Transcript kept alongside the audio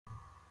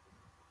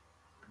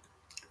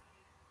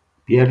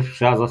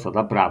Pierwsza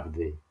zasada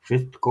prawdy: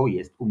 wszystko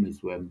jest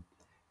umysłem,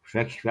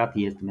 wszechświat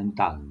jest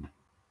mentalny.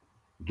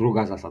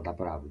 Druga zasada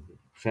prawdy: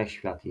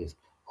 wszechświat jest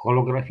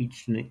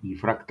holograficzny i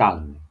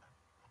fraktalny.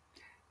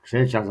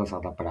 Trzecia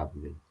zasada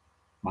prawdy: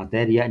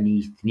 materia nie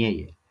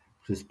istnieje,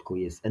 wszystko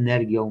jest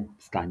energią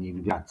w stanie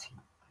wibracji.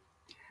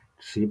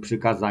 3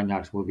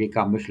 przykazania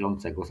człowieka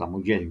myślącego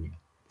samodzielnie.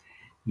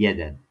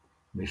 1.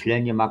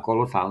 Myślenie ma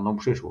kolosalną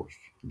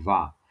przyszłość.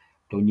 2.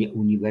 To nie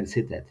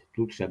uniwersytet,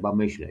 tu trzeba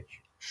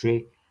myśleć.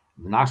 3.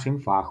 W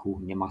naszym fachu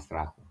nie ma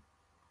strachu.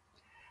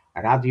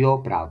 Radio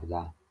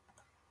Prawda.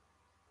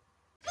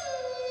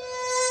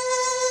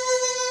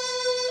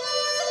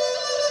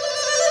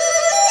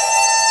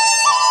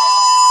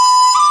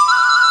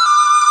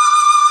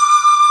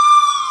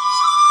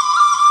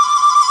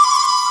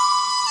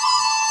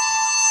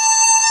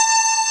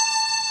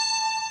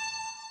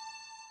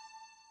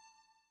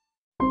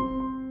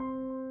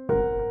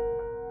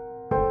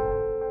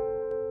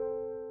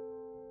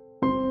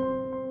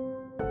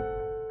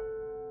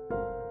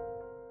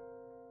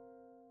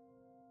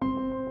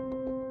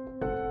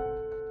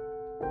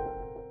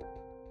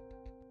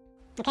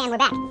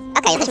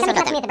 Okej, jesteśmy z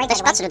powrotem.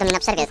 Ktoś podszedł do mnie na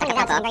przerwie, tak a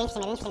propos,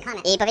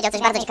 i powiedział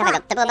coś bardzo ciekawego.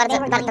 To był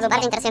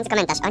bardzo interesujący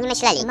komentarz. Oni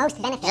myśleli,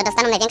 że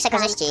dostaną największe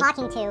korzyści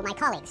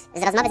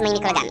z rozmowy z moimi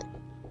kolegami.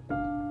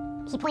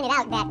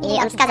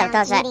 I on wskazał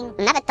to, że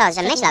nawet to,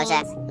 że myślał, że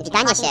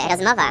witanie się,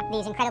 rozmowa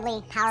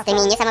z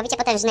tymi niesamowicie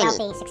potężnymi,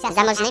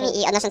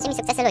 zamożnymi i odnoszącymi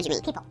sukcesy ludźmi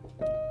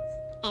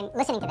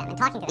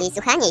i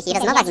słuchanie ich i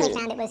rozmowa z nimi,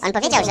 on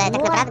powiedział, że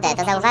tak naprawdę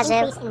to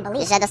zauważył,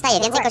 że dostaje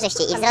więcej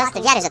korzyści i wzrost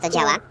wiary, że to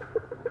działa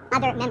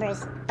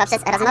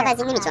poprzez rozmowę z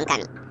innymi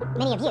członkami,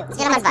 z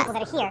wieloma z was,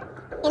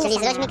 czyli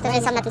z ludźmi,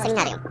 którzy są na tym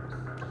seminarium,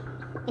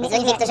 z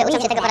ludźmi, którzy uczą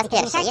się tego po raz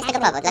pierwszy. Jest tego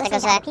powód, dlatego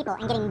że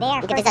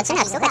gdy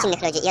zaczynasz słuchać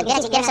innych ludzi i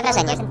odbierać ich pierwsze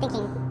wrażenie,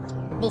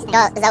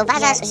 to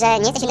zauważasz, że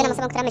nie jesteś jedyną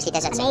osobą, która myśli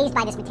te rzeczy.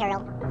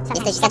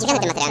 Jesteś zadziwiony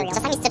tym materiałem,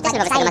 czasami sceptyczny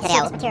wobec tego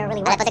materiału,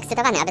 ale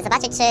podekscytowany, aby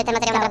zobaczyć, czy ten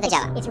materiał naprawdę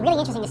działa. Więc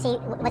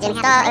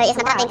to jest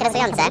naprawdę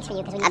interesujące,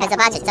 aby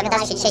zobaczyć, co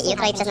wydarzy się dzisiaj i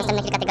jutro i przez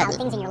następne kilka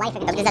tygodni.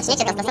 Bo gdy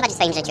zaczniecie to stosować w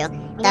swoim życiu,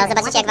 to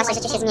zobaczycie, jak wasze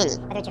życie się zmieni,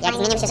 jak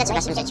zmienią się rzeczy w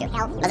waszym życiu.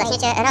 Bo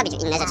zaczniecie robić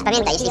inne rzeczy.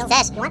 Pamiętaj, jeśli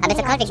chcesz, aby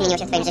cokolwiek zmieniło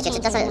się w twoim życiu, czy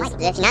to są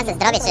finanse,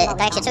 zdrowie, czy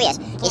to, jak się czujesz,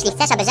 jeśli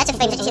chcesz, aby rzeczy w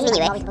twoim życiu się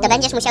zmieniły, to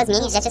będziesz musiał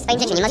zmienić rzeczy w swoim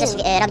życiu. Nie możesz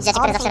robić rzeczy,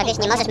 które zawsze robisz,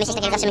 nie możesz myśleć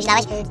tak, jak zawsze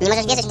myślałeś, nie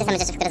możesz wierzyć w te same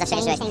rzeczy, w które zawsze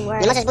wierzyłeś.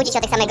 Nie możesz budzić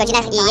o tych samych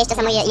godzinach i jeść to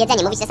samo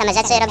jedzenie, mówić te same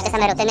rzeczy, robić te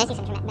same rutyny,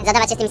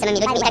 zadawać się z tymi samymi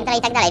ludźmi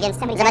i tak dalej, więc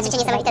zobaczycie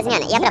niesamowite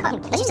zmiany. I a propos,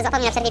 ktoś jeszcze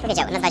zapomniał na przerwie i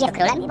powiedział, nazwać go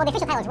królem?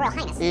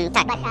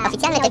 Tak,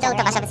 oficjalny tytuł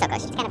to wasza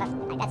wysokość.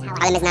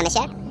 Ale my znamy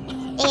się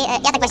i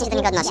ja tak właśnie się do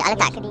niego odnoszę, ale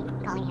tak.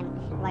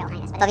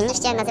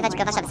 Powinniście nazywać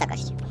go wasza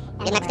wysokość.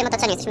 Jednak w tym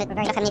otoczeniu jesteśmy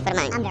trochę mniej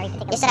formalni.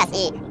 Jeszcze raz,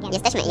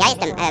 ja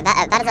jestem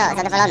bardzo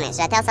zadowolony,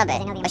 że te osoby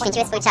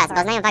poświęciły swój czas,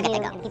 bo znają wagę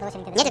tego.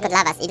 Nie tylko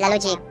dla was i dla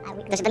ludzi,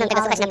 którzy będą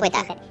tego słuchać na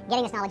płytach.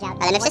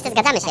 Ale my wszyscy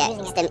zgadzamy się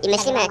z tym i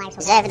myślimy,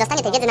 że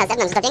wydostanie tej wiedzy na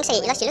zewnątrz do większej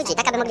ilości ludzi,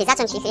 tak aby mogli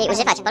zacząć jej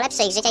używać,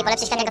 polepszy ich życie i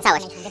polepszy świat jako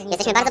całość.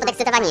 Jesteśmy bardzo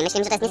podekscytowani i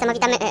myślimy, że to jest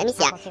niesamowita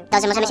misja. To,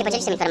 że możemy się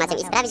podzielić tą informacją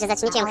i sprawić, że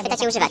zaczniecie ją chwytać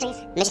i używać.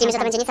 Myślimy, że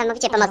to będzie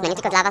niesamowicie pomocne, nie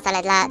tylko dla was, ale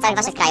dla całych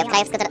waszych krajów,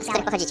 z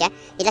których pochodzicie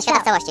i dla świata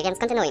w całości, więc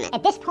kontynuujmy.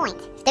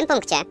 W tym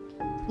punkcie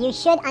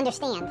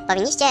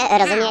powinniście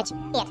rozumieć,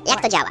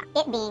 jak to działa.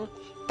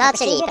 To,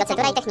 czyli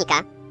procedura i technika,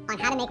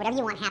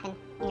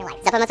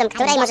 za pomocą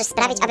której możesz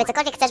sprawić, aby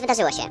cokolwiek chcesz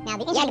wydarzyło się.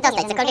 Jak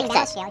dostać cokolwiek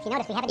chcesz?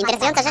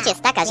 Interesująca rzecz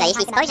jest taka, że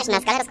jeśli spojrzysz na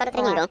skalę rozkładu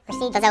treningu,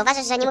 to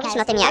zauważysz, że nie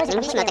mówiliśmy o tym jak, nie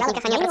mówiliśmy o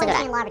technikach ani o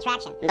procedurach.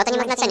 Bo to nie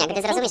ma znaczenia,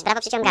 gdy zrozumiesz prawo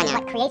przyciągania,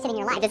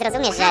 gdy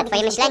zrozumiesz, że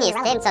twoje myślenie jest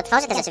tym, co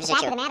tworzy te rzeczy w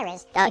życiu,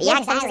 to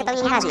jak stanie się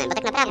zupełnie nieważne, bo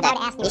tak naprawdę,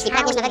 jeśli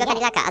pragniesz nowego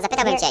Cadillaca, a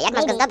zapytałbym cię, jak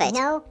masz go zdobyć,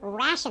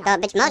 to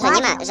być może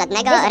nie ma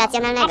żadnego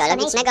racjonalnego,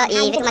 logicznego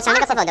i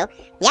wytłumaczalnego powodu,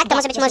 jak to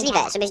może być możliwe,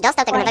 żebyś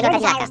dostał tego nowego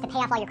Cadillaca.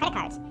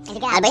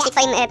 Albo jeśli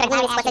twoim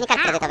pragnieniem jest spłacenie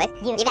kart kredytowych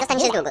i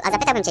wydostanie się z długu, a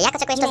zapytałbym cię, jak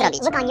oczekujesz to zrobić,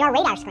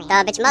 to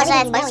być może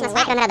spojrzysz na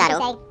swój ekran radaru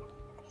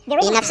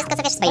i na wszystko,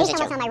 co wiesz w swoim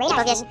życiu i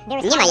powiesz,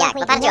 nie ma jak,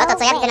 w oparciu o to,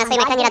 co ja widzę na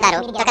swoim ekranie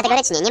radaru, to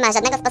kategorycznie nie ma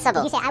żadnego sposobu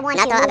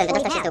na to, aby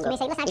wydostać się z długu.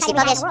 Jeśli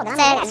powiesz,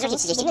 chcę zrzucić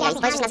 30 kg i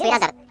spojrzysz na swój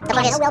radar, to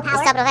powiesz,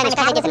 wiesz co, próbowałem już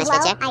każdej diety na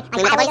świecie,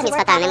 mój metabolizm jest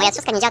fatalny, moja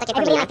trzustka nie działa tak jak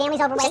powinna,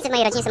 wszyscy w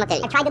mojej rodzinie są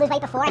otyli.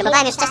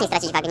 Próbowałem już wcześniej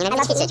stracić wagę,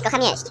 nienawidzę ćwiczyć,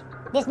 kocham jeść.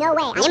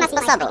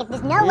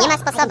 Nie ma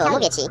sposobu,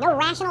 mówię ci.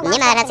 Nie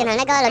ma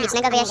racjonalnego,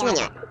 logicznego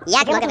wyjaśnienia,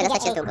 jak mogę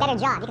wydostać się z długu.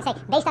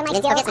 Więc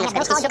powiedzmy na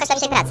przykład, jeśli szukasz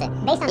lepszej pracy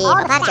i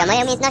w oparciu o moje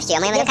umiejętności, o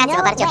moją edukację, w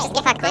oparciu o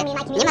wszystkie fakty,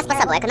 nie ma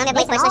sposobu. Ekonomia w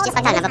mojej społeczności jest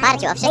fatalna, w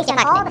oparciu o wszystkie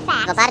fakty.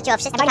 W oparciu o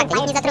wszystkie fakty,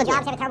 nikt nie zatrudnił.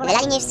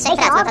 Wylali mnie już z 3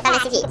 prac, mam fatalne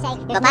CV.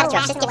 W oparciu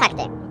o wszystkie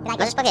fakty.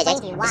 Możesz powiedzieć,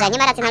 że nie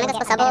ma racjonalnego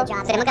sposobu,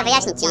 który mogę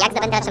wyjaśnić ci, jak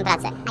zdobędę lepszą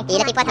pracę i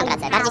lepiej płatną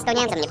pracę, bardziej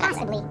spełniającą mnie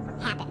pracę.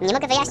 Nie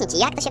mogę wyjaśnić ci,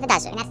 jak to się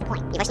wydarzy.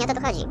 I właśnie o to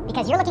tu chodzi. Bo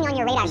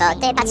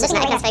ty patrzysz na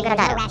ekran swojego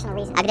radaru.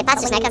 A gdy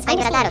patrzysz na ekran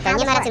swojego radaru, to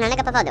nie ma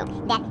racjonalnego powodu.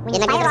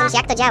 Jednak gdy zrozumiesz,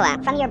 jak to działa,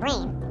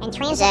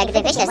 że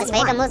gdy wyślesz ze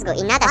swojego mózgu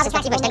i nadasz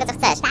częstotliwość tego, co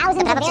chcesz,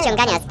 to prawo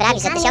przyciągania sprawi,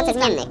 że tysiące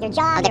zmiennych,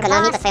 od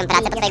ekonomii po twoją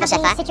pracę, po twojego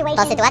szefa,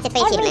 po sytuację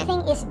twojej firmy,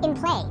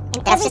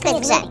 teraz wszystko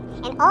jest w grze.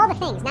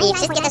 I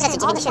wszystkie te rzeczy,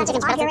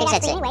 99% tych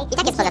rzeczy, i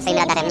tak jest poza twoim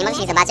radarem. Nie możesz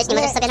ich zobaczyć, nie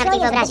możesz sobie nawet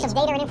ich wyobrazić.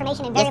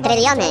 Jest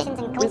tryliony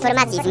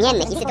informacji,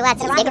 zmiennych i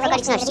sytuacji, zbiegów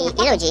okoliczności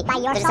i ludzi,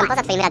 którzy są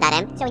poza twoim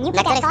radarem,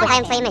 na których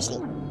wpływają twoje myśli.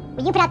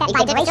 I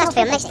gdy wysyłasz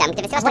twoją myśl tam,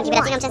 gdy wysyłasz tam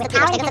wibracyjną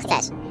częstotliwość tego, co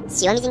chcesz,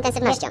 z siłą i z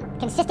intensywnością,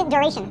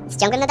 z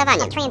ciągłym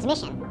nadawaniem,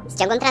 z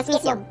ciągłą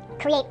transmisją,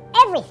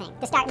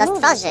 to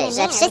stworzy,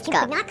 że wszystko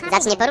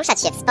zacznie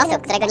poruszać się w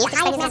sposób, którego nie jesteś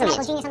w stanie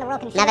zrozumieć.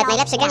 Nawet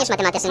najlepszy geniusz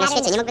matematyczny na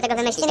świecie nie mógłby tego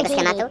wymyślić, tego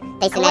schematu,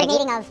 tej synergii,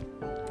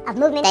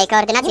 tej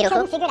koordynacji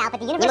ruchu.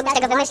 Nie mógłbyś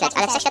tego wymyśleć,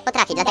 ale wszechświat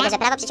potrafi, dlatego że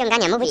prawo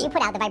przyciągania mówi, że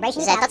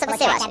to, co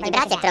wysyłasz,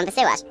 wibrację, którą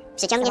wysyłasz,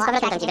 przyciągnie z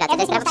powrotem tę wibrację,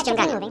 to jest prawo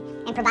przyciągania.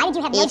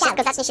 I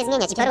wszystko zacznie się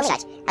zmieniać i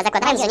poruszać. A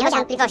zakładając, że nie masz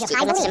wątpliwości,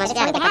 to znaczy, że masz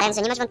wiarę, zakładając,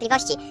 że nie masz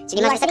wątpliwości,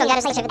 czyli masz wysoką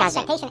wiarę, że to się wydarzy,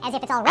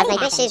 a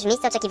znajdujesz się już w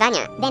miejscu oczekiwania,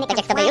 tak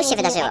jak to by już się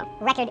wydarzyło,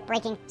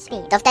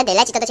 to wtedy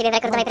leci to do ciebie w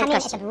rekordowej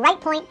prędkości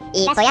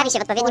i pojawi się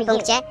w odpowiednim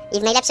punkcie i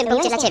w najlepszym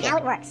punkcie dla ciebie.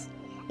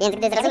 Więc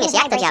gdy zrozumiesz,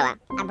 jak to działa,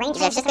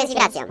 że wszystko jest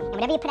wibracją,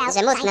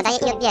 że mózg nadaje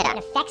i odbiera,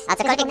 a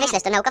cokolwiek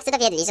wyślesz, to naukowcy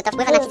dowiedli, że to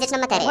wpływa na fizyczną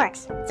materię,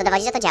 co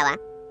dowodzi, że to działa.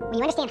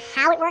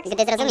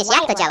 Gdy zrozumiesz,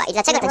 jak to działa i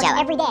dlaczego to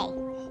działa,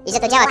 i że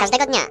to działa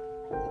każdego dnia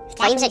w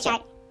twoim życiu,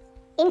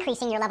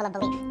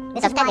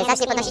 to wtedy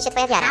zacznie podnosić się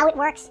twoja wiara.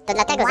 To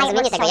dlatego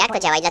zrozumienie tego, jak to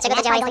działa i dlaczego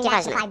to działa, jest takie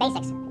ważne.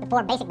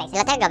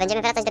 Dlatego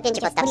będziemy wracać do 5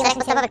 podstaw, 4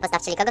 podstawowych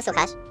podstaw, czyli kogo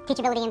słuchasz,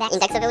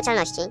 indeksu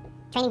wyuczalności,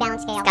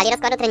 skali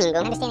rozkładu treningu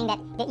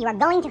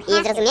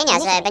i zrozumienia,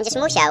 że będziesz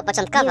musiał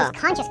początkowo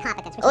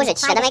użyć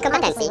świadomej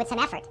kompetencji,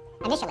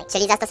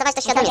 czyli zastosować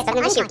to świadomie z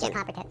pewnym wysiłkiem.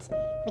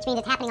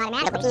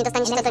 Dopóki nie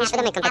dostaniesz to do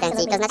nieświadomej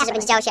kompetencji, to znaczy, że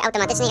będzie działo się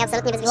automatycznie i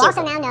absolutnie bez wysiłku.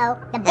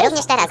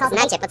 Również teraz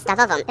znacie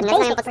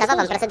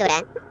podstawową procedurę,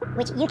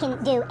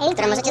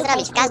 którą możecie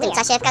zrobić w każdym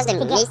czasie, w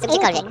każdym miejscu,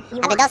 gdziekolwiek,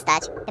 aby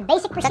dostać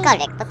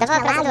cokolwiek. Podstawowa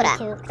procedura,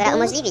 która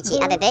umożliwi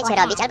ci, aby być,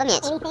 robić albo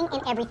mieć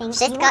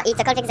wszystko i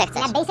cokolwiek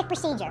zechcesz.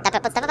 Ta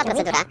podstawowa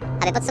procedura,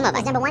 aby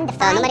podsumować, to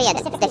numer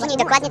 1. Zdefiniuj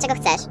dokładnie, czego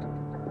chcesz.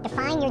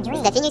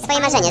 Zdefiniuj swoje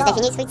marzenie,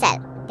 zdefiniuj swój cel.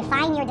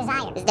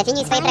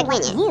 Zdefiniuj swoje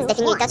pragnienie,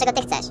 zdefiniuj to, czego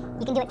ty chcesz.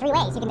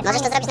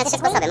 Możesz to zrobić na 3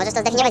 sposoby. Możesz to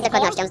zdefiniować z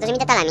dokładnością, z dużymi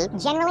detalami,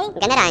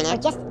 generalnie,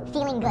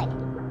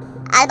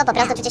 albo po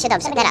prostu czucie się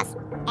dobrze, teraz.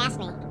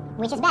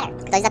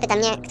 Ktoś zapyta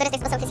mnie, który z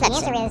tych sposobów jest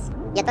lepszy.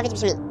 I odpowiedź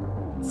brzmi: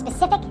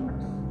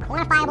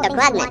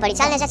 dokładne,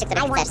 policzalne rzeczy,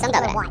 które chcesz, są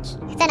dobre.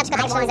 Chcę na przykład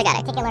określony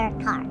zegarek.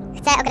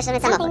 Chcę określony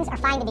samochód.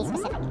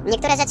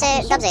 Niektóre rzeczy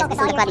dobrze jest,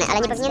 są dokładne, ale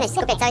nie powinieneś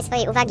skupiać całej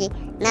swojej uwagi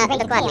na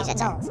dokładnych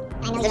rzeczach,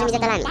 z dużymi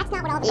detalami.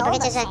 I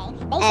powiecie, że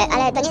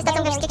ale to nie jest to, co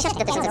mówią wszystkie książki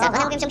dotyczące celów.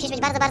 One mówią, że musisz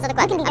być bardzo, bardzo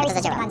dokładny, aby to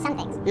zadziała.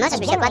 Możesz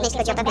być dokładny, jeśli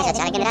chodzi o pewne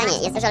rzeczy, ale generalnie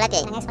jest dużo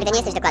lepiej, gdy nie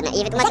jesteś dokładny.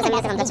 I wytłumaczę za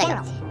minutę wam dlaczego.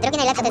 Drugie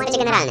najlepsze to jest bycie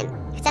generalnym.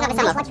 Chcę nowy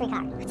samochód.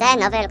 Chcę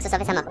nowy,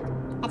 luksusowy samochód.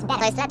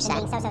 To jest lepsze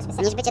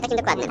niż bycie takim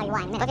dokładnym.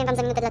 Powiem wam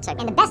za minutę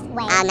dlaczego.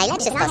 A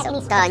najlepszy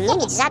sposób to nie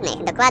mieć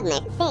żadnych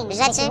dokładnych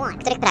rzeczy,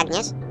 których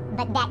pragniesz,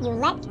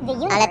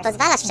 ale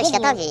pozwalasz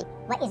wszechświatowi,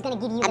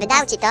 aby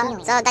dał ci to,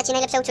 co da ci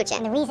najlepsze uczucie.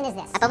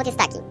 A powód jest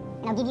taki.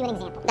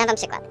 Dam wam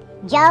przykład.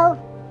 Joe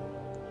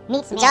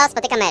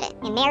spotyka Mary.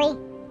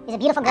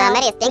 A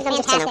Mary jest piękną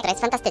dziewczyną, która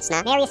jest fantastyczna.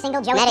 Mary jest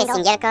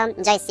singielką,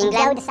 Joe jest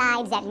singlem.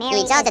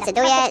 I Joe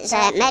decyduje, że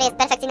Mary jest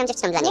perfekcyjną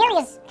dziewczyną dla niego.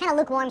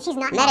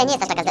 Mary nie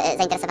jest aż taka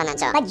zainteresowana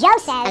Joe.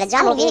 Ale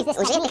Joe mówi,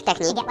 użyję tych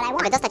technik,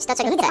 aby dostać to,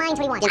 czego chce.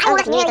 Więc on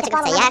definiuje to, czego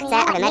chce. Ja chcę,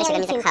 aby Mary się we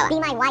mnie zakochała.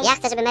 Ja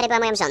chcę, żeby Mary była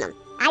moją żoną.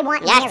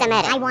 Ja chcę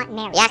Mary.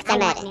 Ja chcę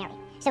Mary.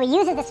 I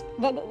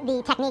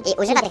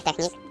używa tych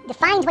technik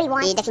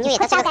i definiuje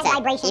to, czego chce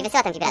i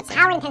wysyła tę wibrację.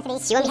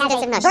 Z siłą i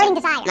intensywnością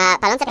ma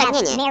palące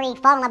pragnienie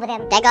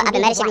tego, aby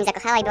Mary się w nim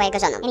zakochała i była jego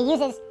żoną. I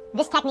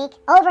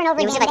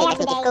używa tej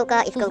techniki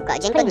w kółko,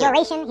 dzień po dniu.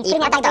 I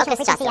wkłada w to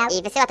okres czasu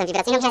i wysyła tę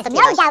wibracyjną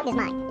częstotliwość.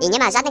 I nie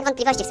ma żadnych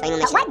wątpliwości w swoim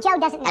umyśle.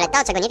 Ale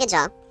to, czego nie wie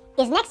Joe,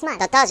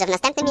 to, że w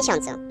następnym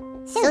miesiącu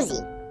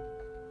Suzy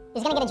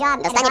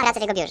dostanie pracę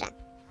w jego biurze.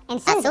 A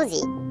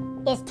Suzy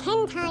jest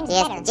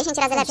 10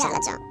 razy lepsza dla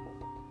Joe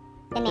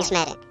niż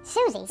Mary.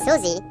 Suzy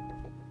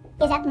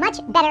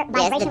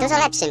jest dużo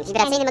lepszym,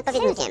 wibracyjnym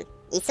odpowiednikiem.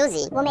 I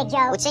Suzy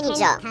uczyni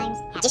Joe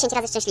 10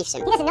 razy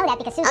szczęśliwszym.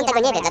 On tego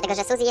nie wie, dlatego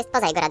że Suzy jest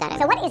poza jego radarem.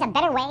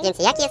 Więc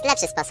jaki jest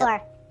lepszy sposób,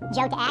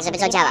 żeby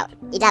Joe działał?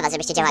 I dla was,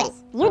 żebyście działali.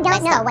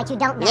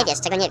 Nie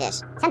wiesz, czego nie wiesz.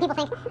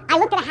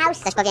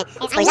 Ktoś powie,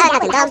 spojrzałem na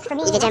ten dom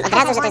i wiedziałem od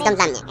razu, że to jest dom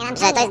dla mnie.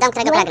 Że to jest dom,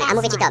 którego pragnę. A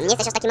mówię ci to, nie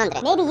jesteś aż taki mądry.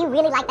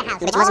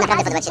 Być może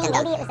naprawdę podoba ci się ten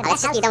dom. Ale z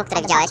wszystkich domów,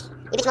 które widziałeś,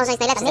 i być może jest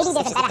najlepszy z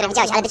wszystkich, które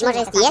widziałeś, ale być może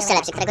jest jeszcze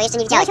lepszy, którego jeszcze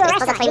nie widziałeś, który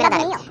jest poza twoim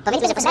radarem.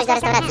 Powiedzmy, że poszedłeś do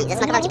restauracji,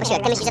 zasmakował ci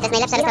posiłek, ty myślisz, że to jest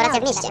najlepsza restauracja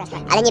w mieście,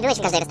 ale nie byłeś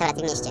w każdej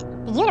restauracji w mieście.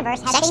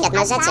 Wszechświat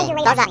ma rzeczy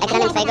poza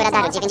ekranem twojego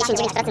radaru.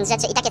 99%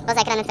 rzeczy i tak jest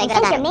poza ekranem twojego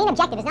radaru.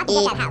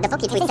 I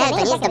dopóki twój cel to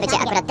nie jest zdobycie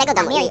akurat tego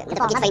domu, i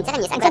dopóki twoim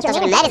celem jest akurat to,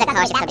 żeby Mary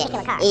zakochała się w tobie,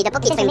 i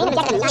dopóki twoim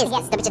głównym celem nie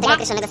jest zdobycie tego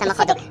określonego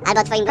samochodu,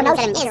 albo twoim głównym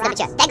celem nie jest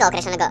zdobycie tego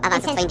określonego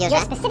awansu w twoim biurze,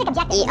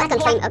 i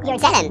odkąd twoim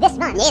celem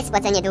nie jest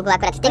spłacenie długu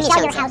akurat w tym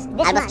miesiącu,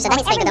 albo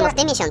sprzedanie swojego domu w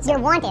tym miesiącu,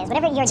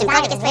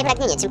 czymkolwiek jest twoje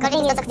pragnienie, czymkolwiek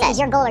jest to, co chcesz,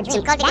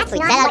 czymkolwiek jest twój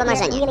cel albo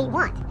marzenie,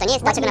 to nie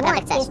jest to, czego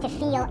naprawdę chcesz.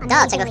 To,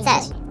 czego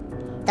chcesz,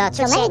 to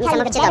czuć się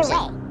niesamowicie dobrze.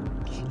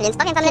 Więc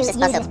powiem wam lepszy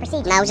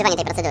sposób na używanie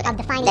tej procedury,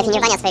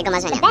 definiowania swojego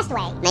marzenia.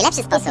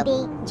 Najlepszy sposób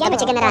to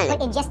bycie generalnym,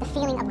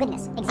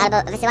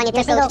 albo wysyłanie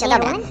tylko uczucia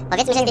dobra.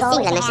 Powiedzmy, że jesteś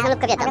singlem, mężczyzną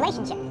lub kobietą,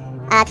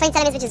 a twoim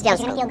celem jest być w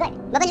związku,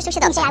 bo będziesz czuł się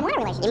dobrze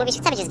i mówisz,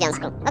 chcę być w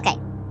związku. Okej.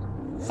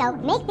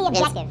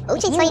 Więc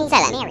uczyń swoim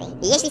celem.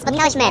 I jeśli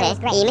spotkałeś Mary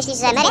i myślisz,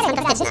 że Mary jest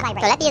fantastyczna,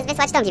 to lepiej jest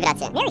wysłać tą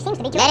wibrację.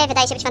 Mary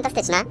wydaje się być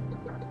fantastyczna,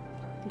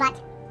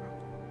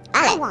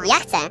 ale ja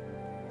chcę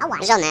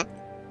żonę,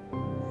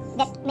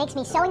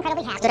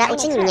 która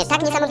uczyni mnie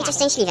tak niesamowicie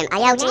szczęśliwym, a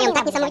ja uczynię ją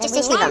tak niesamowicie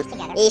szczęśliwą.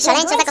 I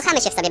szaleńczo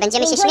zakochamy się w sobie,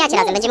 będziemy się śmiać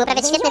razem, będziemy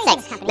uprawiać świetny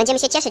seks, będziemy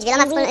się cieszyć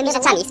wieloma wspólnymi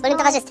rzeczami, wspólnym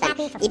towarzystwem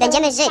i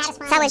będziemy żyć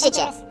całe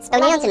życie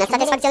spełniającym nas,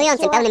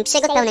 satysfakcjonującym, pełnym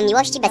przygód, pełnym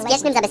miłości,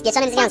 bezpiecznym,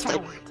 zabezpieczonym związkiem.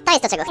 To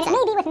jest to, czego chcę.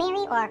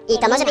 I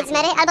to może być z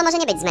Mary, albo może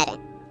nie być z Mary.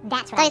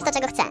 To jest to,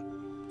 czego chcę.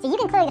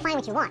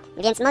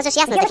 Więc możesz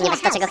jasno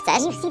zdefiniować to, czego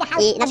chcesz.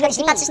 I na przykład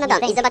jeśli patrzysz na dom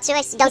i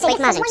zobaczyłeś dom swoich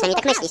marzeń,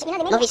 przynajmniej tak myślisz,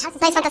 mówisz,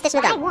 to jest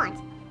fantastyczny dom.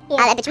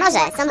 Ale być może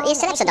są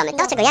jeszcze lepsze domy.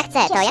 To, czego ja chcę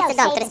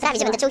dom, który sprawi,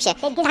 że będę czuł się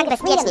tak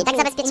bezpiecznie, tak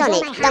zabezpieczony.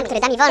 Dom, który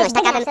da mi wolność,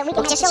 tak abym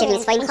mógł cieszyć się w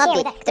nim swoim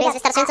hobby, który jest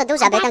wystarczająco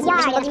duży, aby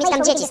byśmy mogli mieć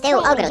tam dzieci, z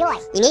tyłu ogród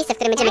i miejsce, w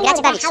którym będziemy grać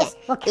i bawić się.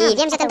 I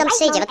wiem, że ten dom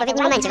przyjdzie w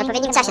odpowiednim momencie, w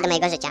odpowiednim czasie do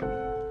mojego życia.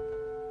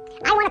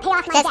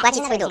 Chcę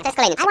spłacić swój dług. To jest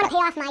kolejny przykład.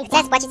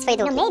 Chcę spłacić swoje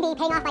długi.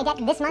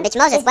 Być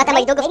może spłata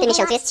moich długów w tym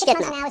miesiącu jest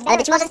świetna, ale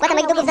być może spłata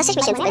moich długów za 6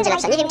 miesięcy będzie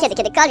lepsza. Nie wiem kiedy,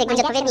 kiedykolwiek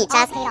będzie odpowiedni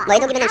czas, moje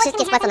długi będą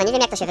wszystkie spłacone. Nie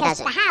wiem, jak to się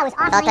wydarzy.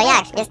 Bo to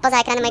jak? Jest poza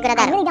ekranem mojego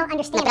radaru.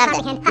 Naprawdę.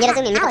 Nie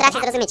rozumiem, nie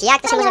potrafię zrozumieć,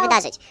 jak to się może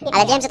wydarzyć.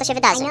 Ale wiem, że to się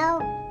wydarzy.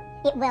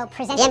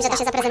 Wiem, że to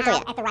się zaprezentuje.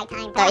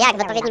 To jak?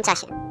 W odpowiednim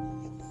czasie.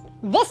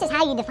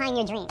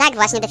 Tak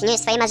właśnie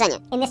definiujesz swoje marzenie.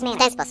 W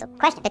ten sposób.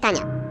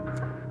 Pytania.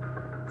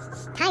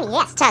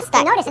 Czas,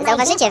 tak.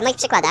 Zauważycie w moich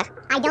przykładach,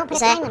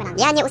 że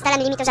ja nie ustalam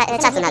limitu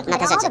czasu na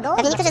te rzeczy.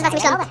 Pewnie niektórzy z was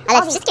myślą,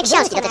 ale wszystkie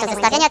książki dotyczące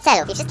stawiania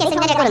celów i wszystkie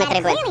seminaria guru, na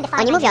których byłem,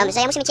 oni mówią, że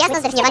ja muszę mieć jasno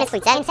zdefiniowany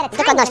swój cel z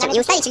dokładnością i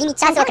ustalić limit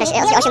czasu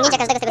osiągnięcia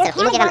każdego z tego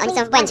celu. I mówię wam, oni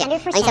są w błędzie.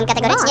 Oni są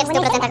kategorycznie w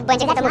 100% w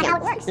błędzie, gdy to mówią.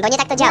 Bo nie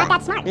tak to działa.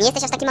 Nie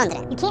jesteś aż taki mądry.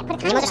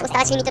 Nie możesz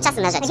ustalać limitu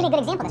czasu na rzecz.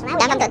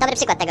 Dam wam dobry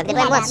przykład tego. Gdy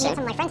byłem młodszy,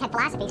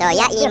 to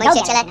ja i moi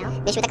przyjaciele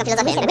mieliśmy taką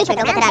filozofię, my byliśmy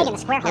geograferami.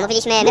 My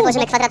mówiliśmy, my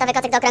włożymy kwadratowy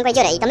kocyk do okrągłej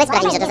dziury i to my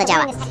sprawimy, że to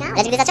zadziała.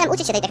 Lecz gdy zacząłem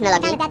uczyć się tej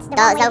technologii,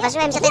 to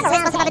zauważyłem, że to jest zły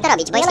sposób, aby to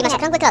robić, bo jeśli masz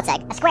okrągły klocek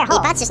i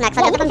patrzysz na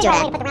kwadratową dziurę,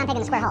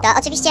 to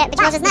oczywiście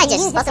być może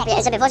znajdziesz sposób,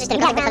 żeby włożyć ten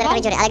klocek do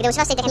kwadratowej dziury, ale gdy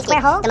używasz tej techniki,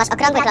 to masz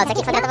okrągły klocek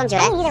i kwadratową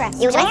dziurę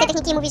i używając tej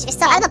techniki mówisz, wiesz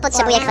co, albo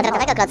potrzebuję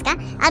kwadratowego klocka,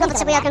 albo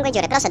potrzebuję okrągłej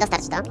dziury, proszę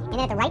dostarcz to.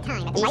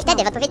 I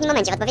wtedy, w odpowiednim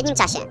momencie, w odpowiednim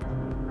czasie,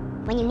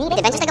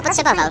 gdy będziesz tego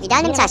potrzebował, w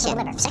idealnym czasie,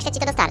 Wszechświat ci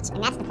to dostarczy.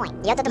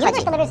 I o to tu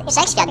chodzi.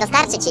 Wszechświat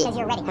dostarczy ci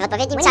w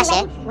odpowiednim czasie,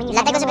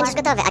 dlatego, że będziesz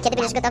gotowy. A kiedy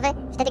będziesz gotowy?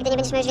 Wtedy, gdy nie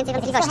będziesz miał już więcej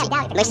wątpliwości.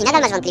 Bo jeśli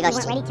nadal masz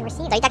wątpliwości,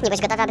 to i tak nie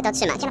będziesz gotowy, aby to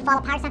otrzymać.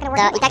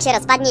 To i tak się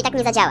rozpadnie i tak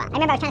nie zadziała.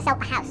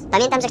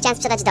 Pamiętam, że chciałem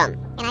sprzedać dom.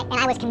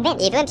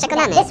 I byłem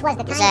przekonany, że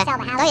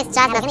to jest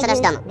czas na sprzedaż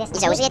domu. I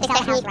że użyję tych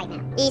technik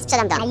i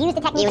sprzedam dom.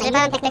 I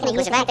używałem tych technik.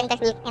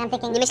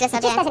 I myślę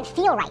sobie,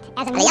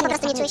 ale ja po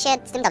prostu nie czuję się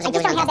z tym dobrze, gdy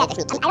używam tej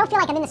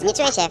techniki. Nie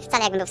czuję się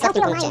wcale, jakbym był w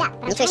słabym punkcie.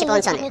 Nie czuję się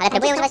połączony, ale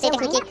próbuję używać tej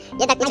techniki,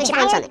 jednak nie czuję się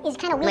połączony.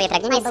 Moje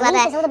pragnienie jest słabe,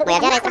 moja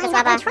wiara jest trochę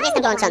słaba, nie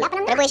jestem połączony.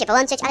 Próbuję się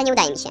połączyć, ale nie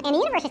udaje mi się.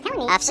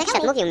 A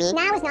Wszechświat mówił mi,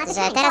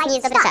 że teraz nie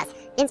jest dobry czas,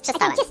 więc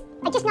przestałem.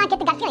 Powiedziałem po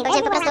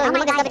prostu, nie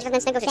mogę zdobyć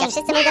wewnętrznego życia.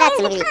 Wszyscy moi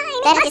doradcy mówili,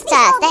 teraz jest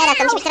czas, teraz,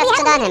 to musi być teraz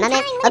sprzedane, mamy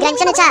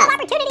ograniczony czas,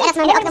 teraz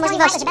mamy okno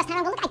możliwości.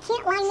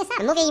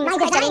 Mówię im,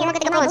 słuchajcie, ale nie mogę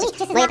tego połączyć.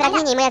 Moje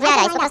pragnienie i moja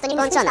wiara jest po prostu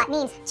niepołączona.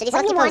 Czyli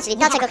słodki punkt, czyli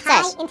to, czego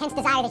chcesz.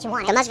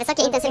 To masz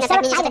wysokie, intensywne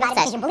pragnienie, że tego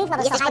chcesz.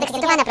 I jesteś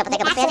podekscytowana a propos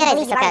tego, bo twoja wiara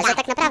jest wysoka, że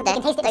tak naprawdę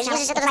to już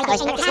wierzysz, że to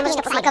dostałeś, praktycznie możesz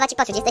to posmakować i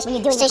poczuć. Jesteś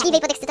szczęśliwy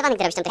i podekscytowany,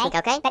 gdy robisz tę technikę,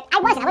 okej?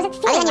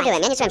 Ale ja nie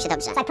byłem, ja nie czułem się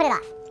dobrze.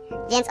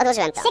 Więc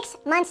odłożyłem to.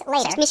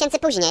 6 miesięcy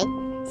później,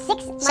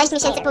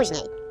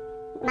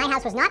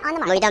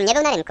 mój dom nie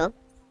był na rynku.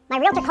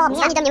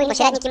 Dzwoni do mnie mój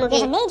pośrednik i mówi,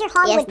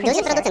 jest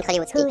duży producent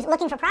hollywoodzki,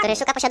 który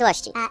szuka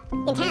posiadłości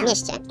w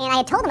mieście.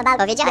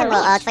 Powiedziałem mu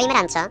o twoim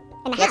rancho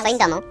i o twoim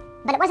domu,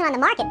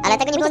 ale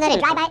tego nie było na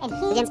rynku,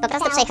 więc po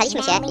prostu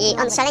przejechaliśmy się i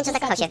on szaleńczo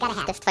zakochał się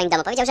w twoim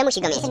domu. Powiedział, że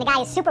musi go mieć.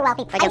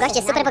 Powiedział, gość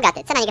jest super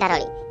bogaty, cena nie gra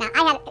roli.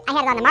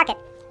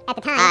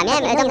 A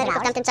miałem dom na rynku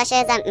w tamtym czasie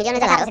za miliony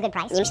dolarów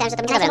i myślałem, że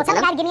to będzie dobrą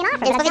ceną.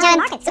 Więc powiedziałem,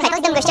 słuchaj,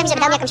 powiedz temu gościowi,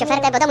 żeby dał mi jakąś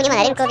ofertę, bo domu nie ma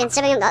na rynku, więc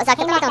żeby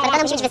zaakceptował tę ofertę,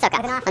 ona musi być wysoka.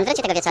 On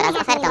wrócił tego wieczora z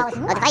ofertą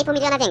o 2,5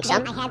 miliona większą,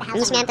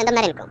 niż miałem ten dom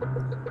na rynku.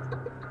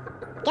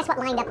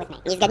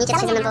 I zgadnijcie, co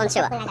się ze mną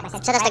połączyło.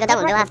 Sprzedaż tego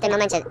domu była w tym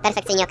momencie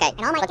perfekcyjnie okej.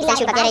 Podpisałem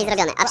się papiery i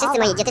zrobione, a wszyscy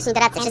moi dietetyczni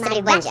doradcy, wszyscy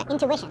byli w błędzie.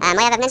 A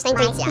moja wewnętrzna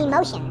intuicja,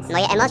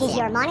 moje emocje,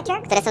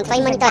 które są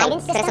twoim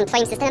monitorem, które są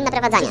twoim systemem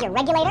naprowadzania,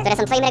 które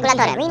są twoim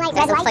regulatorem,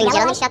 które są twoim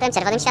zielonym światłem,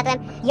 czerwonym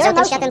światłem,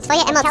 żółtym światłem,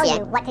 twoje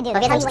emocje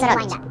powiedzą ci, co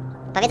robić.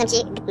 Powiedzą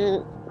ci,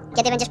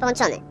 kiedy będziesz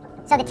połączony.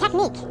 Więc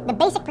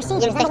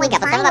technika,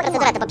 podstawowa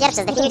procedura to po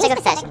pierwsze zdefiniuj, czego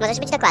chcesz. Możesz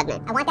być dokładny.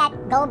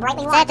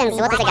 Chcę ten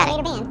złoty zegarek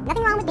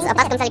z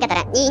opaską z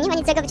aligatora. I nie ma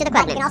nic złego bycie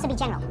dokładnym.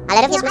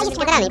 Ale również możesz być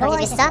generalny i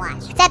powiedzieć, wiesz co?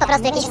 Chcę po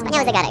prostu jakiś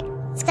wspaniały zegarek,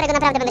 z którego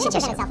naprawdę będę się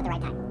cieszył.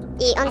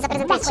 I on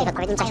zaprezentuje ci się w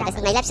odpowiednim czasie. To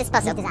jest najlepszy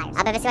sposób,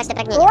 aby wysyłać te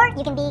pragnienia.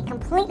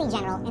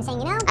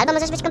 Albo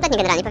możesz być kompletnie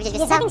generalny i powiedzieć,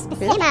 wiesz co?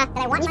 Nie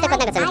ma nic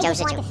dokładnego, co bym chciał w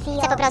życiu.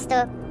 Chcę po prostu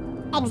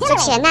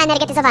czuć się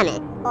naenergetyzowany.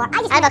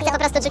 Albo chcę po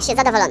prostu czuć się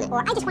zadowolony.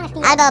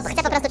 Albo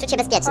chcę po prostu czuć się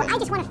bezpieczny.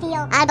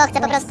 Albo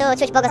chcę po prostu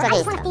czuć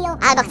błogosławieństwo.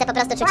 Albo chcę po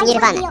prostu czuć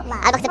nirwanę.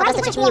 Albo chcę po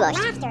prostu czuć miłość.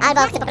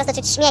 Albo chcę po prostu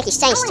czuć śmiech i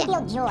szczęście.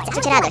 Chcę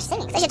czuć radość.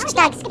 Chcę się czuć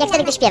tak, jak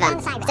wtedy, gdy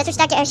śpiewam. Chcę czuć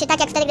tak,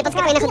 jak wtedy, gdy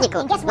podskakuję na chodniku.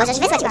 Możesz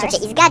wysłać uczucie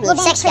i zgadnij,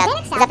 wszechświat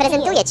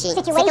zaprezentuje ci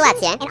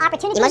sytuacje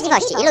i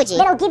możliwości i ludzi,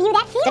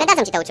 które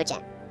dadzą ci to uczucie.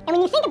 To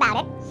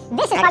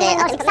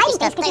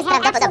jest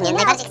prawdopodobnie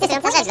najbardziej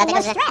ekscytująca rzecz,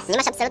 dlatego że nie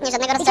masz absolutnie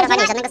żadnego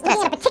rozczarowania, żadnego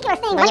stresu.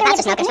 Bo nie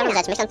patrzysz na określoną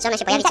rzecz, myśląc, czy ona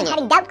się pojawi, czy nie.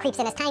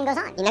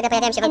 I nagle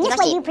pojawiają się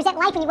wątpliwości w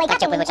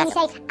trakcie upływu czasu.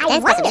 W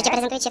ten sposób, życie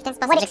prezentuje się w ten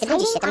sposób, że gdy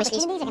budzisz się, to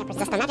myślisz,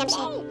 zastanawiam się,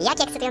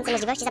 jakie ekscytujące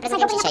możliwości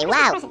zaprezentują ci dzisiaj.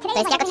 Wow, to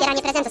jest jak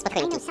otwieranie prezentu spod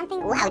choinki.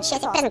 Wow, dzisiaj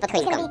jest jak prezent pod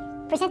choinką.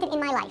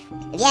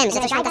 Wiem, że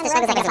coś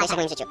fantastycznego zaprezentuje się w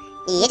moim życiu.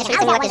 I jedziesz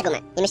ulicą i łapiesz gumę.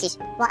 I myślisz,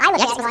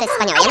 jaki sposób to jest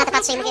wspaniałe. Ja na to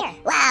patrzę i mówię,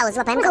 wow,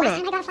 złapałem gumę.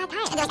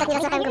 Kiedy ostatni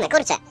raz złapałem gumę?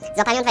 Kurczę,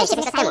 złapałem ją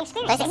 25 lat temu. To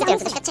jest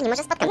ekscytujące doświadczenie,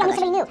 może spotkam kogoś.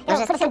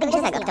 Może spotkam kogoś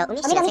nowego, kto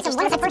umie się rozliczyć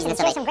transakcji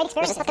biznesowej.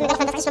 Może spotkamy też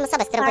fantastyczną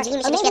osobę, z którą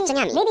podzielimy się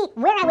doświadczeniami.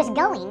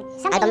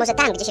 Albo może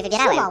tam, gdzie się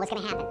wybierałem,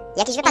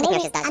 jakiś wypadek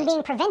miał się zdarzyć.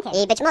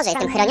 I być może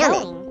jestem chroniony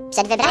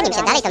przed wybraniem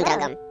się dalej tą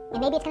drogą.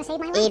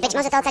 I być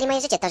może to ocali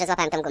moje życie, to, że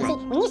złapałem tą gumę.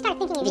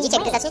 Widzicie,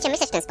 gdy zaczniecie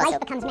myśleć w ten sposób,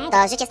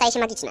 to życie staje się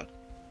magiczne.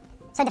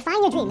 Więc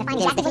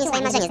zdefiniuj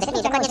swoje marzenie,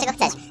 zdefiniuj dokładnie, czego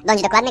chcesz.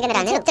 Bądź dokładny,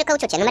 generalny lub tylko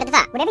uczucie. Numer 2.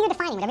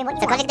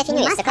 Cokolwiek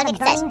definiujesz, cokolwiek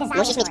chcesz,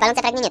 musisz mieć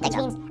palące pragnienie tego.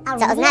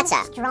 Co oznacza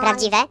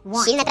prawdziwe,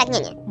 silne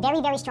pragnienie.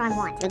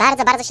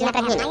 Bardzo, bardzo silne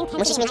pragnienie.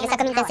 Musisz mieć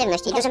wysoką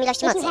intensywność i dużą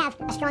ilość mocy.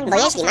 Bo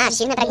jeśli masz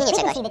silne pragnienie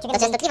czegoś, to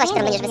częstotliwość,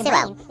 którą będziesz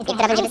wysyłał i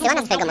która będzie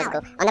wysyłana z twojego mózgu,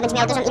 ona będzie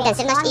miała dużą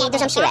intensywność i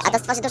dużą siłę, a to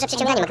stworzy duże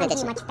przyciąganie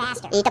magnetyczne.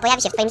 I to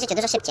pojawi się w twoim życiu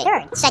dużo szybciej.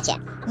 Trzecie.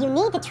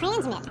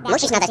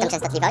 Musisz nadać tą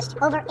częstotliwość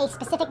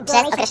przez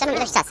określoną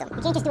ilość czasu.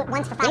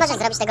 Nie możesz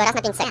zrobić tego raz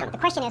na 5 sekund.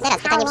 Teraz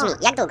pytanie brzmi,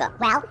 jak długo?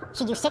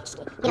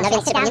 No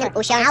więc czy powinienem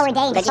usiąść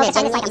godzinę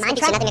dziennie i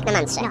skupić się na tym jak na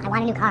mantrze?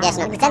 Wiesz,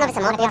 no, chcę nowy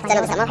samochód, albo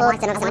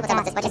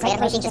chcę spłacić swoje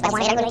rachunki,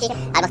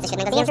 albo chcę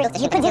świetnego związku, chcę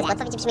świetnego związku.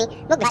 Odpowiedź brzmi,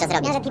 mógłbyś to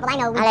zrobić.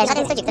 Ale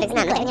żaden z ludzi, których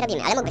znam, my tego nie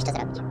robimy, ale mógłbyś to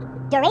zrobić.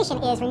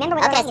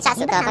 Okres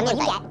czasu to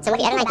pamiętaj, co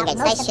mówi Earl Nightingale,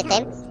 stajesz się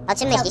tym, o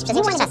czym myślisz przez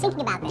większość czasu.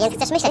 Więc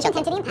chcesz myśleć o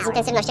tym z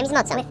intensywnością i z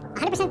mocą.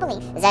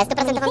 Ze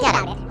 100%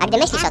 wiarą. A gdy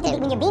myślisz o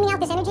tym,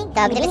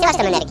 to gdy wysyłasz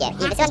tę energię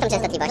i wysyłasz tą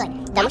częstotliwość,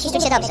 to musisz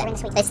czuć się dobrze. To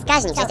jest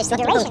wskaźnik, że jesteś w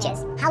słodkim punkcie.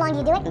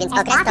 Więc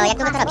okres to jak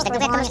długo to robisz, tak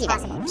długo jak to możliwe.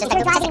 Przez tak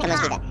długi czas jak to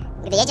możliwe.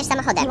 Gdy jedziesz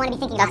samochodem,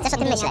 to chcesz o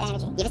tym myśleć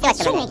i wysyłać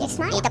tę energię.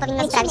 I to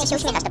powinno sprawić, że się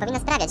uśmiechasz, to powinno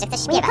sprawiać, że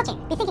chcesz śpiewać.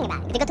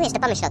 Gdy gotujesz, to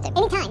pomyśl o tym.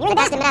 Za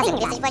każdym razem,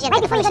 gdy jesteś w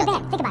łazience, to pomyśl o tym.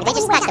 Gdy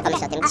idziesz spać, to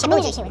pomyśl o tym. Gdy się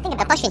budzisz,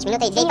 to poświęć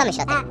minutę i 2 i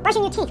pomyśl o tym.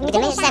 Gdy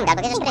myjesz zęby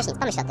albo bierzesz prysznic,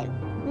 pomyśl o tym.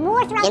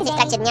 Więcej w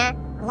trakcie dnia,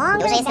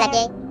 dłużej jest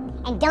lepiej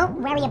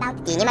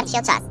i nie martw się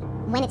o czas.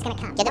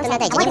 Kiedy to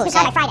nadejdzie? Nie mów, że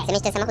chcę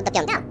mieć ten samochód do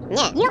piątku.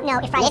 Nie.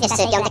 Nie wiesz, czy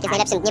piątek jest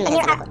najlepszym dniem na ten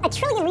samochód.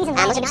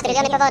 A może być 4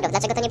 miliony powodów,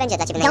 dlaczego to nie będzie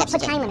dla ciebie najlepszy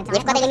dzień. Nie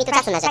wkładaj limitu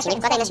czasu na rzeczy, nie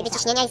wkładaj na siebie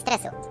ciśnienia i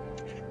stresu.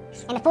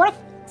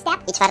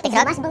 I czwarty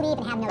krok,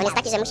 on jest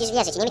taki, że musisz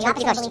wierzyć i nie mieć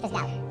wątpliwości.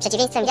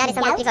 Przeciwieństwem wiary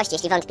są wątpliwości,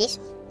 jeśli wątpisz.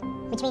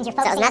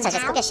 Co oznacza, że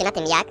skupiasz się na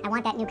tym jak.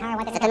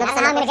 Chcę ten nowy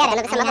samochód,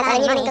 ale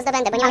nigdy go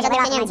zdobędę, bo nie mam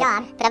żadnych pieniędzy.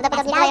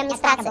 Prawdopodobnie wydają mnie z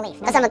pracy.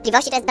 To są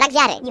wątpliwości, to jest brak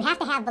wiary.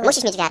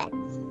 Musisz mieć wiarę.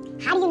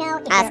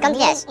 A skąd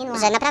wiesz,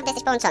 że naprawdę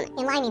jesteś połączony?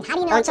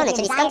 Połączony,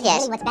 czyli skąd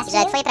wiesz,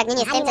 że twoje pragnienie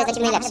jest tym, co jest dla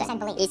ciebie najlepsze?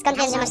 I skąd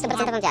wiesz, że masz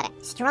 100% wiarę?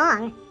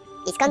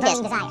 I skąd wiesz,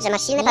 że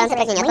masz silne palące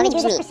pragnienie? Odpowiedź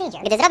brzmi,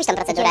 gdy zrobisz tą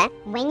procedurę,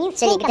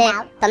 czyli gdy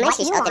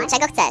pomyślisz o tym,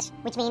 czego chcesz,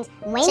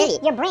 czyli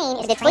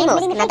gdy twój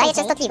mózg nadaje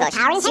częstotliwość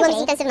siłą i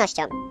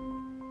intensywnością,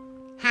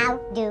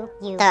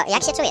 to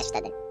jak się czujesz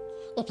wtedy?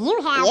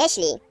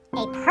 Jeśli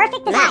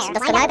masz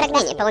doskonałe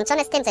pragnienie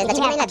połączone z tym, co jest dla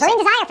ciebie najlepsze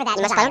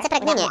i masz palące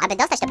pragnienie, aby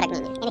dostać to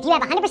pragnienie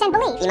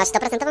i masz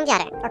 100%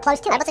 wiarę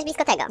albo coś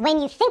blisko tego,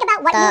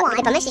 to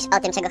gdy pomyślisz o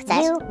tym, czego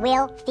chcesz,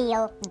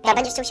 to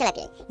będziesz czuł się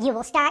lepiej.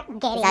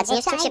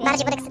 Zaczniesz czuć się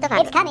bardziej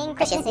podekscytowany.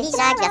 To się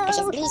zbliża, gwiazdka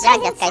się zbliża,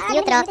 gwiazdka jest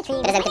jutro,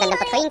 prezenty będą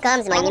pod choinką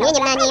z moim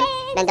imieniem na nim,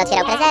 będę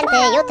otwierał prezenty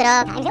jutro,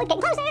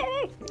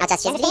 a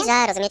czas się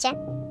zbliża, rozumiecie?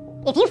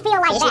 Jeśli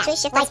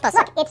czujesz się w ten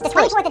sposób,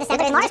 spójrz, jutro jest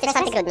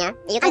 24 grudnia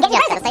i jutro jest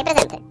gwiazdka, dostaję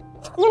prezenty.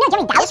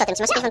 Wiesz o tym,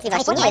 czy masz jakieś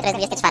wątpliwości? Nie, jutro jest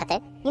 24.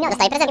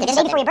 Dostaję prezenty, wiesz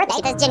o tym.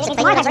 Jeśli to jest dzień przed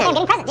twoimi urodzinami.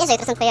 Wiesz, że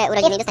jutro są twoje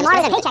urodziny i dostaniesz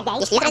prezenty.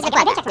 Jeśli jutro jest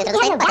wykłada, jutro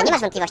dostaję wypłatę. Nie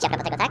masz wątpliwości a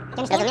propos tego, tak?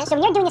 Rozumiesz?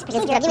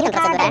 Więc sprawdzimy tę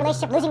procedurę.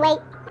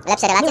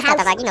 Lepsze relacje,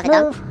 strata wagi, nowy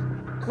dom.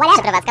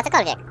 Przeprowadzka,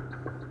 cokolwiek.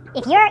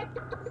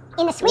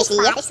 Jeśli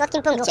jesteś w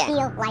słodkim punkcie,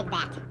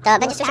 to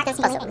będziesz czuć się w ten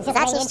sposób.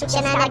 Zaczniesz czuć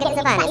się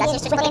naenergetyzowany,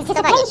 zaczniesz czuć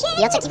podekscytowanie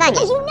i oczekiwanie.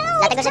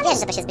 Dlatego, że wiesz,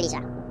 że to się zbliża.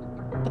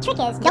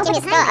 Trikiem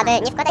jest to, aby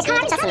nie wkładać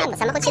zbyt czasu na to.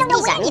 Samochód się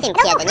zbliża, nie wiem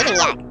kiedy, nie wiem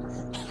jak.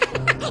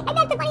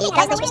 I to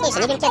jest najśmieszniejsze,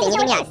 nie wiem kiedy, nie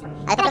wiem jak.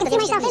 Ale po prostu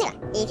wiem, że się zbliża.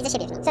 I widzę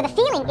siebie w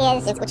nim.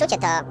 Więc uczucie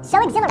to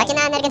takie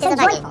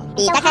naenergetyzowanie.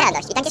 I taka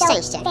radość, i takie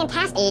szczęście.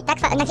 I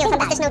takie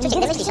fantastyczne uczucie,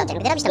 gdy myślisz o tym,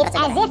 gdy robisz tę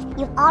procedurę.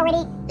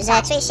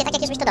 Że czujesz się tak,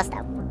 jak już byś to dostał.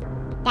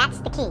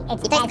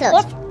 I to jest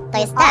klucz. To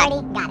jest tak,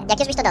 jak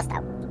już byś to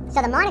dostał.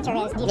 Więc monitor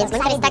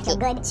jest taki,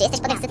 czy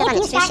jesteś podekscytowany,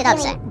 czy czujesz się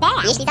dobrze.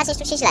 Jeśli zaczniesz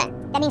czuć się źle,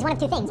 to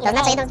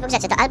oznacza jedną z dwóch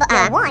rzeczy. To albo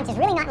A,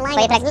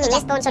 twoje pragnienie nie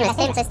jest połączone z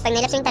tym, co jest w twoim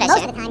najlepszym interesie,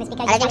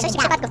 ale w większości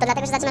przypadków to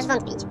dlatego, że zaczynasz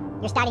wątpić.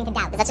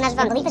 Zaczynasz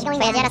wątpić,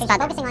 twoja wiara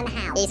spada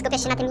i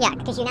skupiasz się na tym jak.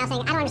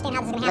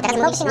 Bo teraz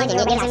mówisz, nie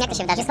rozumiem jak to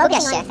się wydarzy.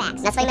 Skupiasz się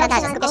na swoim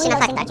radarze, skupiasz się na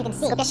faktach.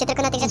 Skupiasz się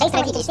tylko na tych rzeczach,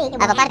 które widzisz.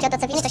 A w oparciu o to,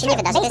 co widzisz, to się nie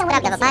wydarzy. To jest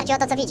prawda, w oparciu o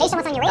to, co widzisz. W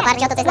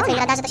oparciu o to, co jest na twoim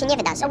radarze, to się nie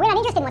wydarzy.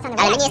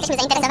 Ale my nie jesteśmy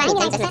zainteresowani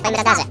tym, co jest na twoim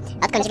radarze.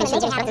 Odkąd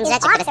 99%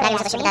 rzeczy, które sprawią,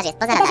 że to się wydarzy, jest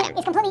poza radarem.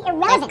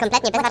 To jest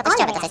kompletnie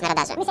bezwartościowe to, co jest na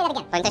radarze.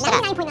 Powiem to jeszcze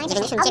raz.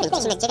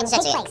 99,9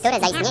 rzeczy, które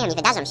zaistnieją i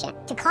wydarzą się,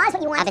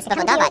 aby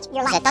spowodować,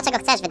 że to, czego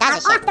chcesz, wydarzy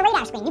się.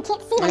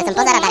 One są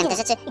poza radarem. Te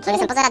rzeczy, one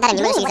są poza radarem.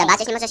 Nie możesz ich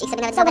zobaczyć, nie możesz ich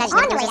sobie nawet wyobrazić,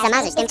 nawet nie możesz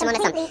zamarzyć tym, czym one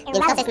są.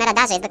 Więc to, co jest na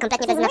radarze, jest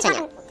kompletnie bez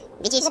znaczenia.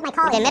 Widzisz,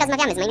 gdy my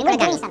rozmawiamy z moimi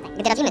kolegami,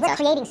 gdy robimy coś,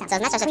 co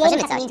oznacza, że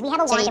tworzymy coś,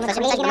 czyli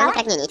tworzymy coś, gdy mamy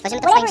pragnienie i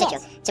tworzymy to w swoim życiu,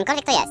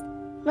 czymkolwiek to jest,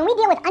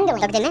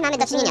 to gdy my mamy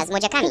do czynienia z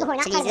młodziakami,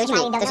 czyli z ludźmi,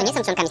 którzy nie są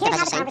członkami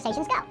stowarzyszeń,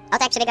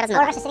 oto jak przebiega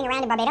rozmowa.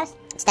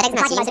 4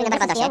 znaczy siedzimy na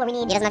Barbadosie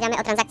i rozmawiamy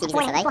o transakcji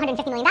biznesowej.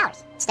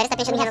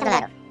 450 milionów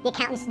dolarów.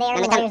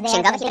 Mamy tam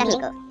księgowych i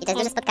prawników i to jest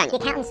duże spotkanie.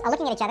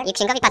 I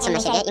księgowi patrzą na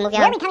siebie i mówią,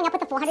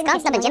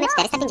 skąd zdobędziemy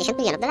 450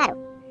 milionów dolarów?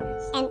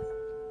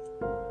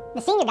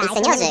 I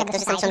seniorzy,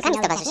 którzy są członkami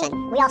stowarzyszeń,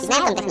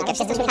 znają tę technikę,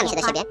 wszyscy uśmiechamy się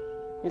do siebie,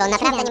 bo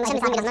naprawdę nie możemy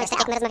z nimi rozmawiać tak,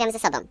 jak my rozmawiamy ze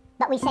sobą.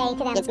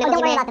 Więc my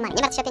mówimy,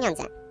 nie martw się o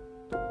pieniądze.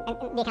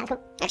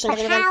 A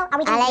księgowi mówią,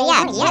 ale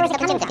jak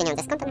zdobędziemy te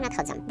pieniądze, skąd one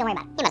nadchodzą? Nie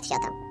martw się o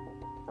to.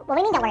 Co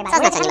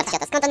oznacza nie martw się o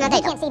to? Skąd one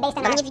nadejdą?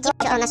 Bo my nie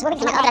widzimy nasz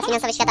obraz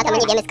finansowy świata, to my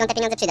nie wiemy, skąd te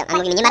pieniądze przyjdą. A my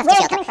mówimy, nie martwcie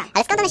się o to.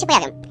 Ale skąd one się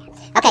pojawią?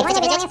 Okej,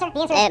 chcecie wiedzieć?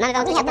 Mamy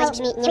wam odpowiedź,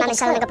 brzmi, nie mamy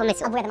szalonego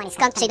pomysłu.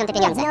 Skąd przyjdą te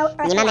pieniądze?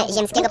 Nie mamy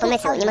ziemskiego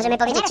pomysłu. Nie możemy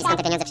powiedzieć, czy skąd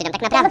te pieniądze przyjdą.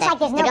 Tak naprawdę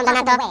wygląda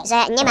na to, że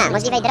nie ma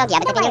możliwej drogi,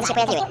 aby te pieniądze się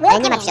pojawiły. Ale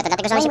nie martw się o to,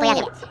 dlatego że one się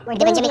pojawią.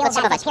 Gdy będziemy ich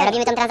potrzebować,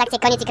 robimy tę transakcję,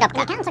 koniec i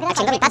kropka. A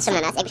księgowi patrzą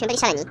na nas, jakbyśmy byli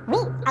szaleni.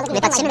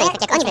 My patrzymy na nich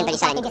tak, jak oni byli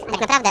szaleni.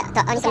 Tak naprawdę to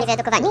oni są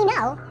niewyedukowani.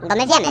 Bo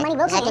my wiemy,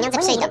 że pieniądze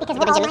przyjdą, gdy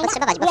będziemy ich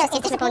potrzebować, bo wszyscy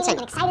jesteśmy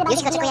połączeni.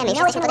 Już ich oczekujemy, już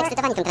jesteśmy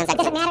podekscytowani tą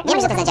transakcją.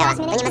 Wiemy, że to zadziała,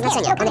 to nie ma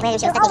znaczenia. One pojawią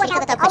się ostatnio,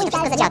 tylko to obchodzi, to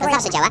wszystko zadziała, to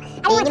zawsze działa.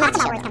 I nie martw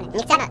się o to.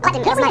 Nie chcemy o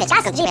tym rozmawiać,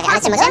 skąd to się pojawia,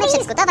 ale czy możemy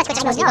przedyskutować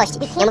chociaż możliwości?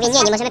 Ja mówię,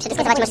 nie możemy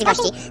przedyskutować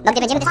możliwości, bo gdy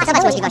będziemy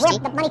dyskutować możliwości,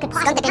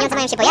 skąd te pieniądze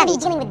mają się pojawić,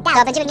 to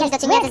będziemy mieli do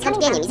czynienia z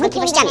wątpieniem i z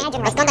wątpliwościami.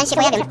 Bo skąd one się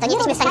pojawią, to nie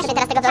jesteśmy w stanie sobie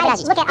teraz tego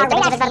wyobrazić. Więc to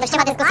będzie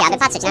bezwartościowa dyskusja, aby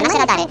patrzeć na nasze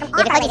radary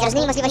i wychodzić z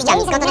różnymi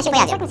możliwościami, skąd one się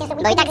pojawią.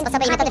 Bo i tak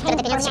sposoby i metody, w które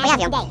te pieniądze się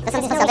pojawią, to są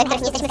sposoby,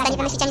 których nie jesteśmy w stanie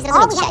wymyślić ani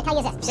zrozumieć dzisiaj.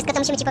 Wszystko to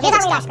musimy ci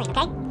powiedzieć.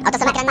 Oto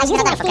są ekrany naszych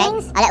radarów, okej?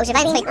 Ale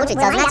używając swoich uczuć,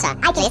 co oznacza,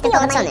 że jestem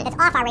połączony.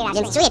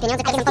 Więc czuję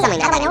pieniądze, które są poza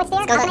moim radarem.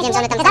 Skąd wiem, że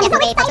one tam są, jak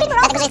mogę je patrzeć?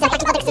 Dlatego, że jestem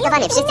taki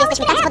podekscytowany. Wszyscy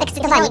jesteśmy tak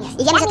podekscytowani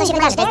i wiemy, że to się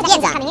wydarzy. To jest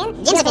wiedza.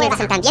 Wiem, że pieniądze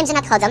są tam, wiem, że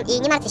nadchodzą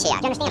i nie martwię się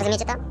jak.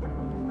 Rozumiecie to?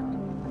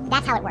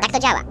 Tak to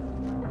działa.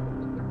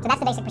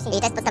 I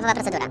to jest podstawowa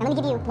procedura.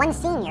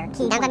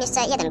 Dam wam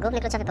jeszcze jeden główny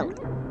kluczowy punkt.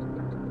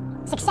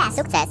 Sukces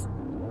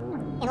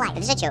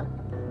w życiu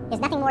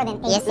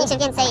jest niczym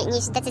więcej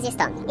niż decyzję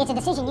stąd. To jest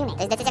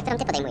decyzja, którą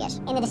ty podejmujesz.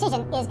 I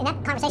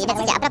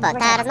decyzja, a propos,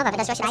 ta rozmowa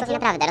wydarzyła się dosłownie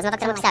naprawdę, rozmowa,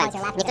 którą opisałem.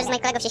 Niektórzy z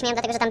moich kolegów się śmieją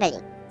dlatego, że tam byli.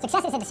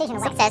 Sukces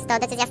to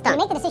decyzja stąd.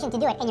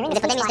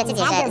 Gdy podejmiesz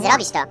decyzję, że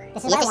zrobisz to,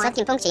 jesteś w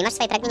słodkim punkcie i masz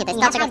swoje pragnienie, to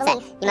jest to, czego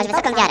chcesz, i masz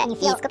wysoką wiarę, i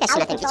skupiasz się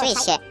na tym, i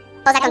czujesz się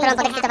poza kontrolą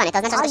podekscytowany, to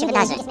oznacza, że to się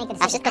wydarzy.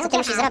 A wszystko, co ty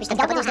musisz zrobić, to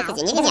tylko podjąć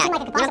decyzję. Nie wiem jak,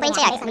 nie mam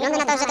pojęcia jak. Wygląda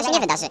na to, że to się nie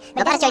wydarzy.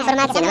 W oparciu o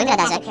informacje na moim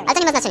radarze, ale to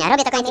nie ma znaczenia.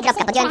 Robię to, koniec i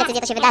kropka. Podjąłem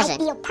decyzję, to się wydarzy.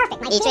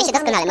 I czuję się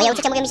doskonale. Moje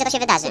uczucia mówią mi, że to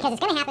się wydarzy.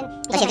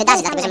 To się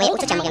wydarzy, dlatego że moje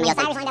uczucia mówią mi o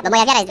tym. Bo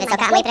moja wiara jest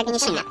wysoka, a moje pragnienie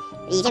silne.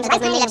 I wiem, że to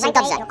jest mój najlepszy i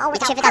dobrze. I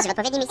to się wydarzy w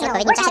odpowiednim miejscu, w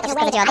odpowiednim czasie, to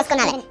wszystko zadziała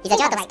doskonale. I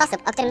zadziała to w sposób,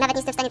 o którym nawet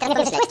nie jestem w stanie teraz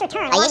pomyśleć.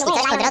 A jeśli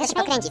coś po drodze się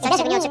pokręci, coś,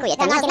 czego nie oczekuję,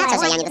 to nie oznacza,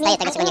 że ja nie dostaję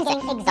tego, czego nie chcę.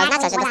 To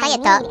oznacza, że dostaję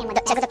to,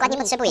 czego dokładnie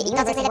potrzebuję i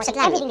to, co jest najlepsze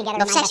dla mnie.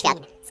 Bo wszechświat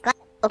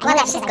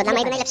układa wszystko dla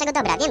mojego najlepszego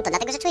dobra. Wiem to,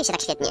 dlatego że czuję się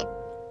tak świetnie.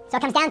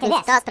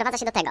 Więc to sprowadza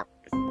się do tego.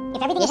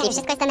 Jeśli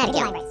wszystko jest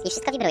energią i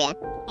wszystko wibruje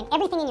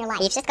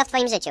i wszystko w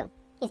twoim życiu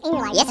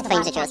jest w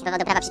twoim życiu z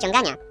powodu prawa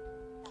przyciągania,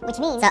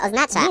 co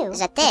oznacza,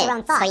 że ty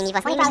swoimi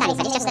własnymi myślami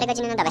 24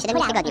 godziny na dobę, 7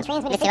 dni w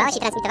tygodniu wysyłałeś i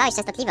transmitowałeś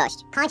częstotliwość,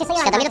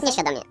 świadomie lub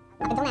nieświadomie.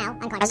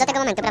 Aż do tego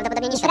momentu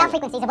prawdopodobnie nieświadomie.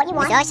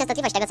 Wysyłałeś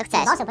częstotliwość tego, co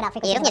chcesz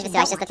i również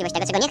wysyłałeś częstotliwość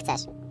tego, czego nie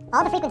chcesz.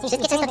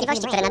 Wszystkie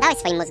częstotliwości, które nadałeś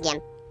swoim mózgiem,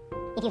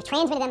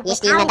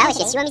 jeśli nadałeś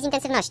je siłą i z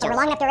intensywnością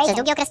przez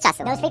długi okres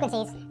czasu,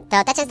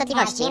 to te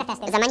częstotliwości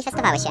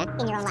zamanifestowały się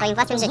w twoim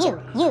własnym życiu,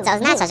 co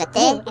oznacza, że ty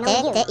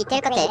i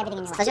tylko ty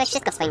stworzyłeś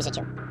wszystko w swoim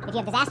życiu.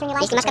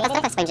 Jeśli masz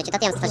katastrofę w swoim życiu, to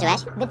ty ją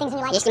stworzyłeś.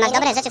 Jeśli masz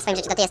dobre rzeczy w swoim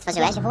życiu, to ty je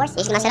stworzyłeś.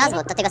 Jeśli masz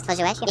rozwód, to ty go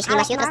stworzyłeś. Jeśli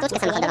masz jutro stłuczkę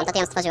samochodową, to ty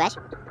ją stworzyłeś.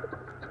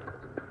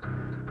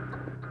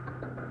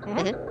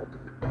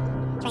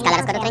 Skala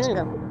rozkładu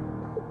treningu.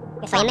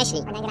 Twoje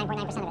myśli.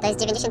 To jest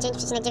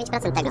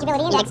 99,9%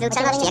 tego. Indeks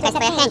wyuczalności. Jaka jest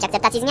twoja chęć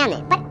akceptacji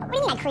zmiany?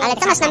 Ale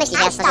co masz na myśli,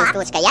 że ja stworzyłem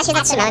stłuczkę? Ja się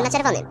zatrzymałem na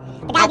czerwonym.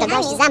 A to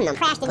gość za mną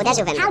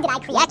uderzył we mnie.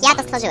 Jak ja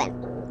to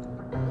stworzyłem?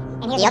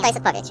 I oto jest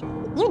odpowiedź.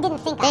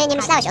 Ty nie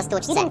myślałeś o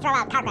stłuczce.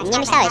 Nie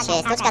myślałeś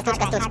stłuczka.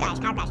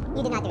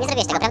 Nie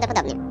zrobiłeś tego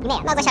prawdopodobnie.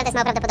 Mogłeś, ale to jest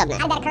mało prawdopodobne.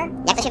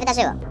 Jak to się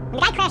wydarzyło?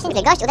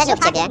 Gdy gość uderzył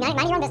w ciebie,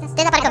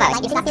 ty zaparkowałeś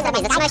i nic nie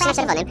zrobiłeś, zatrzymałeś się na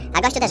czerwonym,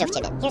 a gość uderzył w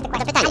ciebie.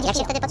 Oto pytanie, jak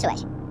się wtedy poczułeś?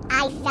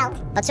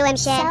 Poczułem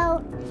się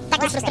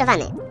taki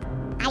sfrustrowany.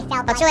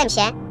 Poczułem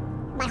się,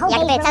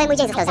 jakby cały mój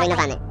dzień został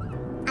zrujnowany.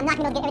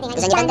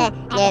 Że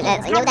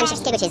nie uda mi się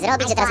wszystkiego dzisiaj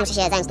zrobić, że teraz muszę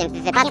się zająć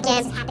tym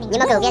wypadkiem. Nie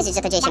mogę uwierzyć,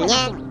 że to dzieje się mnie.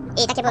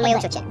 I takie było moje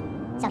uczucie.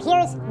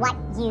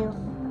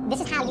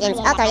 Więc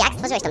oto jak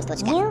stworzyłeś tą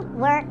stłuczkę.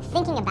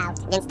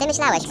 Więc ty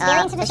myślałeś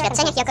o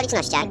doświadczeniach i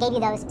okolicznościach,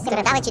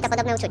 które dały ci to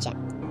podobne uczucie.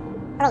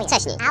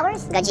 Wcześniej,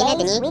 godziny,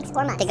 dni,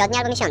 tygodnie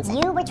albo miesiące.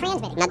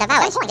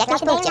 Nadawałeś w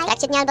jakimś punkcie, w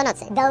trakcie dnia albo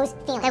nocy,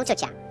 te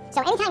uczucia.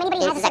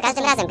 Więc za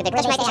każdym razem, gdy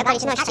ktoś ma jakieś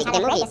okoliczności, gdy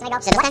mówi, że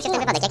dostałem się w ten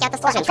wypadek, jak ja to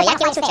stworzyłem, to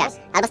jakie uczucia?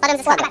 Albo spadłem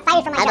ze schodów,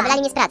 albo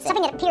wylali mnie z pracy.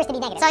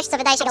 Coś, co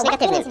wydaje się być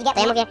negatywnym. To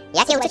ja mówię,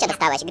 jakie uczucia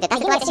dostałeś, gdy ta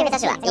sytuacja się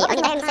wydarzyła? I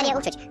oni dają mi serię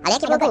uczuć. Ale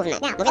jakie było główne?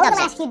 Mówię,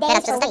 dobrze,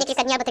 teraz przez ostatnie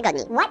kilka dni albo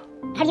tygodni.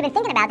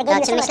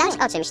 To czy myślałeś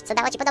o czymś, co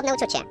dało ci podobne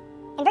uczucie?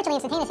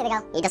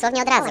 I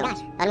dosłownie od razu.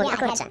 On mówi, o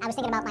kurczę,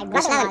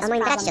 myślałem o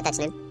moim bracie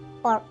ciotecznym.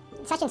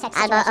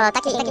 Albo o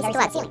takiej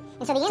sytuacji,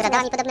 która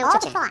dała mi podobne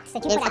uczucie.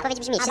 Więc odpowiedź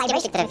brzmi, wszystkie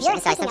myśli, które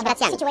wysłałeś, są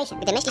wibracjami.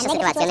 Gdy myślisz o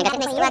sytuacji, o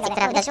negatywnej sytuacji,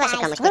 która wydarzyła się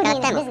komuś kilka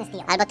lat temu,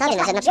 albo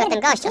tobie, że na przykład ten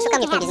gość oszukał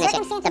mnie w tym biznesie,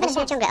 to będziesz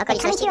miał ciągle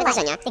okoliczności i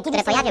wydarzenia,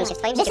 które pojawią się w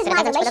twoim życiu, które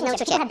dadzą ci podobne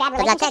uczucie.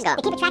 To dlatego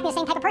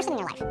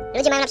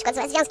ludzie mają na przykład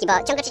złe związki, bo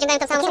ciągle przyciągają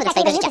tą samą osobę do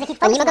swojego życia.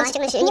 Oni nie mogą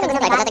przyciągnąć nikogo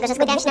nowego, dlatego że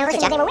skupiają się na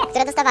uczuciach,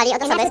 które dostawali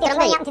od osoby, z którą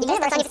byli. I to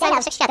jest to, co oni wysyłają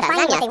do wszechświata,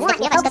 zamiast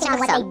zdefiniować to, czego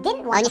chcą.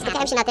 Oni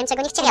skupiają się na tym,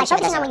 czego nie chcieli, aby się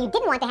wydarzyło.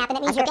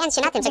 A skupiając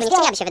się na tym, czego nie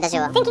chcieli, aby się wydarzyło,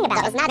 to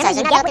oznacza,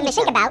 że nadal o tym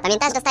myślą.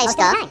 Pamiętasz, dostajesz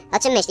to, o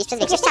czym myślisz przez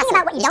większość czasu.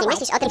 Jeśli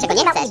myślisz o tym, czego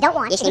nie chcesz,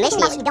 jeśli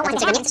myślisz o tym,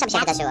 czego nie chcesz, aby się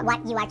wydarzyło,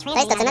 to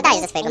jest to, co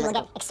nadajesz ze swojego mózgu.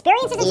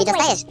 I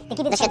dostajesz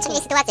doświadczenie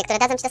i sytuacje, które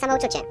dadzą ci to samo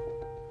uczucie.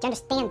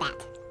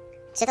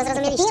 Czy to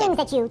zrozumieliście?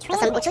 To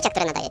są uczucia,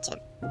 które nadajecie.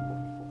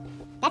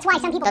 To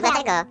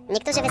dlatego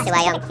niektórzy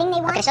wysyłają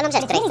określoną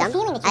rzecz, której chcą,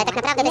 ale tak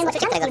naprawdę to jest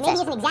uczucie, którego chcesz.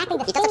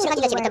 I to, co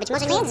przychodzi do ciebie, to być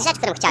może nie jest rzecz,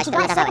 którą chciałeś,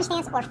 którą nadawałeś,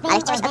 ale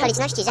chciałeś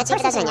okoliczności, rzeczy i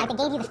wydarzenia,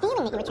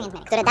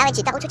 które dały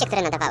ci to uczucie,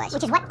 które nadawałeś. To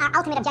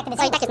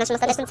i tak jest naszym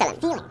ostatecznym celem.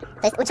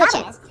 To jest uczucie.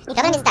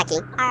 Problem jest taki,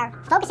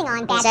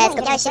 że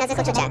skupiałeś się na złych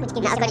uczuciach,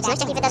 na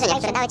okolicznościach i wydarzeniach,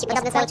 które dały ci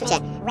podobne złe uczucie,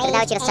 które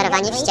dały ci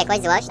rozczarowanie,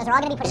 wściekłość, złość,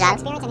 żal.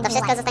 To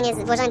wszystko zostanie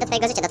włożone do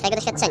twojego życia, do twojego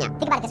doświadczenia.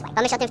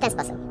 Pomyśl o tym w ten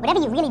sposób.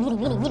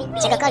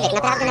 Czegokolwiek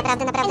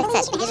naprawdę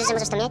chcesz i wierzysz, że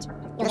możesz to mieć,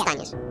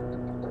 dostaniesz.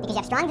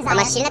 Bo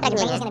masz silne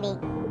pragnienie,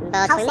 bo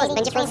twój mózg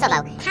będzie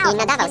pulsował i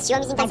nadawał z siłą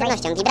i z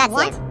intensywnością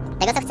wibracje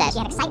tego, co chcesz,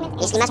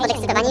 jeśli masz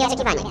podekscytowanie i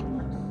oczekiwanie.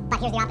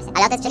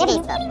 Ale oto jest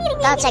przeciwieństwo.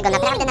 To, czego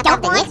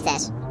naprawdę nie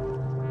chcesz,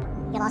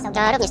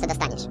 to również to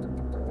dostaniesz.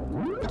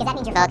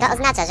 Bo to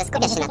oznacza, że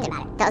skupiasz się na tym.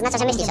 To oznacza,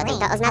 że myślisz o tym.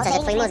 To oznacza, że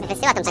twój mózg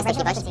wysyła tą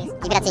częstotliwość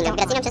wibracyjną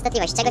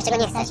częstotliwość czegoś, czego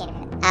nie chcesz.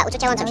 A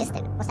uczucia łączą się z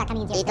tym.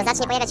 I to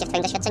zacznie pojawiać się w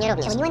twoim doświadczeniu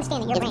również. Więc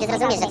gdy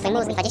zrozumiesz, że twój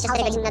mózg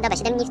 24 godziny na dobę,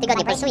 7 dni w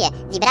tygodniu pulsuje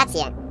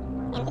wibracje.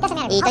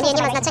 I to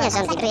nie ma znaczenia, że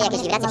on wibruje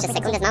jakieś wibracje przez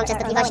sekundę z małą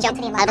częstotliwością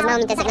albo z małą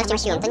intensywnością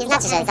siłą. To nie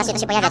znaczy, że zacznie to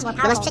się pojawiać, bo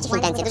masz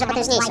przeciwintencję, dużo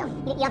potężniejszą.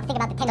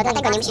 To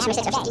dlatego nie musisz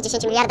myśleć o wszystkich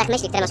 10 miliardach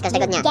myśli, które masz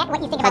każdego dnia.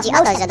 Chodzi o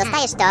to, że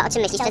dostajesz to, o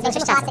czym myślisz przez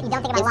większość czasu.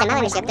 Więc te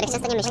małe myśli, o których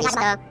często nie myślisz, to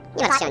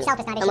nie martw się o nich.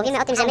 Bo mówimy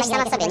o tym, że myśl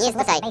sama w sobie nie jest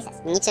tutaj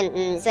niczym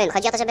złym.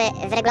 Chodzi o to, żeby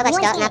wyregulować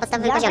to na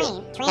podstawowym poziomie.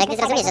 Ale gdy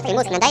zrozumiesz, że twój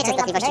mózg nadaje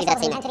częstotliwości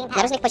wibracyjne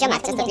na różnych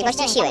poziomach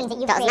częstotliwości i siły,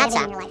 to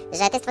oznacza,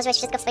 że ty stworzyłeś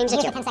wszystko w swoim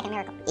życiu.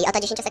 I oto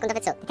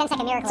 10-sekundowy cud.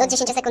 Cud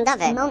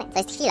 10-sekundowy to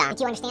jest chwila,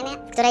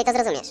 w której to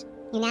zrozumiesz.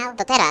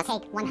 To teraz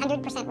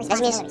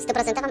weźmiesz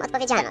 100%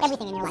 odpowiedzialność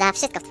za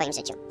wszystko w twoim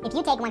życiu.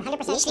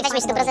 Jeśli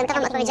weźmiesz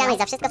 100% odpowiedzialność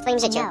za wszystko w twoim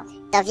życiu,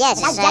 to wiesz,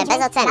 że bez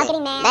oceny,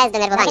 bez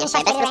denerwowania się,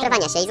 bez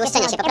frustrowania się i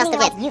złoszczenia się, po prostu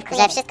wiedz,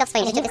 że wszystko w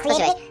swoim życiu ty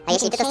stworzyłeś. A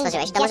jeśli ty to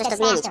stworzyłeś, to możesz to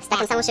zmienić z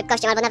taką samą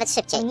szybkością albo nawet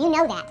szybciej.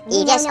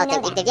 I wiesz o tym,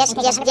 i gdy wiesz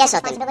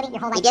o tym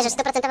i bierzesz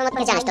 100%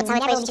 odpowiedzialność, to całe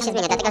twoje życie się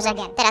zmienia, dlatego że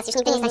teraz już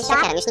nigdy nie staniesz się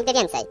ofiarą, już nigdy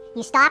więcej.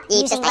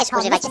 I przestajesz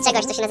używać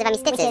czegoś, co się nazywa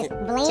mistycyzm,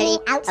 czyli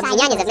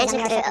obwinianie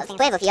zewnętrznych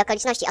wpływów i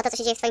okoliczności o to, co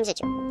się dzieje w twoim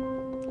życiu.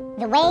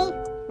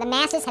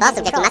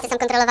 Sposób, w jaki masy są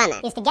kontrolowane,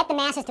 to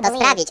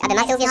sprawić, aby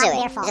masy uwierzyły,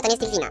 że to nie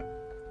jest ich wina.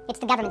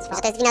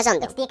 Że to jest wina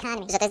rządu,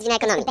 że to jest wina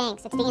ekonomii,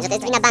 że to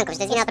jest wina banków, że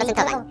to jest wina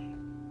oprocentowań,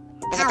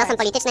 że to są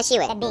polityczne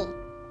siły,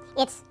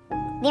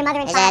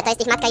 że to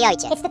jest ich matka i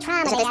ojciec,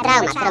 że to jest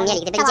trauma, którą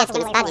mieli, gdy byli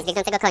dzieckiem, spadli z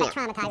biegnącego konia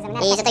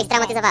i że to ich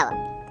traumatyzowało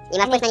i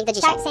ma wpływ na nich do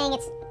dzisiaj.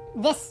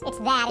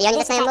 I oni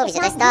zaczynają mówić, że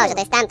to jest to, że to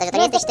jest tamto, że to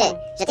nie jesteś ty,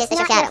 że ty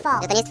jesteś ofiarą,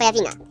 że to nie jest twoja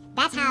wina.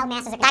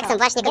 Tak są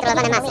właśnie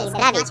kontrolowane masy,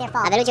 sprawić,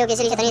 aby ludzie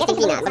uwierzyli, że to nie jest ich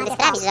wina, bo gdy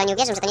sprawisz, że oni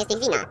uwierzą, że to nie jest ich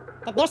wina,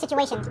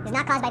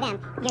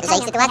 że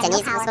ich sytuacja nie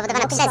jest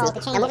spowodowana przez nich,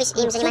 to mówisz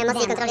im, że nie mają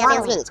mocy i kontroli, aby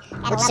ją zmienić.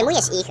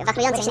 Utrzymujesz ich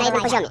wachlujących się na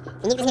jednym poziomie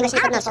i nigdy z niego się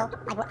nie podnoszą.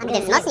 Gdy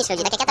wzmocnisz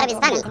ludzi, tak jak ja to robię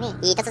z wami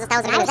i to, co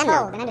zostało zrobione ze mną,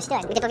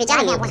 gdy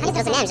powiedziałem im i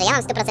zrozumiałem, że ja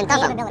mam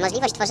 100%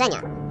 możliwość tworzenia,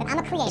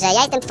 że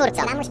ja jestem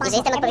twórcą i że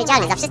jestem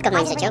odpowiedzialny za wszystko w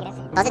moim życiu,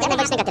 pozytywne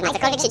bądź negatywne,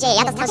 cokolwiek się dzieje,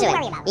 ja to stworzyłem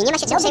i nie ma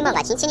się czym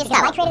przejmować, nic się nie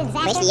stało. Bo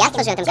jeśli ja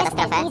stworzyłem tę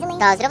katastrofę,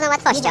 to z równą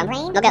łatwością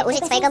mogę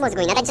użyć swojego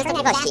mózgu i nadać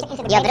częstotliwości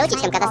i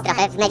obrócić tę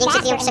katastrofę w największy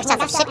triumf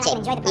wszechczasów, szybciej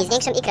i z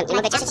większą ikrą i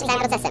mogę cieszyć się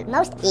całym procesem.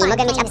 I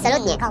mogę mieć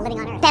absolutnie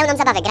pełną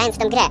zabawę grając w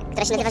tę grę,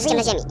 która się nazywa życiem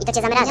na ziemi i to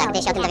cię zamraża,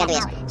 gdy się o tym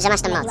dowiadujesz, że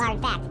masz tą moc.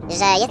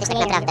 Że jesteś tak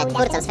naprawdę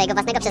twórcą swojego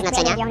własnego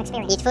przeznaczenia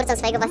i twórcą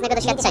swojego własnego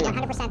doświadczenia.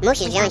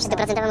 Musisz wziąć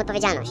 100%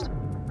 odpowiedzialność.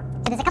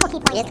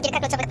 Jest kilka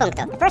kluczowych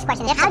punktów. Pierwsze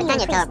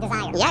pytanie to,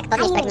 jak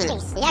podnieść pragnienie?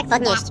 Jak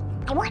podnieść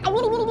to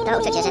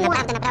uczucie, że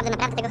naprawdę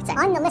tego chcę?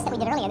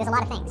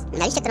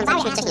 Na liście, którą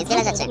zrobiliśmy wcześniej, jest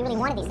wiele rzeczy.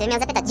 Gdybym miał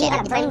zapytać cię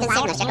o twoją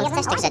intensywność, jaką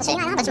chcesz tych rzeczy,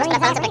 to czy masz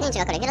palące pragnienie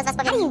czegokolwiek? Wiele z was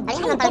powie, ale ja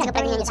nie mam palącego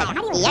pragnienia niczego.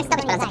 I jak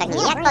zdobyć palące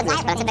pragnienie? Jak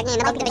podnieść palące pragnienie?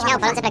 No bo gdybyś miał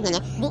palące pragnienie,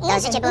 to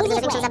życie było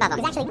dużo większą zabawą.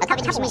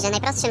 Odpowiedź brzmi, że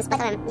najprostszym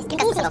sposobem, jest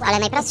kilka sposobów, ale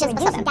najprostszym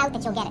sposobem,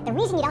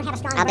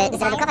 aby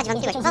zredukować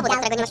wątpliwość, powód, dla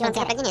którego nie masz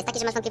palącego pragnienia, jest taki,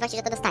 że masz wątpliwości,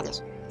 że to dostaniesz.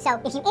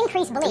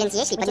 Więc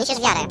jeśli podniesiesz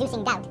wiarę,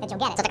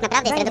 to tak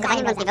naprawdę jest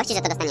redukowaniem wątpliwości,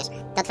 że to dostaniesz,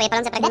 to twoje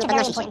palące pragnienie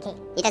podnosi się.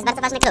 I to jest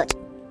bardzo ważny klucz.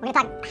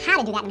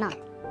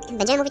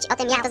 Będziemy mówić o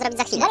tym, jak to zrobić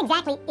za chwilę.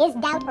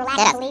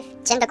 Teraz,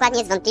 czym dokładnie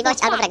jest wątpliwość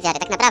albo brak wiary?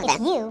 Tak naprawdę,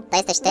 to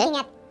jesteś ty,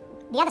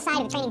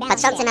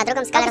 patrzący na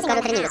drugą skalę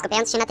rozkładu treningu,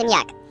 skupiając się na tym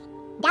jak.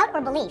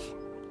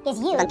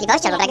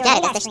 Wątpliwość albo brak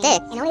wiary to jesteś ty,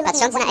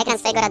 patrzący na ekran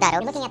swojego radaru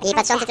i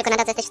patrzący tylko na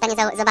to, co jesteś w stanie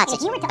zobaczyć.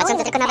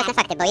 Patrzący tylko nawet na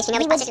fakty, bo jeśli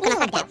miałbyś patrzeć tylko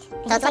na fakty,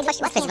 to z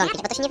łatwością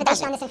zwątpić, bo to się nie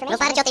wydarzy. W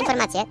oparciu o te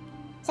informacje,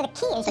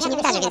 to się nie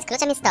wydarzy, więc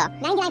kluczem jest to,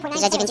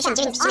 że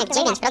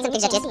 99,9%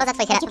 tych rzeczy jest poza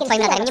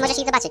twoim radarem, nie możesz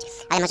ich zobaczyć,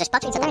 ale możesz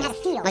poczuć, co tam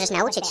jest. Możesz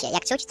nauczyć się,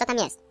 jak czuć, co tam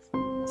jest.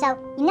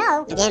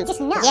 Więc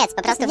wiedz,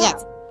 po prostu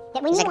wiedz,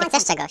 że gdy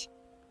chcesz czegoś,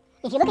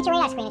 to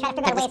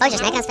gdy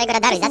spojrzysz na ekran swojego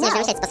radaru i zaczniesz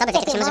wymyślać sposoby, w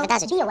jaki to się może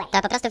wydarzyć,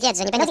 to po prostu wiedz,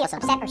 że nie będzie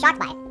sposobu.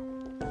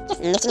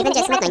 Niech ci nie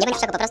będzie smutno, nie bądź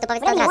w szoku, po prostu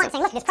powiedz to od razu.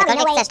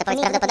 Cokolwiek chcesz, to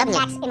powiedz prawdopodobnie.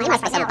 Nie ma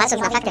sposobu,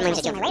 patrząc na fakty w moim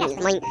życiu,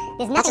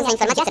 patrząc na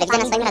informacje, które widzę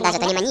na swoim radarze,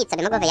 to nie ma nic, co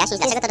by mogło wyjaśnić,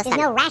 dlaczego to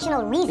dostanę.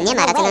 Nie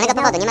ma racjonalnego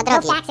powodu, nie ma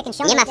drogi.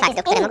 Nie ma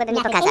faktów, które mogłyby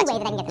mi pokazać,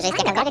 że jest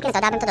jakakolwiek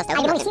metoda, abym to dostał.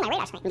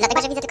 Dlatego,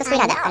 że widzę tylko swój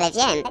radar, ale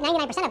wiem,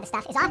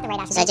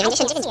 że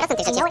 99%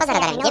 tych rzeczy jest poza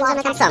radarem. Wiem, że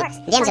one tam są.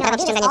 Wiem, że prawo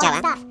przyciągania działa.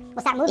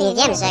 I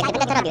wiem, że gdy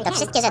będę to robił, to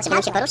wszystkie rzeczy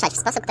będą się poruszać w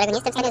sposób, którego nie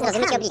jestem w stanie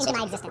zrozumieć i obliczyć.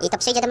 I to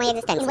przyjdzie do mojej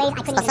egzystencji.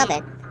 Sposoby,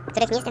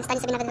 których nie jestem w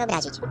stanie sobie nawet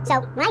wyobrazić.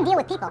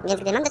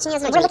 Więc gdy mam do czynienia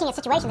z ludźmi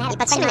i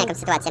patrzymy na jakąś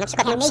sytuację, na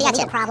przykład mój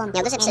przyjaciel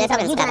miał duży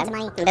problem z prawem,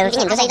 był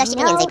winien dużej ilości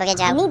pieniędzy i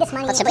powiedział,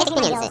 potrzebuję tych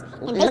pieniędzy,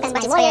 nie mogę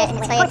spłacić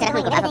swoich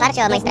rachunków, a w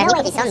oparciu o moich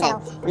prawników i sądy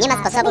nie ma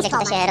sposobu, w jaki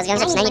to się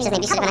rozwiąże przynajmniej przez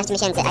najbliższe 12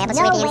 miesięcy, a ja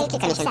potrzebuję pieniędzy w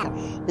kilka miesięcy.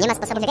 Nie ma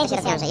sposobu, w jaki to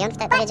się rozwiąże. I on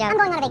wtedy powiedział,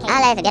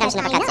 ale wybieram się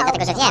na wakacje,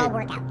 dlatego że wiem,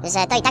 że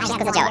to i tak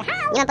wszystko zadziała.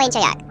 Nie mam pojęcia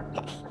jak.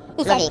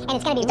 Mówi,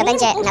 i to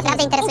będzie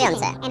naprawdę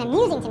interesujące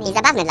i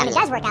zabawne dla mnie,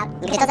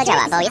 gdy to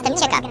zadziała, bo jestem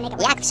ciekaw,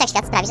 jak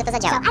wszechświat sprawi, że to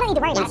zadziała.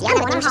 Więc ja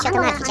nawet nie muszę się o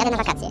tym martwić, jadę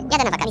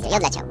na wakacje i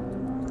odleciał.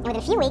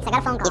 I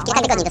w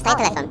kilka tygodni dostaję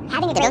telefon,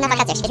 gdy był na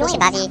wakacjach, świetnie się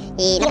bawi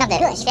i naprawdę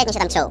świetnie się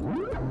tam czuł.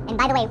 I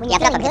a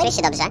propos, gdy czujesz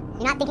się dobrze,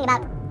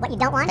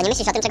 to nie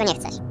myślisz o tym, czego nie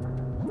chcesz.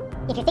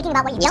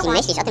 Jeśli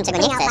myślisz o tym, czego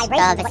nie chcesz,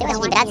 to wysyłasz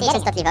wibracje i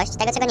częstotliwość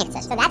tego, czego nie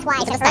chcesz.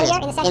 I to dostaniesz.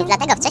 Więc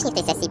dlatego wcześniej w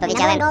tej sesji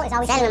powiedziałem,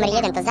 cel numer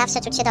 1 to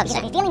zawsze czuć się dobrze.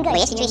 Bo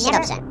jeśli czujesz się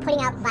dobrze,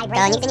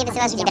 to nigdy nie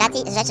wysyłasz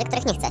wibracji z rzeczy,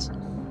 których nie chcesz.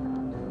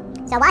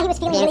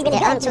 Więc gdy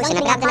on czuł się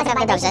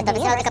naprawdę dobrze, to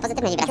wysyłał tylko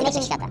pozytywne wibracje do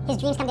wszechświata.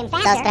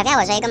 Co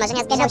sprawiało, że jego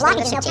marzenia zbliżały się do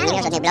niego szybciej. Nie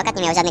miał żadnych blokad,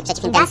 nie miał żadnych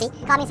przeciwintencji.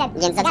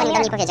 Więc zadzwonił do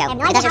mnie i powiedział,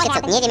 wydarzył się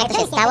cud, nie wiem jak to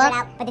się stało,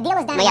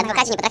 moi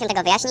adwokaci nie potrafią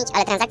tego wyjaśnić,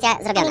 ale transakcja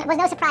zrobiona.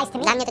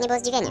 Dla mnie to nie było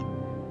zdziwienie.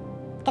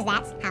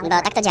 Bo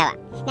tak to działa.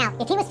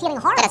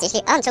 Teraz,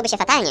 jeśli on czułby się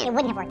fatalnie,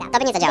 to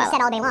by nie zadziałało.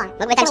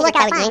 Mógłby tam siedzieć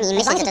cały dzień i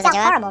myśleć, że to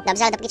zadziała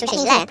dobrze, ale dopóki czuł się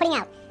źle,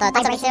 to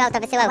co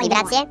wysyłał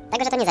wibracje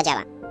tego, że to nie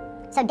zadziała.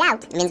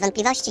 Więc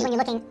wątpliwości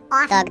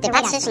to gdy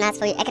patrzysz na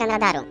swój ekran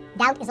radaru.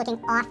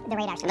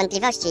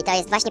 Wątpliwości to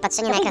jest właśnie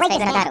patrzenie na ekran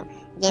swojego radaru.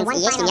 Więc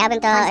jeśli miałbym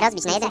to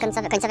rozbić na jeden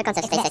końcowy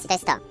koncept w tej sesji, to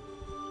jest to.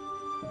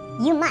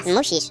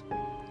 Musisz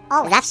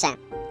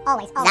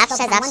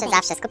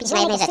zawsze skupić się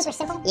na jednej rzeczy.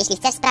 Jeśli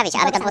chcesz sprawić,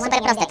 aby to było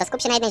super proste, to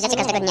skup się na jednej rzeczy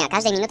każdego dnia,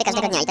 każdej minuty,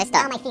 każdego dnia. I to jest to.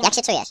 Jak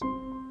się czujesz?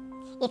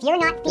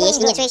 I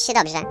jeśli nie czujesz się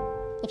dobrze,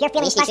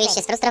 jeśli czujesz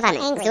się sfrustrowany,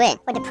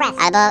 zły,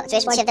 albo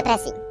czujesz się w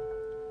depresji,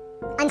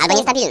 albo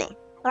niestabilny,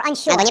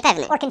 albo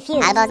niepewny,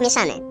 albo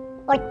zmieszany,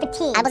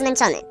 albo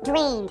zmęczony,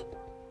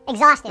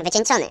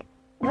 wycieńczony,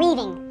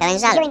 pełen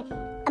żalu,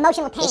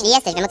 Jeśli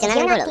jesteś w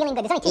emocjonalnym bólu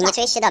i nie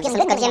czujesz się dobrze, są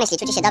tylko dwie myśli,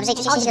 czujesz się dobrze i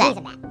czujesz się źle.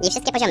 I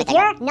wszystkie poziomy tego.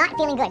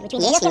 Jeśli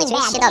nie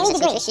czujesz się dobrze,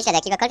 czyli czujesz się źle do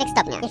jakiegokolwiek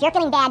stopnia.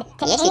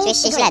 Jeśli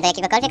czujesz się źle do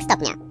jakiegokolwiek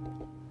stopnia,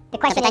 to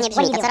pytanie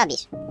brzmi, to co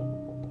robisz?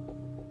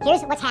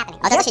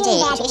 Oto co się dzieje,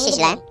 jeśli czujesz się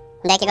źle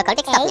do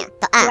jakiegokolwiek stopnia,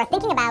 to A.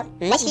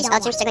 Myślisz o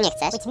czymś, czego nie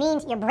chcesz,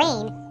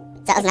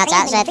 co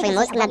oznacza, że twój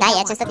mózg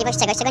nadaje częstotliwość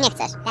czegoś, czego nie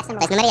chcesz. To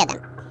jest numer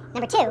 1.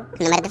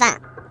 Numer 2.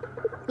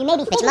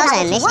 Być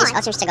może myślisz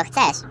o czymś, czego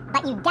chcesz,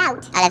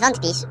 ale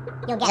wątpisz,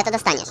 że to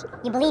dostaniesz.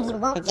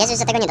 Wierzysz,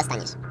 że tego nie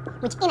dostaniesz.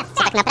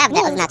 Co tak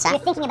naprawdę oznacza,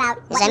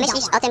 że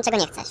myślisz o tym, czego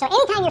nie chcesz.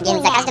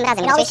 Więc za każdym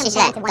razem, gdy czujesz się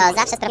źle, to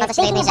zawsze sprowadza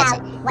się do jednej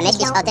rzeczy.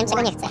 Myślisz o tym,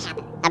 czego nie chcesz,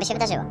 aby się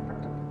wydarzyło.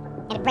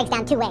 To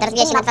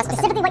rozbija się na dwa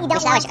sposoby.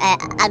 Myślałeś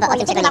albo o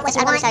tym, czego nie chcesz,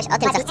 albo myślałeś o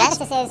tym, co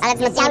chcesz, ale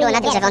wzmocnienie było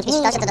na tym, że wątpisz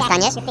w to, że to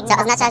dostaniesz,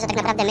 co oznacza, że tak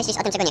naprawdę myślisz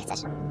o tym, czego nie chcesz.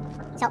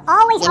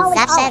 Więc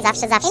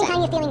zawsze,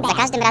 za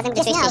każdym razem,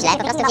 gdy czujesz się źle,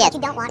 po prostu wiedz,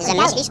 że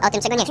myślisz o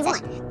tym, czego nie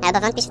chcesz, albo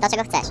wątpisz w to,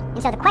 czego chcesz.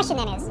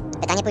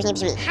 Pytanie później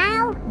brzmi,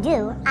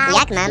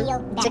 jak mam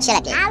czuć się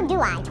lepiej?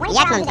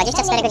 Jak mam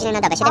 24 godziny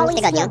na dobę, 7 dni w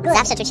tygodniu,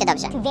 zawsze czuć się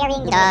dobrze,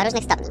 do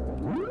różnych stopni?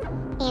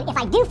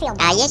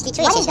 A jeśli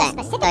czuję się źle,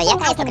 to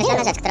jaka jest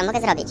określona rzecz, którą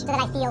mogę zrobić,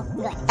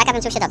 tak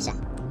abym czuł się dobrze?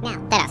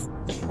 Teraz,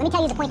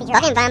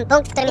 powiem wam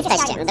punkt, w którym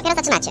jesteście, dopiero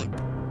zaczynacie.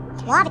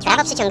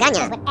 Prawo przyciągania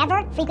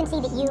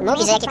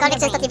mówi, że jakiekolwiek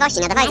częstotliwości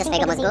nadawałeś do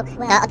swojego mózgu,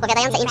 to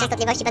odpowiadające im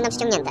częstotliwości będą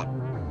przyciągnięte.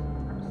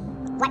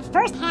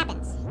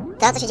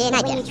 To, co się dzieje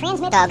najpierw,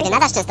 to gdy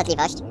nadasz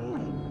częstotliwość,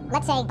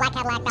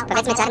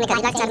 powiedzmy czarny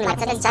Cadillac,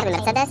 czarny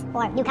Mercedes,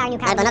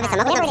 albo nowy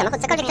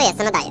samochód, cokolwiek to jest,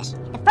 co nadajesz.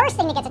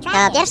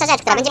 To pierwsza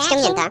rzecz, która będzie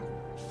przyciągnięta,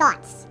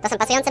 to są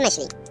pasujące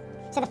myśli.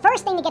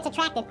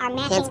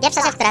 Więc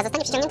pierwsza rzecz, która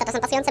zostanie przyciągnięta, to są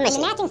pasujące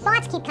myśli.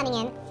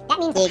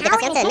 I gdy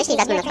pasujące myśli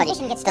zaczną nadchodzić,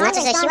 to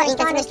znaczy, że siła i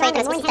intensywność twojej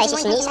transmisji staje się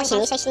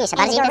silniejsza,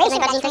 bardziej intensywna i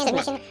bardziej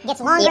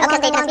intensywna. I okres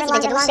tej transmisji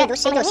będzie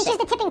dłuższy.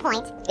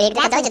 I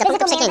gdy to dojdzie do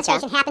punktu przegięcia,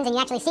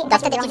 to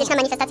wtedy fizyczna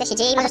manifestacja się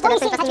dzieje i możesz to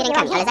dotknąć własnymi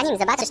rękami. Ale zanim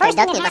zobaczysz to i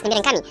dotkniesz własnymi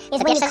rękami,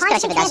 to pierwsza rzecz, która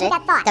się wydarzy,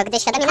 to gdy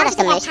świadomie nadasz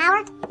tę myśl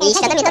i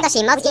świadomie dodasz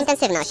jej moc i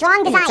intensywność,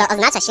 co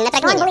oznacza silne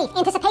pragnienie,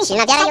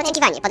 silna wiara i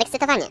oczekiwanie,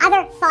 podekscytowanie,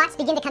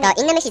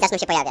 to inne myśli zaczną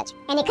się pojawiać.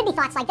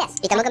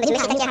 I to mogą być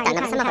myśli takie jak ta,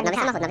 nowy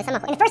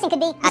samochód.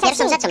 A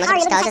pierwszą rzeczą może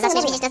być to, że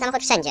zaczniesz widzieć ten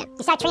samochód wszędzie.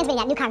 I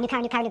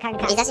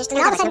zaczniesz to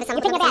nadawać,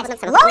 nowy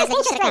samochód,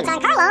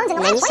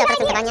 najniższe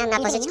oprocentowania na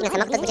pożyczki na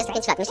samochód do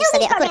 25 lat. Myślisz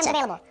sobie, o kurczę,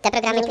 te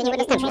programy nigdy nie były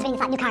dostępne.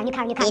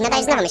 I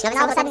nadajesz znowu myśl,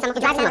 nowy samochód.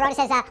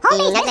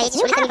 I nagle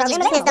jedziesz ulicą i widzisz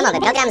biznes domowy,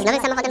 program z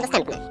nowym samochodem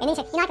dostępny.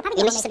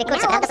 I myślisz sobie,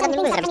 kurczę, prawdopodobnie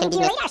mógłbym zrobić ten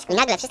biznes. I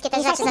nagle wszystkie te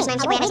rzeczy zaczynają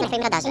się pojawiać na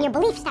twoim radarze.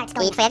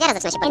 I twoja wiara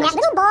zaczyna się podnosić.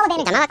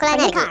 I ta mała kula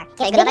energii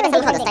twojego nowego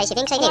samochodu staje się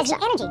większa i większa.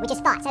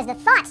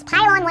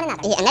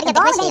 I energia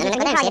tych myśli, one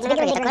nakładają się jedno na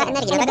drugie, ta kula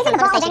energii nowego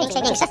samochodu staje się większa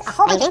i większa.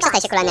 A im większa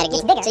staje się kula energii,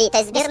 czyli to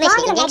jest zbiór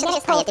myśli, im większe to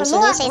się staje, tym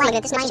silniejsze jest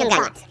magnetyczne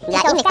przyciąganie dla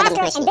innych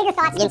podobnych myśli.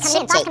 Więc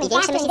szybciej i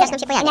większe myśli zaczną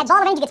się pojawiać.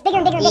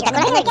 I ta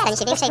kula energii stanie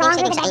się większa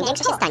i większa, a im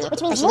większa się stanie, to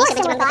silniejsze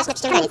będzie magnetyczne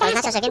przyciąganie, to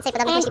oznacza, że więcej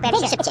podobnych myśli pojawi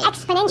się szybciej.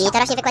 I to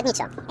rośnie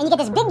wykładniczo.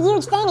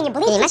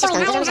 I masz już tą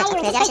dużą rzecz, a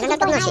twoja wiara się nadal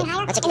podnosi.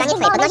 Oczekiwanie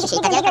twoje podnosi się i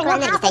ta wielka kula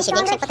energii staje się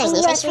większa i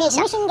potężniejsza i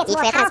silniejsza. I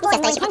twoja transmisja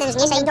staje się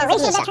potężniejsza i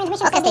intensywniejsza.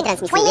 Okres tej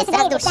transmisji jest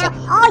coraz dłuższy.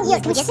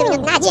 I 20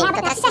 minut na dzień to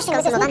teraz jesteś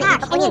skonsumowany i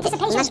pochłonięty.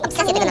 I masz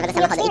obsesję tego nowego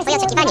samochodu i twoje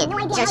oczekiwanie,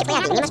 że on się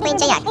pojawi. Nie masz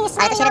pojęcia jak,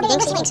 ale to się robi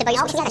większe i większe, bo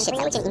już uśmiechasz się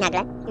cały dzień i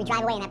nagle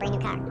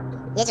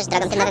jedziesz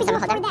drogą tym nowym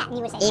samochodem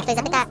i ktoś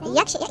zapyta,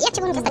 jak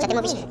cię mogą dostać, a ty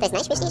mówisz, to jest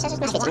najśmieszniejsza rzecz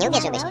na świecie, nie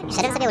uwierzyłbyś.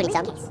 Szedłem sobie ulicą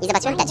i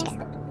zobaczyłem teczkę.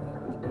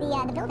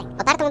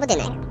 Opartą o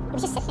budynek.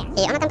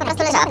 I ona tam po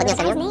prostu leżała,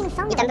 podniosłem ją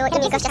i tam było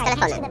imię gościa z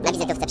telefonem na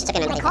wizytówce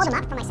przyczepionym do tej teczki.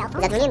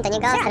 Zadzwoniłem do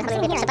niego z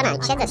telefonem i mówię, proszę pana,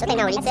 siedzę tutaj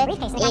na ulicy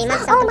i mam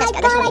samą teczkę.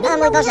 A gość mówi, o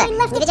mój Boże,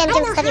 nie wiedziałem, gdzie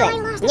ją zostawiłem.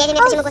 Nie wiem,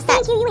 jak to się mogło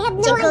stać.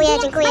 Dziękuję,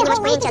 nie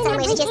masz pojęcia, całe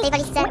moje życie jest w tej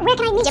walizce.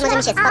 Gdzie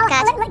możemy się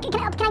spotkać?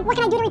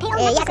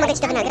 Jak mogę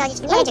ci to wynagrodzić?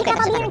 Nie, dziękuję,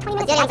 proszę pana.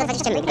 Odbieram za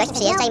 20 minut. Gość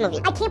przyjeżdża i mówi,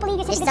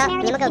 wiesz co,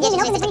 nie mogę uwierzyć,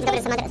 że jesteś takim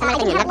dobrym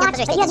Samarytaninem, nawet nie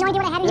otworzyłeś tej teczki. Nie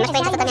masz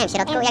pojęcia, co tam miałem w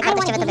środku, jak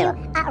wartościowe to było.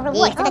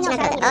 I chcę dać ci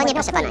nagrodę. O nie,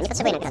 proszę pana, nie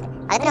potrzebuję nagrody.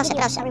 Ale proszę,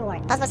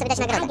 pozwól sobie dać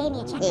nagrodę.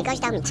 I gość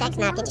dał mi czek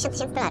na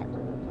 $50,000.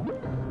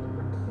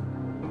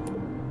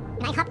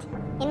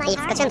 I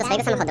wskoczyłem do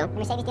swojego samochodu.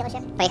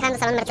 Pojechałem do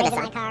salonu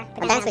Mercedesa.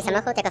 Oddałem swój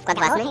samochód jako wkład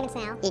własny.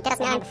 I teraz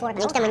miałem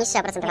dzięki temu niższe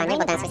oprocentowanie,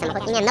 bo oddałem swój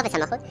samochód i miałem nowy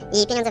samochód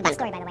i pieniądze w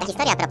banku. Ta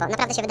historia a propos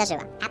naprawdę się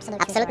wydarzyła.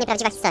 Absolutnie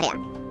prawdziwa historia.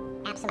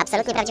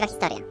 Absolutnie prawdziwa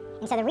historia.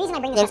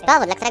 Więc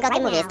powód, dla którego o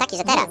tym mówię, jest taki,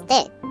 że teraz ty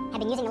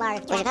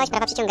używałeś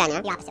prawa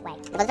przyciągania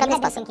w odwrotny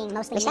sposób.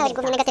 Myślałeś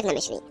głównie negatywne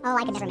myśli.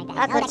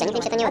 O kurczę, nigdy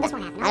mi się to nie uda.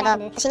 Albo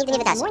to się nigdy nie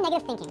wydarzy.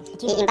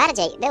 I im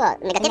bardziej było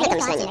negatywne to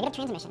myślenie,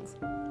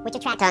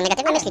 to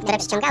negatywne myśli, które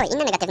przyciągały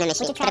inne negatywne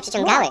myśli, które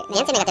przyciągały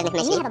więcej negatywnych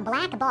myśli.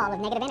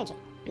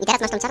 I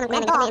teraz masz tą czarną kulę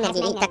negatywnej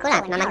energii i ta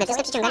kula ma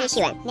magnetyczne przyciąganie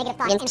siłę,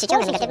 więc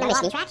przyciąga negatywne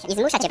myśli i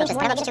zmusza cię poprzez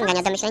prawo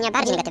przyciągania do myślenia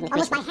bardziej negatywnych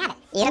myśli.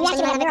 I robisz to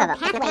niemal nawykowo.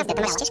 Tak naprawdę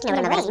to masz ścieżki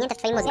neuronowe rozwinięte w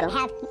twoim mózgu,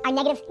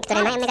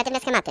 które mają negatywne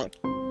schematy.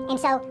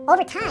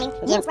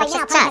 Więc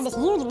poprzez czas,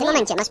 w tym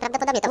momencie masz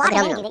prawdopodobnie tą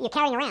ogromną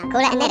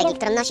kulę energii,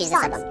 którą nosisz ze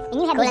sobą,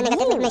 kulę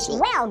negatywnych myśli.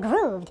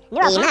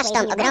 I masz tą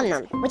ogromną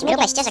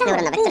grupę ścieżek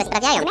neuronowych, które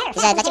sprawiają,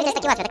 że dla Ciebie to jest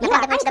takie łatwe. Tak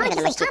naprawdę powiem Ci dobre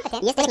wiadomości.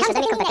 Jesteś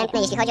nieświadomie kompetentny,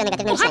 jeśli chodzi o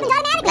negatywne myślenie.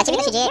 Dla Ciebie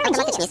to się dzieje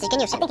automatycznie, jesteś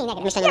geniuszem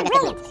w myśleniu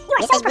negatywnym.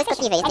 Jesteś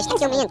błyskotliwy, jesteś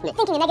taki umiejętny,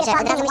 że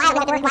od razu myślisz o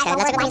negatywnych myślach.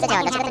 Dlaczego to nie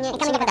zadziała? Dlaczego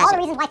to się nie wydarzy?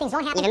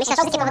 I wymyślasz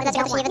wszystkie powody,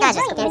 dlaczego to się nie wydarzy,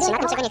 skupiając się na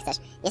tym, czego nie chcesz.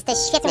 Jesteś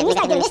świetny w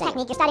negatywnym myśleniu.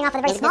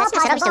 Więc gdy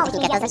zaczynasz robić tą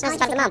technikę, to zaczynasz z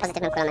bardzo małą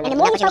pozytywną kulą energii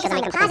na poziomie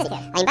świadomej kompetencji.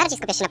 A im bardziej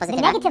skupiasz się na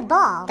pozytywach,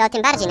 to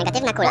tym bardziej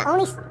negatywna kula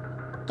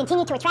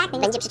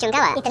będzie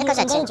przyciągała tylko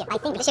rzeczy,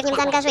 gdy się w nim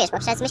zaangażujesz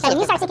poprzez myślenie.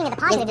 Więc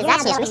gdy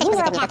zaczniesz myśleć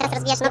pozytywnie, to teraz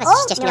rozwijasz nowe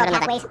ścieżki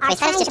neuronowe. Twoje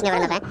stare ścieżki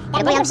neuronowe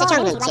próbują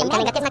przyciągnąć cię i ta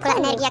negatywna kula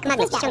energii jak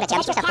magnes przyciąga cię,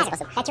 abyś myślał w ten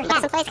sposób. Bo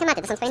to są twoje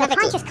schematy, to są twoje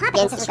nawyki.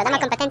 Więc świadoma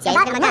kompetencja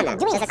jest wymagana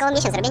przez około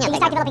miesiąc robienia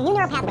tego.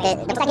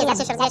 Dopóki nie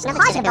zaczniesz rozwijać nowe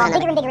ścieżki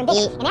neuronowe i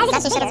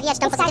zaczniesz rozwijać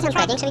tą pozytywną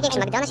kulę większą i większą,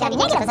 a gdy ona się robi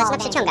większa, to zaczyna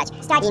przyciągać.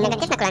 I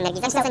negatywna kula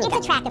energii zaczyna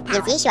zanikać.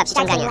 Więc jej siła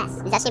przyciągania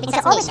zacznie być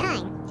coraz mniejsza.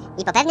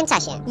 I po pewnym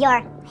czasie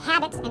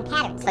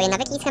twoje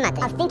nawyki i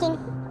schematy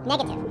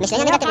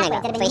myślenia negatywnego,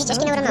 twoje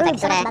ścieżki neuronowe,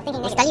 które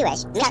ustaliłeś,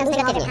 myśląc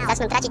negatywnie,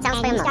 zaczną tracić całą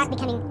swoją moc.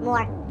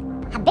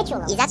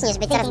 I zaczniesz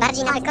być coraz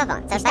bardziej nawykowo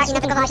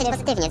myśleć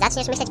pozytywnie,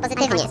 zaczniesz myśleć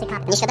pozytywnie,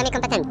 nieświadomie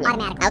kompetentnie,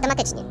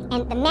 automatycznie.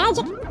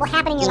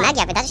 I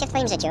magia wydarzy się w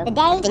twoim życiu,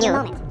 w dniu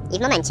i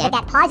w momencie,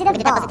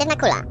 gdy ta pozytywna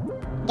kula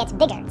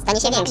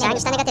stanie się większa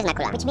niż ta negatywna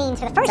kula.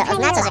 Co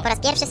oznacza, że po raz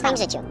pierwszy w swoim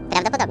życiu,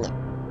 prawdopodobnie,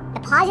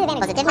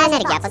 pozytywna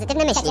energia,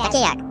 pozytywne myśli, takie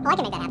jak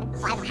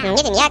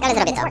nie wiem jak, ale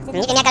zrobię to.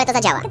 Nie wiem jak, ale to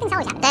zadziała.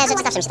 Te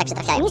rzeczy zawsze mi się tak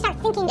przytrafiają.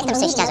 Jestem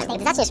szczęściarzem.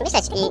 Gdy zaczniesz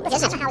myśleć i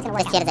wierzyć w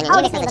te stwierdzenie, nie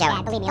wiem jak to zadziała.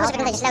 To może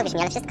wyglądać źle, uwierz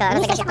mi, ale wszystko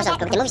rozegra się w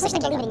porządku. Gdy mówisz coś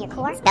takiego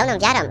z pełną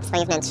wiarą w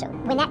swoim wnętrzu,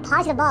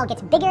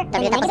 to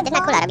gdy ta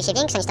pozytywna kula robi się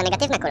większa niż ta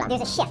negatywna kula,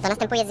 to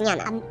następuje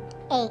zmiana.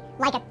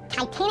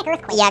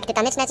 Jak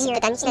tytaniczne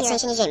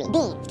trzęsienie ziemi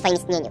w twoim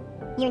istnieniu.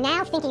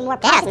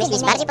 Teraz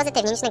myślisz bardziej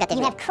pozytywnie niż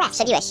negatywnie.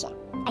 Przebiłeś się.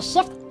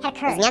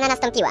 Zmiana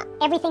nastąpiła.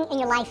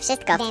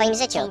 Wszystko w twoim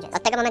życiu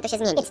od tego momentu się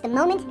zmieni.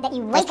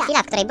 To jest chwila,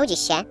 w której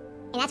budzisz się.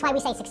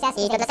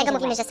 I to dlatego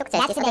mówimy, że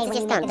sukces jest o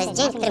decyzję stąd. To jest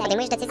dzień, w którym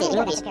podejmujesz decyzję i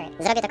mówisz: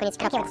 zrobię to, koniec,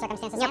 kropka.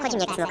 Nie obchodzi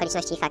mnie, jakie są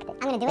okoliczności i fakty.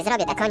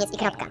 Zrobię to, koniec i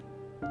kropka.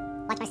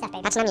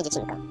 Patrz na mnie,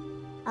 dziecinko.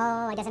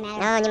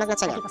 No, nie ma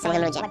znaczenia, co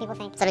mówią ludzie.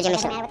 Co ludzie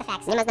myślą.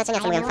 Nie ma znaczenia,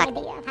 co mówią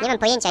fakty. Nie mam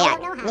pojęcia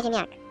jak. Nie wiem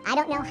jak.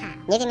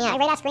 Nie wiem jak.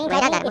 Mój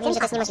radar mówi, że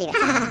to jest niemożliwe.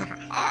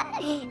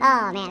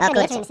 O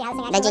kurczę.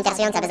 Będzie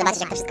interesujące, aby zobaczyć,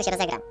 jak to wszystko się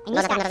rozegra. Bo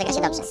na pewno rozegra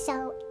się dobrze.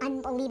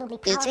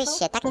 I czujesz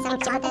się tak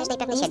niesamowicie potężny i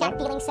pewny siebie.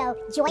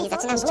 I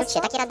zaczynasz czuć się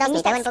taki radosny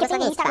i pełen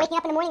błogosławieństwa.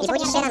 I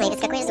budzisz się rano i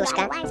wyskakujesz z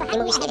łóżka. I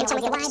mówisz: nie wiem czemu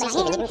jestem taki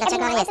szczęśliwy, nie wiem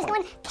dlaczego, ale jestem.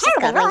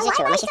 Wszystko w moim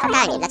życiu ma się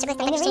fatalnie. Dlaczego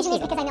jestem taki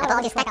szczęśliwy? A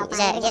powód jest taki,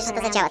 że wiesz, że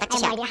to zadziała, tak czy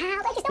siak.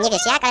 Nie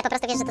wiesz jak, ale po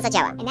prostu wiesz, że to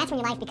zadziała.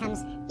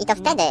 I to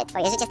wtedy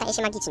twoje życie staje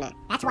się magiczne.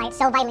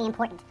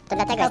 To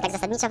dlatego jest tak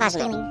zasadniczo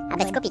ważne,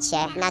 aby skupić się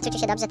na czuciu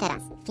się dobrze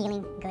teraz.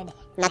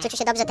 Na czuciu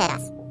się dobrze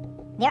teraz.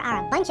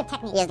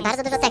 Jest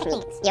bardzo dużo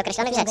technik i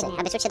określonych rzeczy,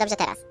 aby czuć się dobrze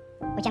teraz.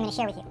 Podzielę się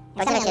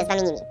z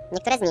wami nimi.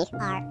 Niektóre z nich,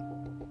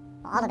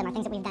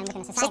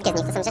 wszystkie z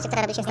nich to są rzeczy,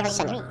 które robi się w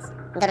stowarzyszeniu.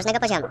 Do różnego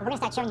poziomu.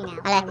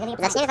 Ale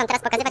zaczniemy wam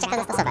teraz pokazywać, jak to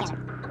zastosować.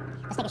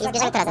 I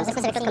zbierzemy to razem.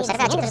 Zróbmy sobie krótką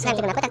przerwę, a ci, którzy słuchają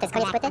tego na płytach, to jest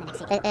koniec płyty.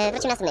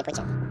 Wrócimy na następnej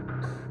płycie.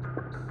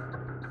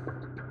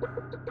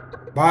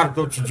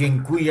 Bardzo Ci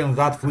dziękuję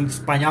za Twój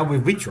wspaniały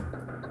wyciąg.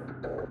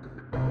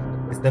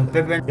 Jestem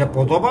pewien, że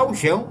podobał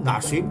się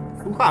naszym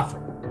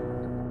słuchaczom.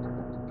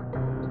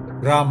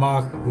 W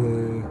ramach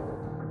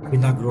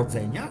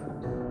wynagrodzenia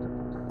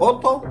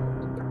oto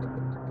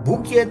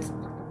bukiet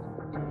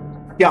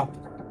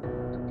kwiatów.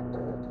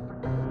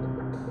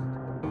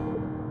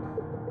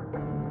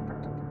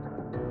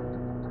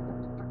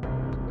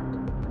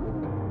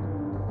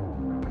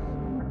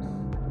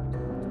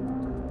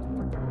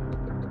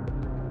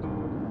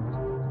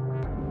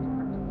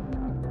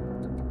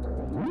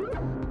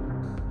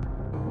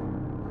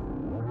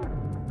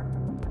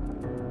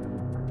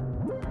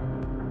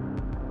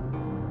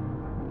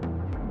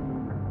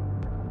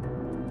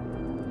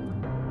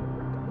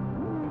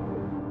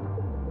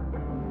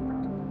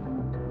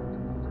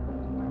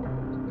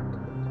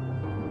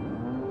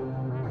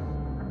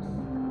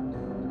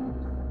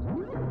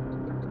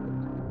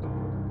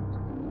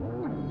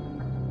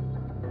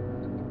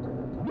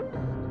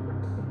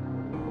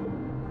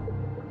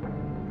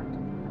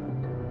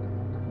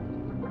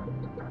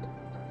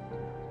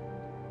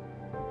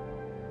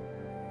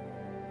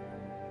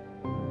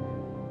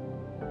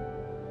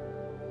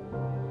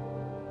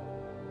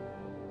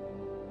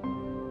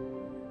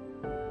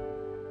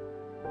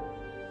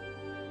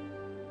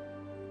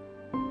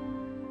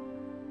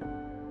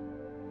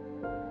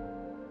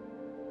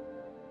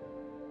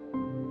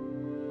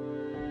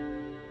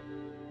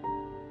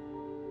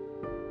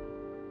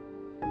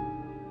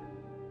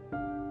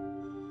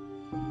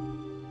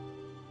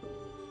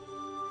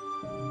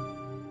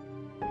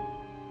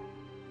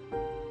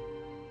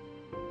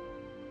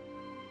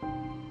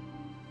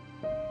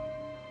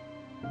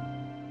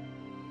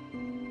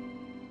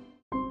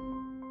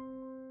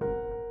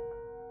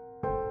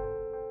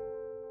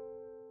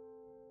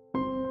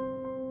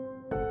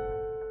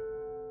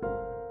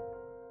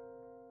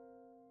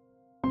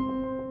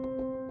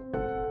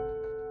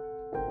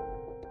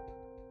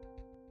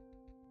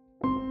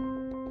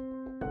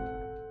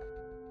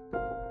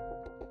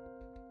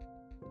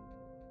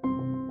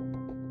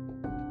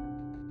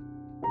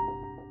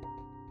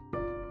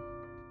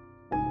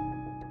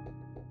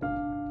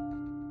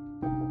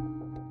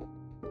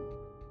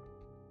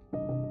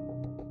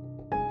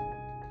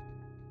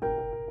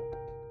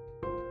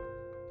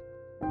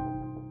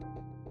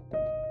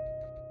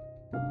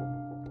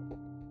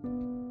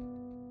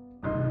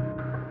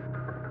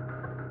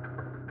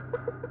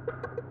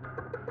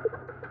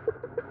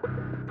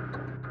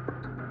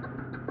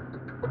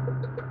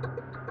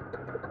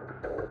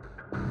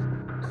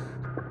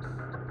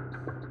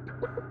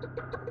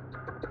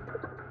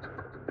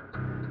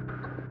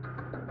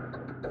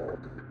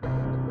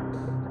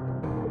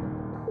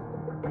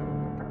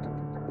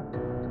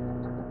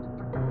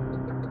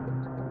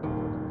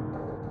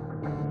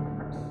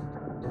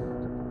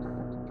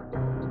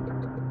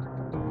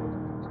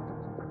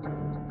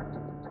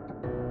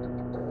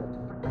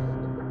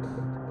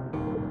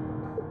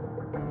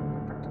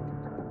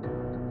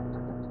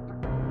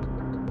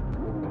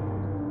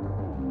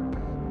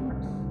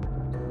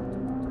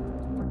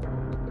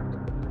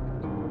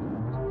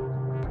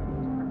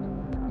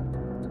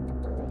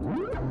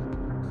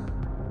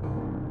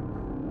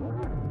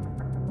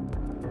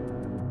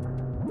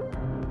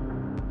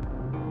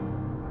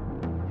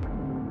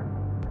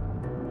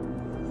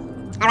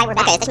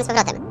 Okej, jesteśmy z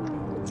powrotem.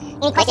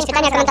 Jakieś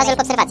pytania, komentarze lub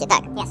obserwacje?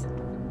 Tak.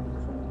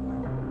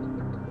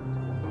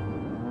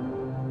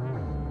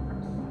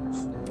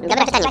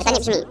 Dobre pytanie. Pytanie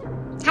brzmi: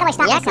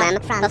 jak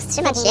mam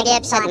powstrzymać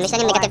siebie przed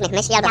myśleniem negatywnych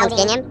myśli albo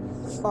wątpieniem?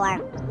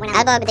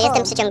 Albo gdy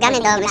jestem przyciągany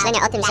do myślenia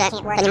o tym, że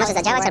to nie może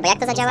zadziałać, albo jak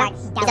to zadziała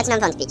i zaczynam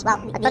wątpić.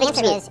 Odpowiedź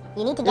brzmi: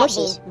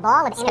 musisz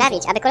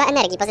sprawić, aby kula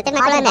energii,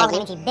 pozytywna kula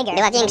energii,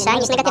 była większa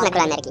niż negatywna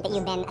kula energii.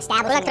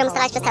 Kula, którą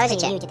ustalałeś przez całe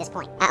życie.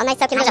 A ona jest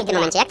całkiem duża w tym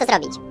momencie. Jak to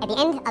zrobić?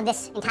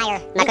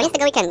 Na koniec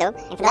tego weekendu,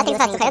 dla tych z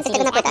was słuchających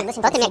tego na płytach,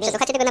 po tym jak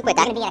przesłuchacie tego na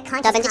płytach,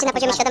 to będziecie na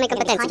poziomie świadomej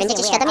kompetencji.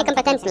 Będziecie świadomie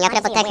kompetentni a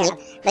propos technik.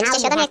 Będziecie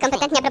świadomie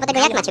kompetentni a propos tego,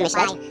 jak macie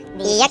myśleć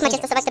i jak macie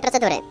stosować te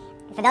procedury.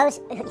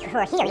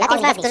 Dla tych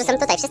z was, którzy są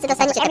tutaj, wszyscy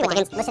dostaniecie te płyty,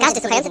 więc każdy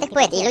słuchający tych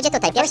płyt i ludzie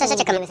tutaj, pierwsza rzecz,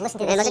 jaką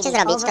możecie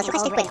zrobić, to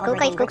słuchać tych płyt w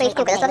kółko i w kółko i w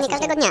kółko, dosłownie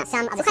każdego dnia.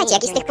 Słuchajcie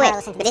jakiś z tych płyt,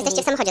 gdy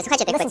jesteście w samochodzie,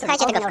 słuchajcie tych płyt,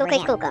 słuchajcie tego w kółko i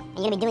w kółko.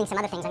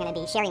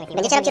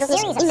 Będziecie robić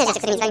również inne rzeczy,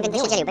 którymi z wami będę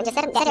się dzielił. Będzie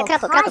seria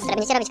kroków, które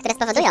będziecie robić, które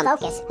spowodują,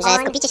 że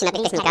skupicie się na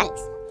tych technikach.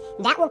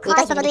 I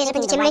to spowoduje, że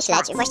będziecie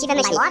myśleć właściwe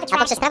myśli, a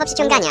poprzez prawo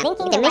przyciągania,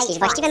 gdy myślisz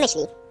właściwe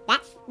myśli,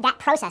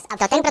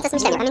 to ten proces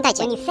myślenia,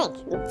 pamiętajcie,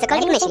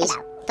 cokolwiek myślisz,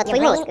 to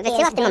twój mózg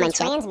wysyła w tym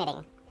momencie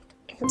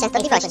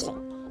częstotliwości.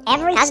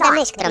 Każda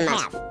myśl, którą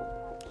masz,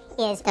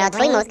 to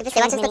twój mózg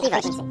wysyła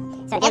częstotliwość.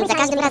 Więc za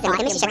każdym razem,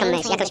 gdy myślisz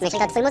jakąś myśl,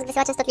 to twój mózg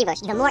wysyła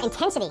częstotliwość.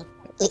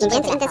 I im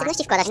więcej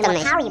intensywności wkładasz w tą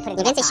myśl,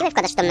 im więcej siły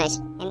wkładasz w tą myśl.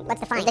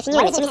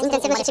 Zdefiniujmy, czym jest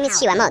intensywność, a czym jest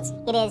siła, moc.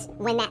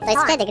 To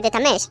jest wtedy, gdy ta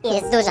myśl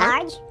jest duża,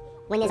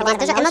 gdy jest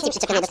dużo emocji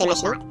przyczepionej do tej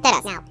myśli.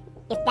 Teraz,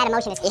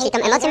 jeśli tą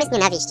emocją jest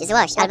nienawiść,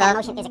 złość, albo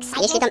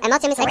jeśli tą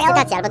emocją jest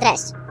ekscytacja albo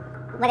dreszcz,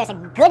 to czy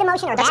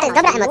to jest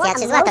dobra emocja,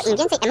 czy zła, to im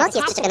więcej emocji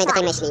jest przyczepionej do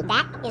tej myśli,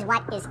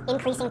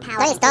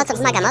 to jest to, co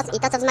wzmaga moc i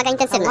to, co wzmaga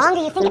intensywność.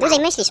 Im dłużej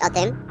myślisz o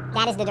tym,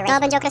 to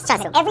będzie okres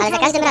czasu. Ale za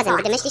każdym razem,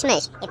 gdy myślisz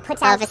myśl,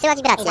 to wysyła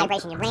wibrację.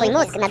 Twój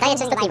mózg nadaje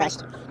częstotliwość.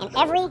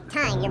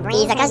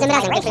 I za każdym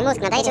razem, gdy twój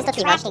mózg nadaje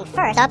częstotliwość,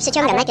 to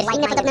przyciąga najpierw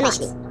inne podobne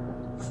myśli.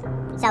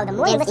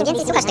 Więc im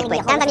więcej słuchasz tych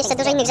płyt, tam wam jeszcze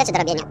dużo innych rzeczy do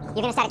robienia.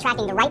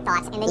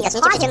 I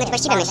zaczniecie przyciągać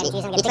właściwe myśli.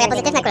 I twoja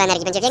pozytywna kula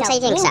energii będzie większa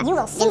i większa.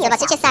 Więc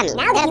zobaczycie sami.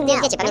 Teraz gdy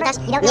już wiecie, pamiętasz?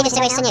 Nie wiesz,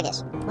 czego jeszcze nie wiesz.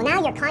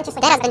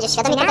 Teraz będziesz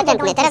świadomie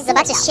kompetentny. Teraz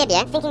zobaczysz siebie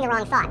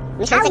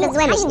myślącego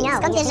złe myśli.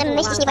 Skąd wiesz, że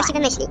myślisz niewłaściwe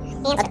myśli?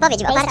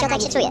 Odpowiedź w oparciu o to,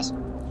 jak się czujesz.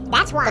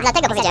 To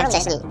dlatego powiedziałem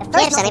wcześniej.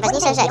 Pierwsza,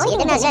 najważniejsza rzecz,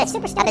 jedyna rzecz,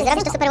 aby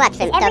zrobić to super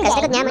łatwym, to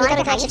każdego dnia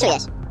monitorować, jak się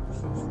czujesz.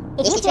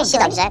 Jeśli czujesz się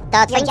dobrze, to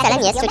twoim celem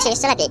jest czuć się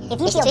jeszcze lepiej.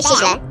 Jeśli czujesz się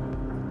źle,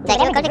 do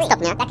jakiegokolwiek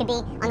stopnia,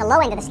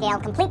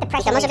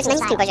 i to może być na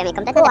niskim poziomie,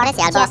 kompletna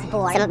depresja,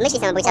 albo myśli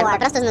samobójcze, albo po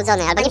prostu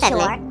znudzony, albo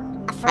niepewny,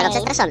 albo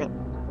przestraszony.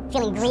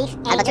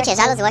 Albo czucie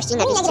żalu, złości,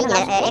 nienawiści,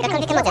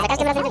 jakakolwiek emocja, za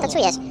każdym razem, gdy to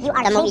czujesz,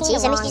 to mówi ci,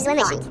 że myślisz złe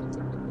myśli.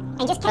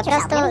 Po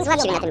prostu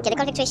złap siebie na tym,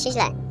 kiedykolwiek czujesz się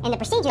źle.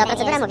 To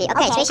procedura mówi,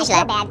 okej, czuję się źle,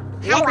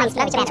 jak mam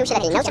sprawić, abym czuł się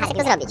lepiej? Nauczę was, jak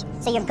to zrobić.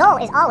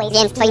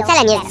 Więc twoim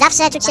celem jest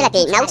zawsze czuć się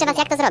lepiej, nauczę was,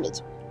 jak to zrobić.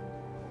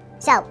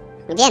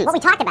 Więc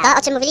to,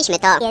 o czym mówiliśmy,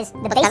 to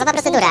podstawowa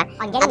procedura,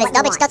 aby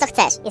zdobyć to, co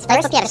chcesz. To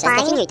jest po pierwsze,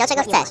 zdefiniuj to,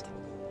 czego chcesz.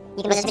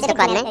 Możesz być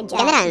dokładny,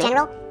 generalny,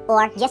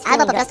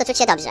 albo po prostu czuć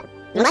się dobrze.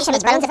 Musisz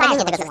mieć palące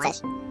pragnienie tego, co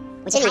chcesz.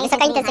 Czyli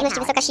wysoka intensywność i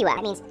wysoka siła.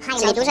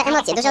 Czyli duże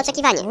emocje, duże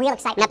oczekiwanie.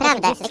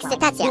 Naprawdę,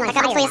 ekscytacja, taka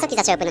aby twoje soki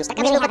zaczęły płynąć,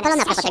 taka byś był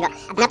podpalona a propos tego.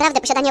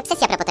 Naprawdę, posiadanie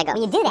obsesji a propos tego.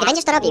 Gdy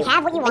będziesz to robił,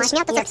 będziesz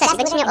miał to, co chcesz,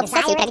 będziesz miał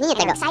obsesję i pragnienie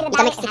tego. I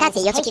tą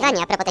ekscytację i oczekiwanie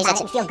a propos tej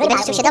rzeczy. I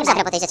będziesz czuł się dobrze a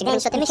propos tej rzeczy, gdy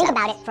będziesz o tym myślał.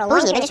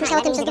 Później będziesz myślał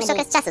o tym przez dłuższy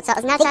okres czasu, co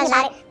oznacza, że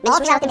będziesz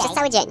myślał o tym przez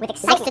cały dzień.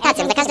 Z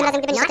ekscytacją, za każdym razem,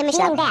 gdy będziesz o tym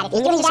myślał. I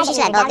nie będziesz czuł się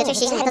źle, bo gdy czujesz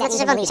się źle, to znaczy,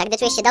 że wątpisz, a gdy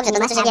czujesz się dobrze, to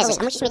znaczy, że wierzysz,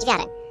 a musisz mieć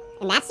wiarę.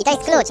 I to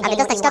jest klucz, aby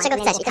dostać to, czego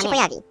chcesz, i to się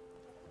pojawi.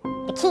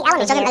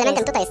 Kluczowym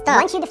elementem tutaj jest to,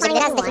 że gdy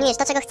raz zdefiniujesz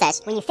to, czego chcesz,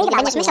 i gdy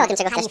będziesz myślał o tym,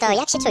 czego chcesz, to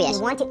jak się czujesz?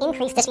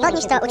 Chcesz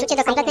podnieść to uczucie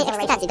do kompletnej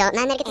ekscytacji, do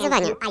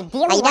naenergetyzowania.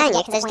 A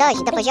idealnie chcesz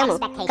dojść do poziomu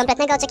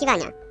kompletnego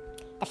oczekiwania.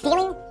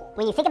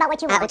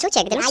 A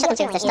uczucie, gdy myślisz o tym,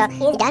 czego chcesz, to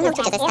idealne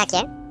uczucie to jest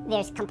takie,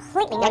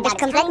 jakbyś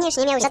kompletnie już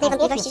nie miał żadnej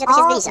wątpliwości, że to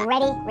się zbliża.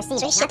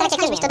 Czujesz się tak,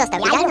 jak już byś to dostał.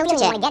 Idealne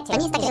uczucie to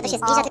nie jest takie, że to się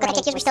zbliża, tylko tak,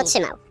 jak już byś to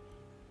otrzymał.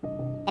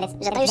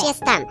 Że to już jest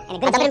tam.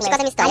 A dobrym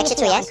przykładem jest to, jak się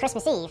czujesz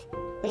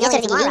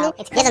wieczór wigilijny,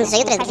 wiedząc, że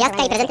jutro jest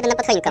gwiazdka i prezenty będą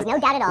pod choinką.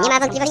 Nie ma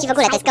wątpliwości w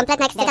ogóle, to jest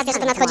kompletna ekscytacja, że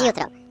to nadchodzi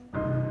jutro.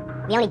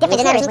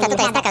 Jedyna różnica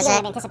tutaj jest taka, że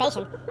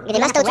gdy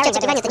masz to uczucie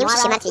oczekiwania, to nie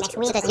musisz się martwić, czy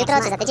to jest jutro,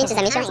 czy za tydzień, czy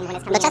za miesiąc,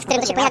 bo czas, w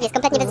którym to się pojawi, jest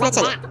kompletnie bez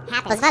znaczenia.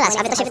 Pozwalasz,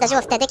 aby to się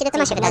wydarzyło wtedy, kiedy to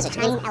ma się wydarzyć,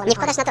 więc nie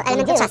wkładasz na to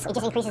elementu czasu.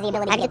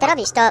 A gdy to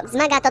robisz, to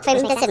wzmaga to twoją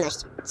intensywność.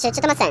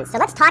 Czy to ma sens?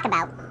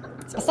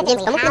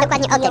 Więc pomówmy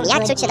dokładnie o tym,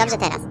 jak czuć się dobrze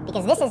teraz. Bo to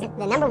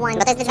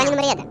jest wyzwanie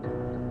numer 1.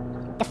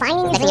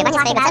 Definiowanie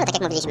swojego celu, tak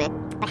jak mówiliśmy,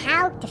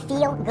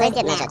 to jest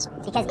jedna rzecz.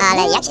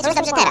 Ale jak się czujesz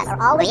dobrze teraz?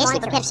 Bo jeśli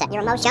po pierwsze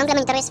ciągle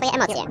monitorujesz swoje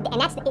emocje,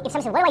 i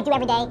ktoś powie,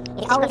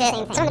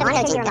 co mam robić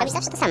cały dzień, to robisz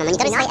zawsze to samo,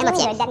 monitorujesz swoje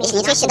emocje. Jeśli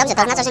nie czujesz się dobrze,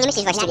 to oznacza, że nie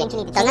myślisz właściwie.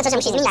 To oznacza, że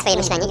musisz zmienić swoje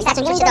myślenie i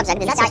zacząć czuć się dobrze.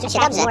 Gdy zaczniesz czuć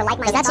się dobrze,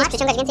 to zaczniesz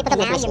przyciągać więcej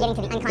podobnych myśli.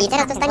 I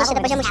teraz dostaniesz się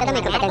do poziomu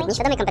świadomej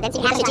kompetencji,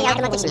 gdy to się dzieje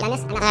automatycznie.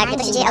 A gdy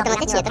to się dzieje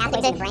automatycznie, to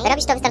wtedy, gdy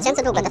robisz to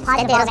wystarczająco długo, to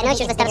wtedy rozwinąłeś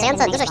już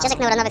wystarczająco dużo ścieżek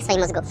neuronowych w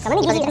swoim mózgu.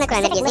 I pozytywna kula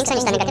energii jest większa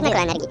niż ta negatywna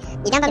kula energii.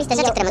 I dam wam listę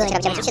rzeczy, które możecie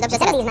robić, aby czuć się dobrze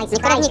teraz.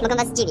 Niektóre z nich mogą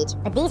was zdziwić,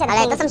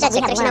 ale to są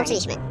rzeczy, które się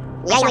nauczyliśmy.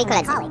 Ja i moi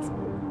koledzy.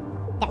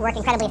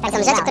 To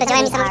są rzeczy, które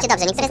działają niesamowicie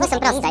dobrze. Niektóre z nich są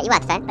proste i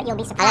łatwe,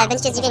 ale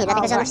będziecie zdziwieni,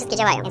 dlatego że one wszystkie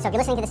działają. Więc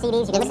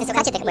gdy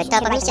słuchacie tych płyt, to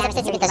powinniście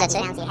zapisać sobie te rzeczy,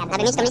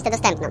 aby mieć tą listę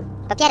dostępną.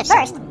 Po pierwsze,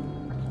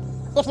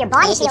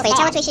 jeśli twoje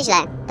ciało czuje się źle,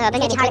 to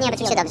będzie ci trudniej, aby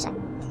czuć się dobrze.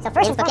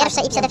 Więc po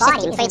pierwsze i przede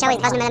wszystkim, twoje ciało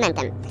jest ważnym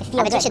elementem,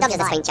 aby czuć się dobrze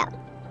ze swoim ciałem.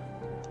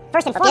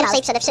 Po pierwsze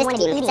i przede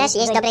wszystkim, chcesz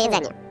jeść dobre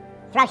jedzenie.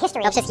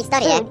 Poprzez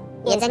historię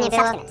jedzenie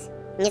było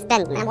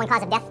niezbędne.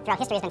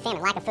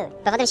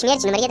 Powodem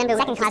śmierci numer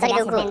 1 w historii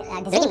był głód.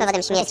 Drugim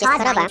powodem śmierci jest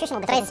choroba,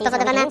 która jest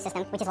spowodowana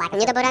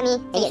niedoborami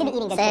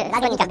w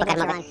składnikach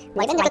pokarmowych.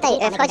 Nie będę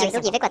tutaj wchodził w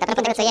długi wykład a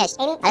propos tego, co jeść,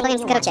 ale powiem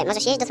w skrócie,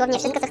 możesz jeść dosłownie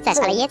wszystko, co chcesz,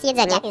 ale jedz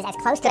jedzenie,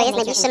 które jest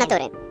najbliższe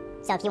natury.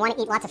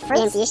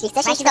 Więc jeśli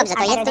chcesz jeść dobrze,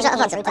 to jedz dużo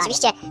owoców.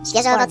 Oczywiście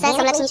świeże owoce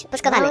są lepsze niż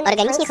puszkowane.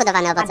 Organicznie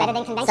hodowane owoce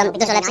są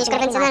dużo lepsze niż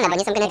konwencjonalne, bo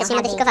nie są genetycznie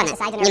modyfikowane.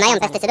 Nie mają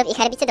pestycydów i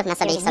herbicydów na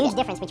sobie i w sobie.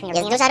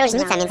 Jest duża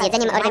różnica między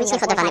jedzeniem organicznie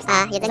hodowanym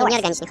a jedzeniem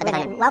nieorganicznie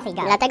hodowanym.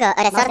 Dlatego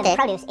resorty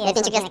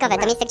 5-gwiazdkowe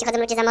to miejsce, gdzie chodzą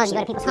ludzie zamożni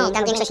i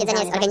tam większość jedzenia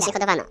jest organicznie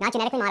hodowana.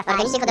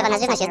 Organicznie hodowana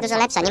żywność jest dużo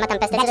lepsza, nie ma tam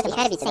pestycydów i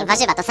herbicydów.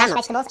 Warzywa to samo.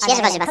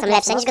 Świeże warzywa są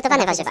lepsze niż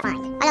gotowane warzywa.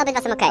 Ale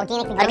obydwa są okej.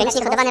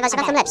 Organicznie hodowane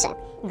warzywa są lepsze.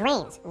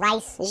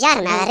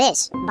 Ziarna, ryż,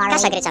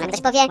 kasza gryczana.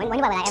 Ktoś powie,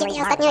 kiedy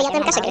ja ostatnio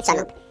jadłem kaszę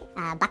gryczaną.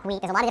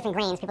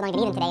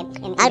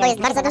 Albo jest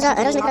bardzo dużo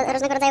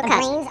różnego rodzaju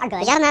kasz.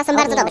 Ziarna są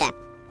bardzo dobre.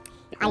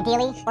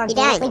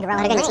 Idealnie,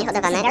 organicznie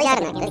hodowane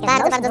ziarna. To jest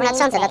bardzo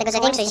znaczące, dlatego że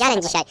większość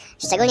ziaren dzisiaj,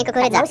 szczególnie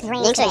kukurydza,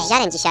 większość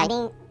ziaren dzisiaj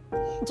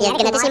jest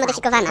genetycznie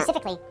modyfikowana.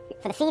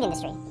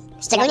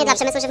 Szczególnie dla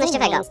przemysłu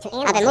żywnościowego,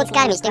 aby móc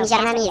karmić tymi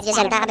ziarnami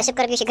zwierzęta, aby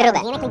szybko robiły się grube.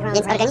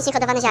 Więc organicznie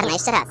hodowane ziarna,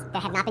 jeszcze raz,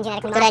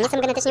 które nie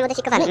są genetycznie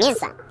modyfikowane,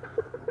 mięsa.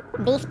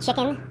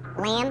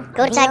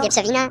 Kurczak,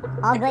 wieprzowina,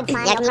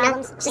 jagnięta,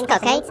 wszystko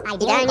okej,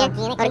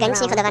 idealnie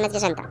organicznie hodowane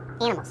zwierzęta.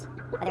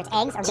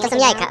 Czy to są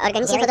jajka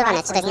organicznie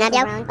hodowane, czy to jest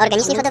nabiał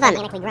organicznie hodowane,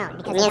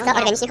 mięso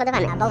organicznie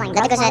hodowane,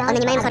 dlatego że one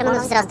nie mają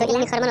hormonów wzrostu i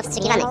innych hormonów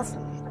wstrzykiwanych.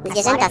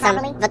 Zwierzęta są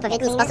w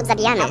odpowiedni sposób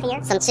zabijane,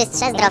 są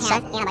czystsze, zdrowsze,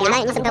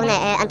 nie są pełne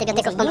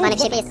antybiotyków pompowanych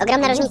w siebie. Jest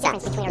ogromna różnica.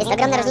 Jest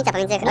ogromna różnica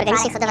pomiędzy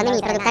organicznie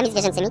hodowanymi produktami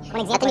zwierzęcymi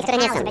a tymi, które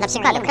nie są. Na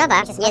przykład krowa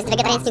jest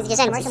wegetariańskim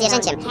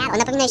zwierzęciem.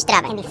 Ona powinna jeść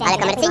trawę, ale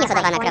komercyjnie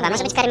hodowana krowa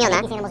może być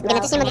karmiona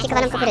genetycznie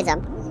modyfikowaną kukurydzą.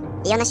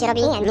 I ona się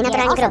robi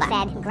nienaturalnie gruba.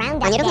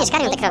 Oni również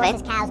karmią te krowy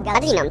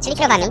padliną, czyli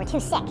krowami,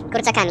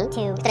 kurczakami,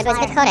 które były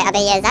zbyt chore, aby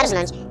je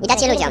zarżnąć i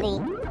dać je ludziom.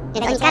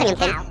 Więc oni karmią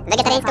tym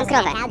wegetariańską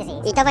krowę.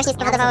 I to właśnie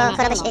spowodowało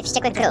chorobę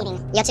wściekłych krów.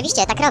 I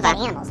oczywiście ta krowa,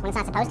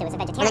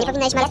 ona nie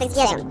powinna jeść martwych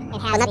zwierząt.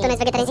 Ponadto ona jest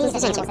wegetariańskim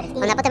zwierzęciem.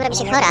 Ona potem robi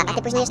się chora, a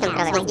ty później jesz tą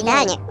krowę. Więc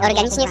idealnie,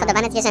 organicznie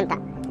hodowane zwierzęta.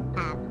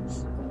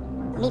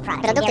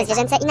 Produkty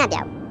zwierzęce i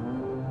nabiał.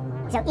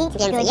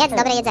 Więc jedz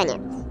dobre jedzenie.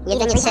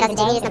 Jedzenie 3 razy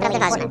dziennie jest naprawdę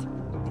ważne.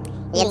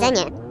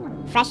 Jedzenie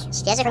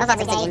świeżych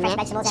owoców codziennie,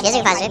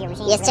 świeżych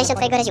warzyw jest częścią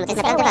twojego reżimu, to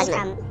jest naprawdę ważne.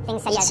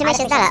 I trzymaj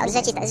się z dala od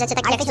rzeczy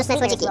takich jak sztuczne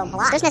słodziki.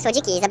 Sztuczne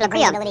słodziki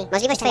zablokują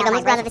możliwość twojego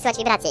mózgu, aby wysyłać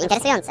wibracje.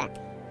 Interesujące.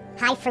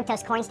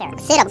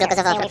 Syrop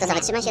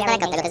glukozowo-fruktozowy, trzymaj się z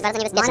daleka od tego, to jest bardzo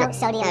niebezpieczne.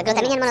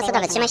 Glutaminian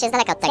monosodowy, trzymaj się z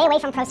daleka od tego.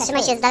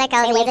 Trzymaj się z daleka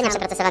od jedzenia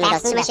przeprocesowanego,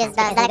 trzymaj się z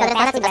daleka od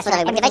restauracji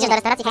fast-foodowej, bo gdy wejdziesz do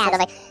restauracji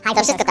fast-foodowej,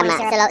 to wszystko tam ma.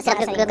 Syrop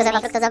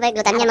glukozowo-fruktozowy,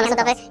 glutaminian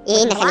monosodowy i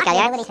inne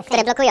chemikalia,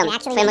 które blokują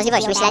twoją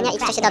możliwość myślenia i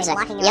czucia się dobrze.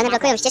 I one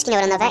blokują ścieżki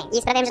neuronowe i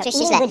sprawiają, że czujesz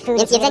się źle.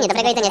 Więc jedzenie,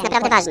 dobrego jedzenia jest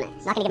naprawdę ważne.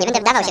 Nie będę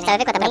wdawał się w cały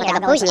wykład a propos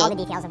tego później.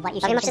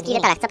 Powiem o wszystkich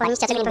detalach, co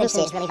powinniście, a czego nie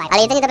powinniście jeść.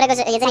 Ale jedzenie dobrego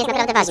jedzenia jest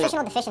naprawdę ważne.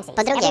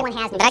 Po drugie,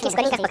 braki w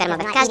składnikach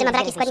pokarmowych. Każdy ma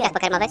braki w składnikach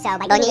pokarmowych,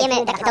 bo nie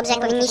jemy tak dobrze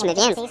jak powinniśmy,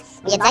 więc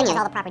jedzenie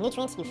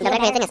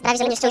dobrego jedzenia sprawi,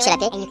 że będziesz czuł się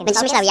lepiej,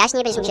 będziesz myślał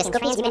jaśniej, będziesz mógł się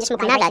skupić i będziesz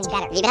mógł nadać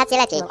wibracje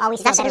lepiej.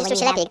 Zawsze będziesz czuł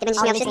się lepiej, gdy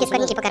będziesz miał wszystkie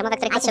składniki pokarmowe,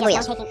 których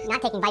potrzebujesz.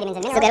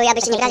 Sugeruję,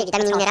 abyście nie brali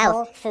witamin i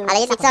minerałów, ale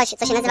jedli coś,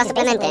 co się nazywa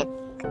suplementy,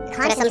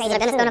 które są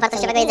zrobione z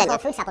pełnowartościowego jedzenia.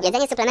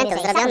 Jedzenie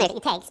suplementów zrobionych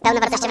z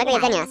pełnowartościowego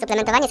jedzenia,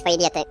 suplementowanie swojej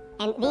diety.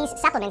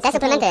 Te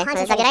suplementy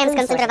zawierają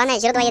skoncentrowane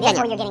źródła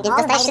jedzenia, więc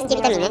dostajesz wszystkie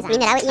witaminy,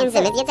 minerały i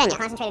enzymy z jedzenia.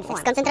 W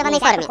skoncentrowanej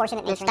formie,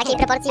 w takiej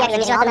proporcji, jak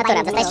zamierzyła to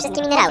natura. Dostajesz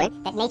wszystkie minerały,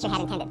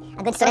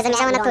 które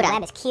zamierzała natura.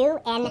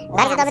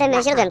 Bardzo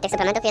dobrym źródłem tych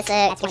suplementów jest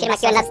firma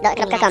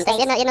QLabs.com. To jest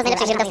jedno z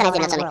najlepszych źródeł w Stanach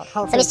Zjednoczonych.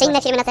 Są jeszcze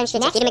inne firmy na całym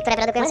świecie, firmy, które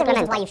produkują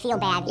suplementy.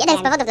 Jeden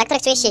z powodów, dla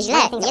których czujesz się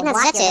źle, jedna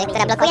z rzeczy,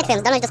 która blokuje twoją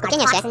zdolność do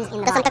skupienia się,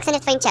 to są toksyny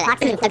w twoim ciele.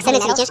 Toksyny,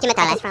 czyli ciężkie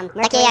metale,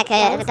 takie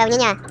jak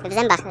wypełnienia w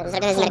zębach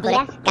zrobione z merkury.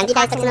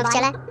 Candida jest toksyną w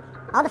ciele.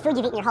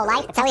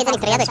 Całe jedzenie,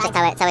 które jadłeś przez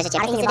całe życie,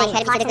 pestycydy i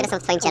herbicydy, które są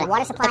w twoim ciele.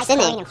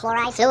 Toksyny,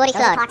 fluor i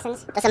chlor,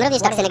 to są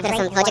również toksyny, które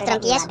są w wodzie, którą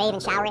pijesz.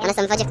 One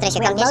są w wodzie, w której się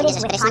kąpiesz i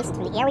bierzesz prysznic.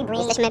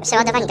 Jesteśmy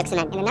przeładowani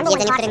toksynami w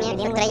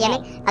jedzeniu, które jemy,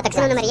 a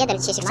toksyną numer 1 w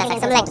dzisiejszych czasach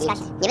są leki.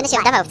 Nie będę się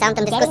wdawał w całą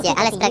tę dyskusję,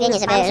 ale sprawienie,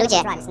 żeby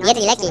ludzie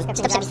jedli leki,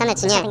 czy to przepisane,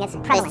 czy nie,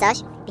 to jest coś,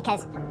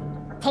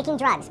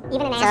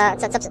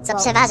 co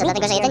przeważa,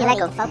 dlatego że jedzenie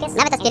leków,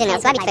 nawet aspiryny,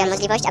 osłabi twoją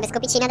możliwość, aby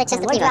skupić się i nadać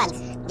częstotliwość.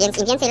 Więc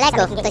im więcej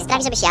leków ktoś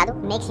sprawi, żebyś jadł,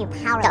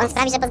 to on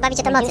sprawi, że pozbawi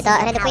cię to mocy, to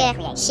redukuje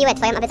siłę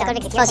twoją, aby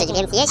cokolwiek stworzyć,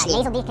 więc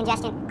jeśli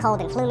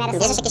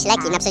bierzesz jakieś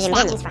leki na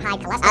przeziębienie,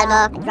 albo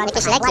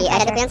jakieś leki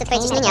redukujące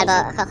twoje ciśnienie,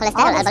 albo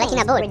cholesterol, albo leki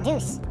na ból,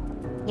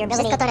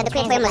 wszystko to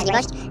redukuje twoją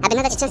możliwość, aby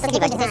nadać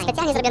częstotliwość. To jest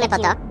specjalnie zrobione po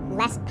to,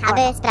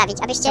 aby sprawić,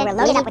 abyście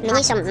mieli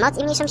mniejszą moc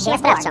i mniejszą siłę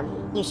sprawczą.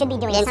 Więc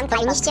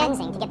powinniście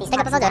z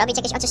tego powodu robić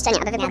jakieś oczyszczenia,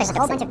 aby wypłukać te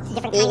toksyny.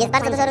 I jest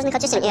bardzo dużo różnych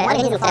oczyszczeń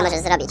organizmu, które możesz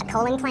zrobić.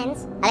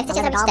 Ale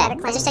chcecie zrobić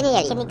te. Oczyszczenie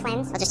jeli,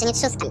 oczyszczenie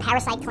trzustki,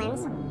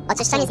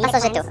 oczyszczanie z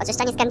pasożytów,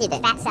 oczyszczanie z kandidy,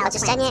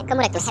 oczyszczanie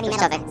komórek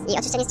tłuszczowych i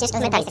oczyszczanie z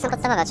ciężkich metali. To są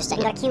podstawowe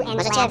oczyszczenia.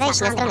 Możecie wejść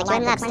na stronę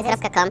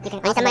qmlabs.com.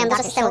 Oni tam mają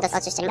dużo systemów do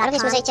oczyszczeń.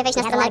 Również możecie wejść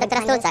na stronę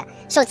doktora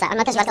Schulza. On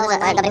ma też bardzo dużo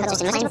dobrych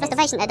oczyszczeń. Możecie po prostu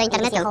wejść do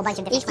internetu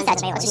i wpisać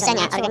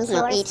oczyszczenia organizmu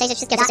i przejrzeć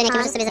wszystkie oczyszczenia, jakie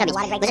możesz sobie zrobić.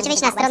 Możecie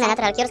wejść na stronę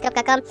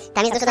naturalcures.com.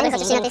 Tam jest dużo dobrych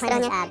oczyszczeń na tej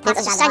stronie. Więc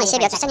oczyszczanie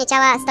siebie, oczyszczanie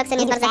ciała z toksyn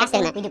jest bardzo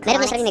efektywne. My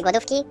również robimy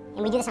głodówki.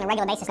 Robimy to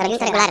regularnie,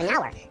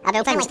 aby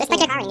upewnić. To jest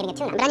tak jak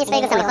branie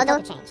swojego samochodu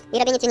i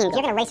robienie tuningu.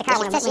 Jeśli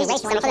chcesz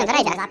jeździć samochodem w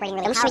rajdach,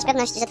 to musisz mieć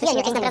pewność, że twój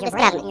silnik jest naprawdę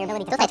sprawny.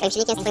 Tutaj twoim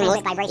silnikiem jest twój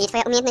mózg i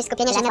twoja umiejętność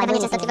skupienia się na wydawaniu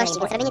częstotliwości,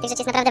 więc robienie tych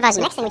rzeczy jest naprawdę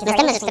ważne.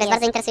 Następna rzecz, która jest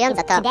bardzo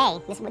interesująca, to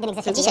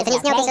dzisiaj, to nie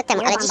istniało 5 lat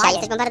temu, ale dzisiaj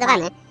jesteś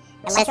bombardowany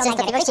przez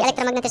częstotliwości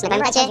elektromagnetyczne.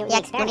 Pamiętacie,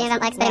 jak mówiłem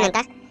wam o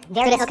eksperymentach, w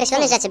których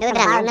określone rzeczy były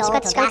brane, na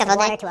przykład szklanka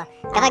wody,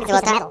 kawałek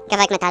złota,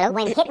 kawałek metalu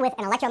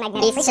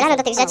i strzelano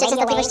do tych rzeczy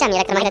częstotliwościami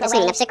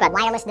elektromagnetycznymi, na przykład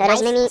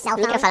różnymi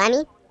mikrofalami,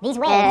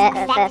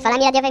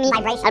 falami radiowymi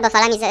albo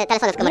falami z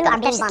telefonów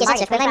komórkowych. Te wszystkie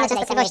rzeczy wpływają na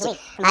częstotliwości.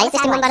 A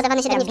jesteś tym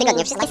bombardowany 7 dni w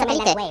tygodniu. Wszystkie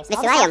satelity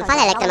wysyłają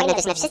fale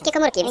elektromagnetyczne, wszystkie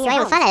komórki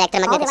wysyłają fale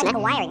elektromagnetyczne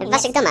w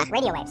waszych domach.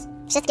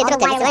 Wszystkie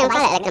druty wysyłają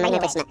fale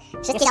elektromagnetyczne.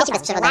 Wszystkie sieci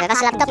bezprzewodowe,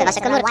 wasze laptopy,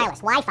 wasze komórki.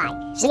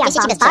 Wszystkie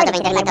sieci bezprzewodowe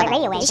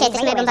internetowe. Dzisiaj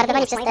jesteśmy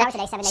bombardowani przez te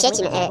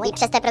sieci i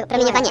przez te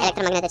promieniowanie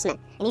elektromagnetyczne.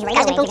 W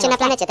każdym punkcie na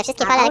planecie te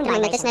wszystkie fale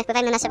elektromagnetyczne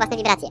wpływają na nasze własne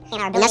wibracje.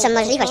 I naszą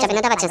możliwość, aby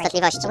nadawać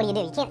częstotliwości.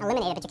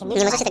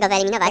 Nie możecie tego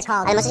wyeliminować,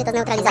 ale możecie to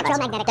zneutralizować.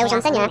 Te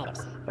urządzenia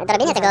do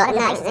robienia tego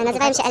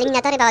nazywają się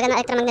eliminatory bałaganu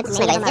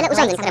elektromagnetycznego. Jest wiele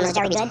urządzeń, które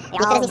możecie kupić.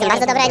 Niektóre z nich są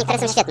bardzo dobre, a niektóre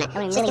są świetne.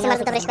 Wszystkie są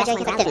bardzo dobre, jeśli chodzi o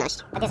ich efektywność.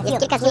 Jest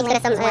kilka z nich, które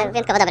są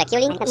wyjątkowo dobre.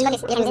 Q-Link na przykład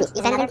jest jeden z nich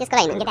i Zenlink jest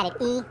kolejny.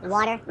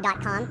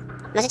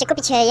 Możecie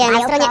kupić je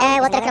na stronie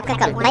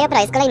ewater.com. BioPro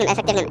jest kolejnym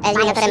efektywnym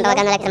eliminatorem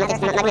bałaganu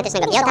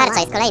elektromagnetycznego. Biotarcza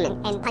jest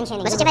kolejnym.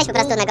 Możecie wejść po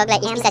prostu na Google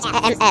i wpisać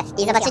EMF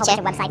i zobaczycie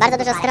bardzo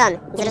dużo stron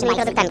z różnymi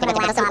produktami tego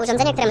typu. To są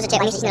urządzenia, które możecie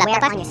umieścić na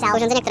laptopach,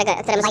 urządzenia,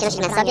 które możecie nosić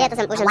na sobie, to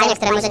są urządzenia,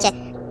 które możecie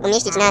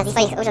umieścić na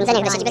swoich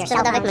urządzeniach do sieci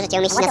bezprzewodowych, możecie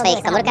umieścić na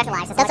swoich komórkach.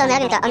 To co one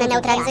robią, to one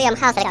neutralizują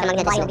chaos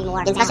elektromagnetyczny,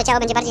 więc wasze ciało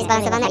będzie bardziej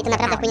zbalansowane i to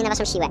naprawdę wpłynie na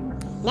waszą siłę.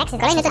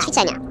 Kolejne to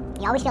ćwiczenia.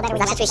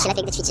 Zawsze czujesz się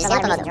lepiej, gdy ćwiczysz, z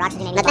wielu powodów.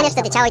 Nadganiasz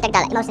wtedy ciało i tak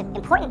dalej.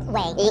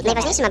 I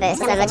najważniejszym,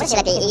 aby czuć się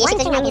lepiej, i jeśli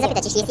ktoś mnie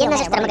zapytać, jeśli jest jedna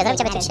rzecz, którą mogę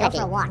zrobić, aby czuć się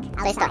lepiej,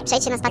 to jest to,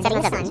 przejdź się na spacer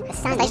na zewnątrz.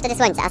 Dostajesz wtedy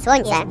słońce, a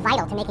słońce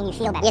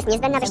jest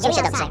niezbędne, abyś czuł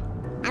się dobrze.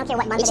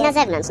 Idź na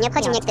zewnątrz, nie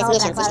obchodzi mnie, jak to jest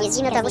miesiąc, jeśli jest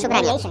zimno, to włóż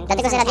ubranie,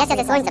 dlatego że radiacja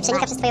ze słońca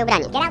przenika przez twoje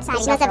ubranie.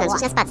 Idź na zewnątrz,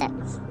 idź na spacer.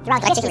 W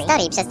trakcie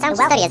historii, przez całą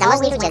historię,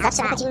 zamożni ludzie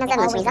zawsze wychodzili na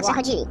zewnątrz i zawsze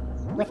chodzili.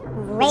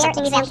 Z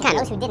rzadkimi wyjątkami.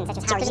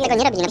 Ci, którzy tego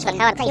nie robili, na przykład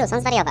Howard Hughes,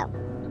 on zwariował.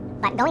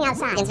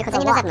 Więc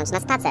wychodzenie na zewnątrz, na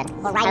spacer,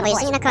 albo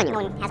jeżdżenie na koniu.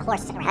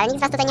 Ale nikt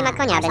z was tutaj nie ma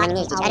konia, aby na nim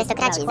jeździć.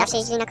 Arystokraci zawsze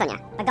jeździli na koniach.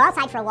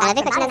 Ale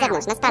wychodź na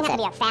zewnątrz, na spacer.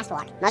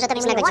 Może to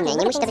być na godzinę,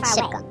 nie musi to być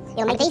szybko.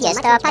 A gdy idziesz,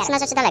 to patrz na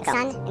rzeczy daleko.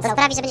 To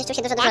sprawi, że będziesz czuł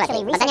się dużo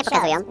lepiej. Badania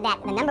pokazują,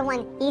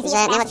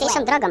 że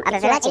najłatwiejszą drogą, aby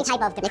wyleczyć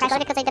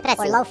jakikolwiek rodzaj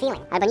depresji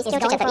albo niskie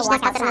uczucia, to iść na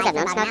spacer na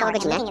zewnątrz na około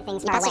godzinę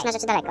i patrzeć na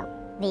rzeczy daleko.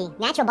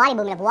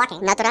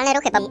 Naturalne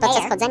ruchy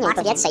podczas chodzenia,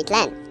 powietrze i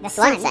tlen,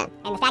 słońce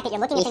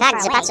i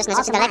fakt, że patrzysz na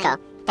rzeczy daleko,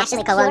 to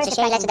wszystko łączy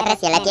się i leczy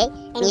depresję lepiej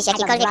niż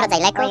jakikolwiek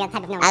rodzaj leku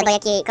albo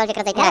jakikolwiek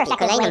rodzaj terapii.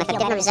 Kolejną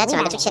efektywną rzeczą,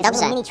 aby czuć się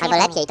dobrze albo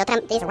lepiej, to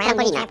jest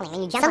trampolina.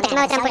 Są takie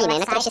małe trampoliny,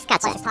 na których się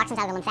skacze.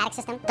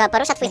 To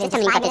porusza twój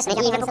system limfatyczny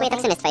i wypukuje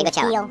toksyny z twojego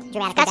ciała.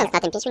 Skacząc na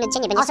tym 5 minut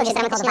dziennie będziesz czuł się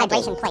dramatycznie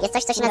lepiej. Jest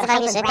coś, co się nazywa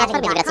już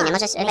platformy wibracyjne.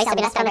 Możesz wejść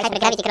sobie na stronę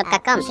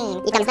hypergravity.com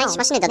i tam znajdziesz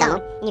maszyny do domu,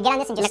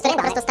 na których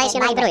po prostu stajesz i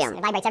one wibrują.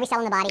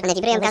 One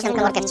wibrują każdą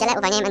komórkę w ciele,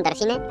 uwalniają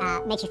endorfiny,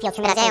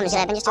 sprawiają, że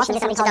będziesz czuł się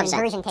niesamowicie dobrze.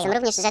 Są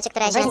również rzeczy,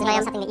 które się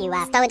nazywają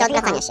stoły do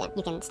odwracania się.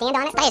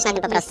 Stajesz na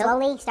tym po prostu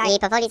i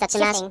powoli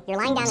zaczynasz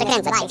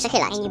przekręcać się,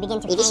 przechylać.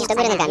 I wisisz do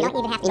góry nogami.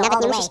 I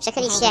nawet nie musisz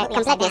przechylić się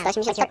kompletnie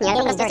 180 stopni, ale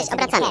po prostu jesteś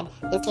obracany.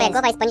 Więc twoja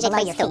głowa jest poniżej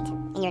twoich stóp.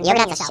 I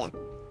obracasz się.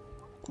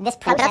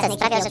 Ten proces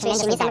sprawia, że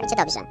czujesz się niesamowicie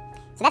dobrze.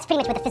 To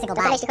tyle,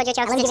 jeśli chodzi o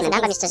ciało fizyczne.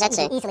 Dam wam jeszcze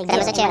rzeczy, które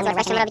możecie z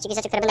łatwością robić i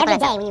rzeczy, które będę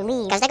polecał.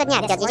 Każdego dnia,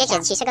 gdy odjedziecie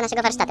z dzisiejszego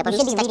naszego warsztatu,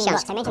 powinniście czytać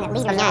książkę.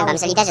 Wspomniałem wam,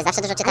 że liderzy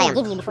zawsze dużo czytają.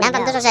 Dam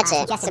wam dużo rzeczy,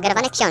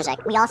 sugerowanych książek.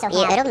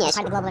 I również,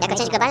 jako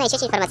część globalnej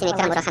sieci informacyjnej,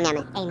 którą uruchamiamy,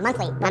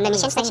 mamy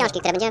miesięczne książki,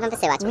 które będziemy wam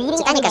wysyłać.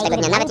 Czytanie każdego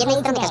dnia, nawet jednej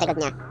strony każdego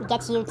dnia,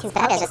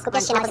 sprawia, że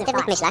skupiasz się na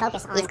pozytywnych myślach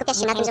i skupiasz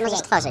się na tym, że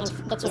możesz tworzyć.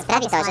 I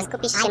sprawi to, że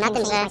skupisz się na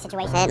tym, że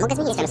mogę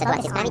zmienić tę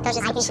sytuację. Sprawi to, że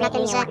skupisz się na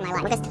tym, że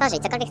mogę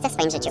stworzyć cokolwiek chcę w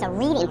swoim życiu.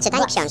 Więc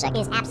czytanie książek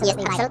jest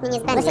absolutnie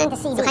niezbędne.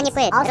 Słuchanie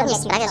płyt również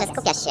sprawia, że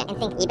skupiasz się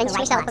i będziesz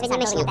myślał odpowiednie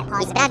myśli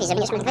i sprawi, że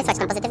będziesz mógł wysłać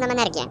tą pozytywną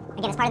energię.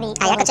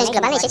 A jako część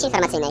globalnej sieci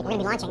informacyjnej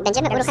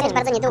będziemy uruchamiać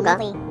bardzo niedługo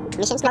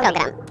miesięczny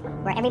program,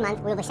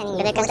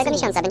 gdy każdego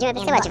miesiąca będziemy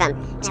wysyłać Wam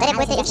 4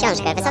 płyty i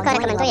książkę. Wysoko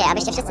rekomenduję,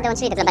 abyście wszyscy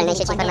dołączyli do globalnej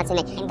sieci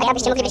informacyjnej, tak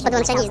abyście mogli być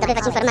podłączeni i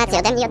zdobywać informacje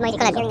ode mnie i od moich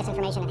kolegów.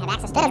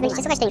 Teraz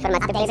będziecie słuchać tej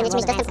informacji, do której będziecie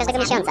mieć dostęp każdego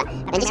miesiąca.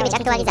 Będziecie mieć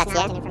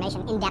aktualizacje,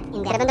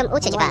 które będą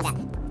uczyć Was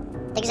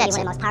tych rzeczy.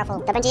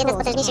 To będzie jedna z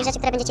potężniejszych rzeczy,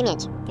 które będziecie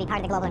mieć.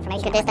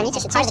 Gdy staniecie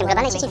się częścią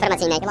globalnej sieci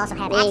informacyjnej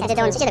i gdy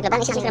dołączycie do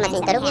globalnej sieci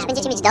informacyjnej, to również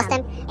będziecie mieć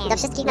dostęp do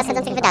wszystkich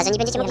nadchodzących wydarzeń i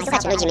będziecie mogli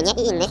słuchać ludzi, mnie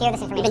i innych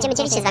i będziemy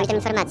dzielić się z Wami tą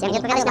informacją i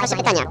odpowiadać na Wasze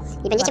pytania.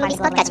 I będziecie mogli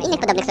spotkać innych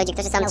podobnych ludzi,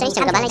 którzy są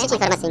częścią globalnej sieci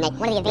informacyjnej.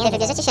 Gdy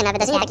wybierzecie się na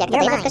wydarzenie takie jak to,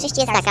 jedna z korzyści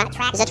jest taka,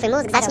 że Twój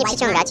mózg zacznie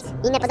przyciągać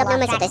inne podobne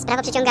umysły, to jest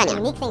prawo przyciągania.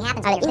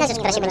 Ale inna rzecz,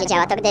 która się będzie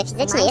działa, to gdy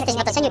fizycznie jesteś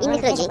w otoczeniu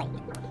innych ludzi,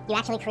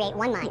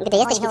 gdy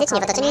jesteś fizycznie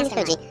w otoczeniu innych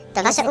ludzi,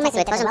 to Wasze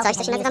umysły tworzą coś,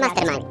 co się nazywa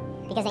mastermind.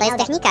 To jest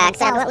technika,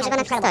 która była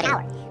używana w historii.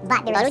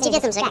 Bo ludzie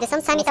wiedzą, że gdy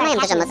są sami, to mają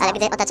dużą moc, ale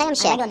gdy otaczają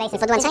się i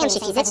podłączają się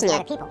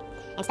fizycznie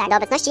do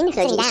obecności innych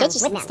ludzi i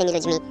siedzisz z tymi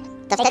ludźmi,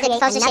 to wtedy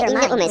tworzy się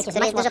inny umysł,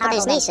 który jest dużo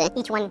potężniejszy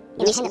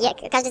niż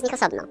każdy z nich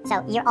osobno.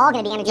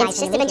 Więc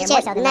wszyscy będziecie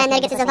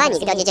naenergetyzowani,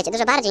 gdy odjedziecie,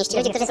 dużo bardziej niż ci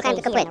ludzie, którzy słuchają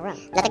tylko płyt.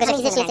 Dlatego, że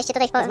fizycznie jesteście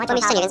tutaj w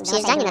pomieszczeniu, więc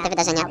przyjeżdżanie na te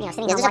wydarzenia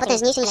jest dużo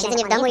potężniejsze niż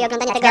siedzenie w domu i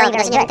oglądanie tego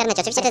wydarzenia w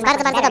internecie. Oczywiście to jest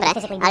bardzo, bardzo dobre,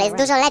 ale jest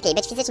dużo lepiej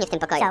być fizycznie w tym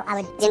pokoju.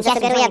 Więc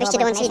zasugeruję, abyście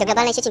dołączyli do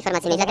globalnej sieci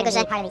informacyjnej, dlatego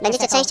że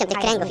będziecie częścią tych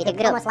kręgów i tych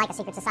grup.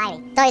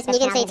 To jest mniej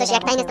więcej coś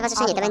jak tajne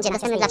stowarzyszenie, to będzie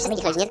dostępne dla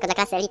wszystkich ludzi, nie tylko dla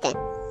klasy elity.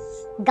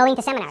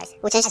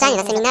 Uczęszczanie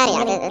na seminaria,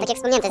 tak jak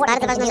wspomniałem, to jest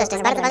bardzo ważna rzecz, to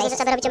jest bardzo ważna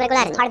rzecz, aby robić ją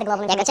regularnie.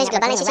 Jako część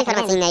globalnej sieci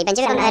informacyjnej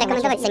będziemy Wam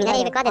rekomendować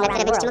seminaria i wykłady, na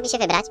które będziecie mogli się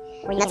wybrać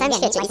na całym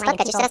świecie i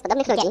spotkać jeszcze raz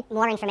podobnych ludzi.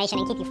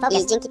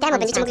 I dzięki temu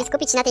będziecie mogli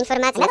skupić się na tej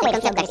informacji, na tych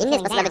konceptach. Inny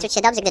sposób, aby czuć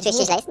się dobrze, gdy czujesz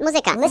się źle, jest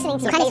muzyka.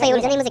 Słuchanie swojej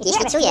ulubionej muzyki,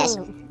 jeśli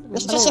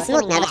czujesz się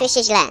smutny albo czujesz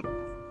się źle,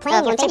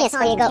 to włączenie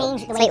swojej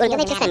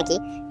ulubionej piosenki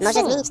może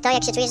zmienić to,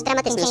 jak się czujesz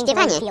dramatycznie.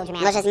 Śpiewanie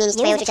może zmienić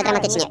Twoje uczucia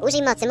dramatycznie.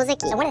 Użyj mocy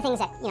muzyki.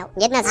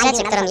 Jedna z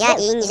rzeczy, którą ja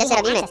i inni rzeczy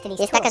robimy,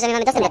 jest taka, że my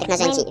mamy dostęp do tych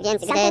narzędzi,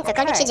 więc gdy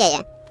cokolwiek się dzieje,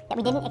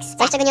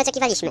 coś, czego nie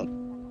oczekiwaliśmy,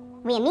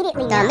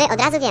 to my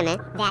od razu wiemy,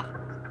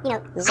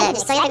 że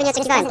wiesz co, ja tego nie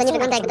oczekiwałem, to nie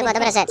wygląda jakby to była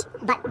dobra rzecz.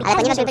 Ale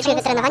ponieważ my byliśmy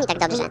wytrenowani tak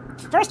dobrze,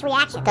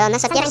 to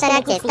nasza pierwsza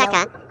reakcja jest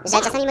taka,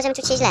 że czasami możemy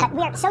czuć się źle.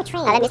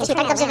 Ale my jesteśmy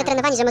tak dobrze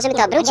wytrenowani, że możemy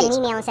to obrócić.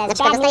 Na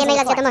przykład dostaję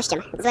maila z wiadomością,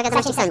 złe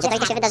wiadomości w sądzie, to i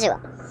to się wydarzyło.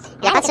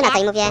 Ja patrzę na to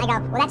i mówię,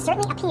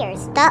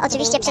 to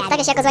oczywiście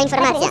przedstawia się jako zła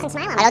informacja,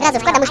 ale od razu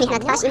wkładam uśmiech na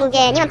twarz i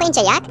mówię, nie mam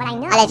pojęcia jak,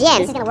 ale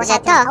wiem, że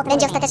to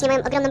będzie ostatecznie moją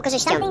ogromną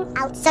korzyścią.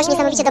 Coś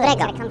niesamowicie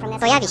dobrego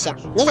pojawi się,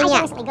 nie wiem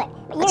jak.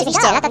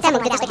 Oczywiście, lata temu,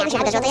 gdy coś takiego się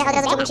wydarzyło, to ja od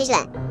razu czułbym się źle.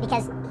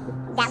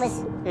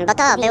 Bo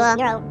to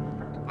było...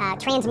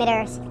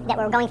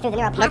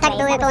 Bo tak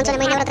były połączone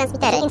moje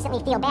neurotransmitery.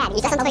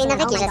 I to są Twoje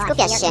nawyki, że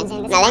skupiasz się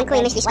na lęku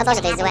i myślisz, o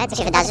Boże, to jest złe, co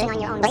się wydarzy,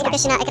 bo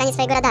skupiasz się na ekranie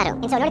swojego radaru.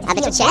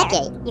 Aby czuć się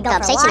lepiej, to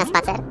przejdź się na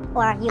spacer,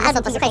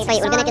 albo posłuchaj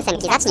swojej ulubionej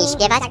piosenki, zacznij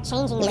śpiewać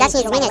i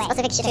zacznij zmieniać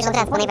sposób, w jaki się czujesz od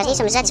razu, bo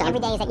najważniejszą rzeczą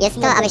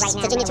jest to, abyś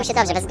codziennie czuł się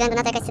dobrze, bez względu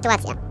na to, jaka jest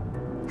sytuacja.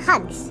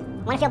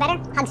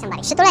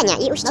 Przytulenia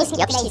i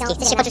uściski, obściski.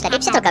 Chcesz się poczuć lepiej?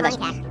 Przytul kogoś.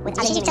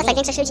 W dzisiejszych czasach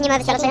większość ludzi nie ma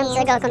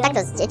wystarczającego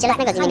kontaktu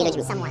cielesnego z innymi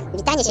ludźmi.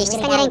 Witanie się i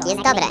ściskanie ręki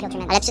jest dobre,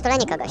 ale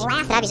przytulenie kogoś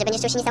sprawi, że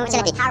będziesz czuł się niesamowicie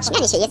lepiej.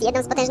 Śmianie się jest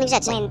jedną z potężnych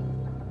rzeczy.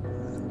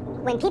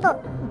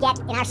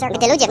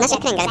 Gdy ludzie w naszych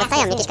kręgach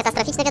dostają jakieś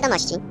katastroficzne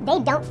wiadomości,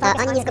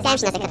 to oni nie skupiają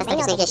się na tych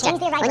katastroficznych wieściach.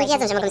 Oni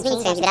wiedzą, że mogą zmienić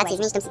swoją wibrację i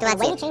zmienić tę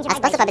sytuację. A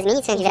sposób, aby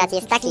zmienić swoją wibrację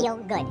jest taki,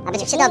 aby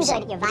czuć się dobrze.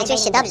 Gdy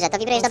czujesz się dobrze, to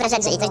wibrujesz dobre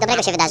rzeczy i coś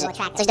dobrego się wydarzy.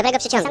 Coś dobrego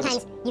przyciągniesz.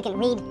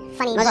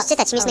 Możesz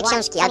czytać śmieszne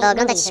książki, albo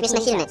oglądać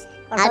śmieszne filmy,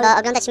 albo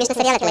oglądać śmieszne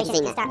seriale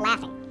telewizyjne.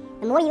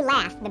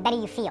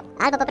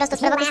 Albo po prostu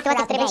sprowokuj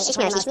sytuację, w której będziesz się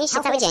śmiał. Jeśli śmiejesz się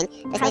cały dzień,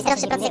 to jest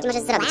najzdrowszy proces, jaki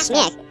możesz zrobić.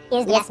 Śmiech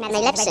jest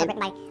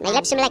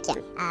najlepszym lekiem.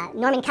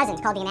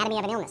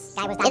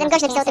 Jeden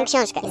gość napisał tę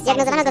książkę,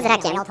 zdiagnozowano go z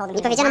rakiem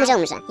i powiedziano mu, że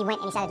umrze.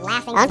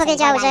 A on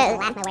powiedział, że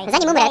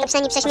zanim umrę, to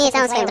przynajmniej prześmieje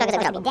całą swoją drogę do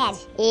grobu.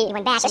 I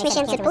 6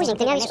 miesięcy później,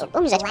 gdy miał już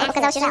umrzeć,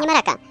 okazało się, że nie ma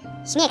raka.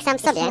 Śmiech sam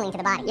w sobie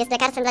jest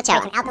lekarstwem dla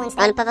ciała.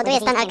 On powoduje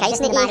stan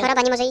alkaiczny i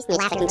choroba nie może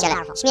istnieć w takim ciele.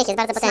 Śmiech jest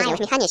bardzo potężny,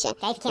 uśmiechanie się.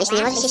 Jeśli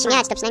nie możesz się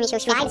śmiać, to przynajmniej się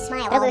uśmiechnij.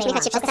 Próbuj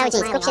uśmiechać się przez cały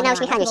dzień, skup się na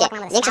uśmiechaniu się.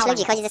 Większość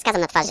ludzi chodzi ze skazą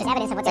na twarzy. To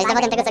jest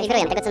dowodem tego, co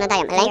wibrują, tego, co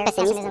nadają. Lęk,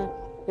 pesymizm,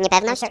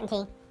 niepewność.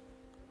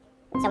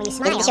 Więc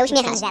gdy się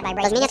uśmiechasz,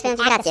 to zmienia Twoją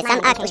wibrację. Sam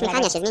akt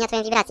uśmiechania się zmienia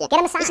Twoją wibrację.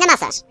 Idź na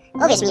masaż.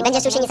 Uwierz mi,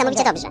 będziesz czuł się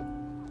niesamowicie dobrze.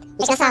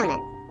 Idź na saunę.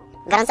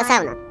 Gorąca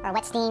sauna.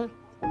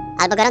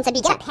 Albo gorące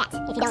bicie.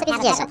 Kup sobie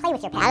zwierzę.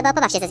 Albo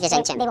pobaw się ze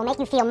zwierzęciem.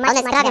 One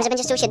sprawią, że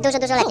będziesz czuł się dużo,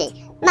 dużo lepiej.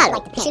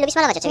 Maluj, jeśli lubisz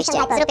malować oczywiście.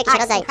 Zrób jakiś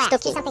rodzaj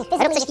sztuki.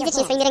 Rób coś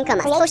fizycznie swoimi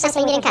rękoma. Stwórz tam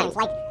swoimi rękami.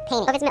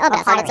 Powiedzmy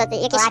obraz, albo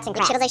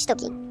jakiś rodzaj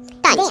sztuki.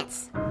 Tańcz.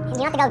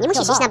 Nie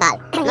musisz iść na bal.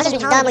 Możesz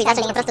być w domu i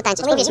zacząć po prostu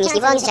tańczyć. Uwierz mi,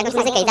 jeśli włączysz jakąś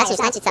muzykę i zaczniesz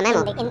tańczyć samemu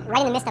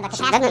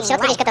w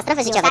środku jakiejś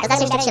katastrofy życiowej, to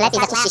zaczniesz czuć się lepiej,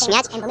 zaczniesz się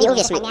śmiać i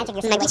uwierz mi,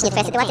 magicznie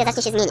Twoja sytuacja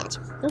zacznie się zmieniać.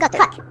 Gotuj.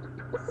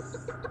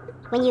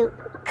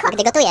 A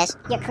gdy gotujesz,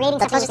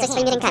 to tworzysz coś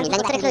swoimi rękami. Dla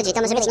niektórych ludzi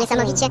to może być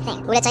niesamowicie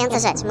uleczająca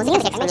rzecz.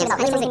 Muzyka, tak jak wspomniałem,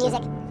 słuchanie muzyki.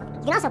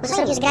 Możesz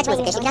również grać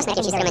muzykę, jeśli grasz na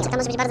jakimś instrumencie, to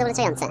może być bardzo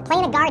ulecające.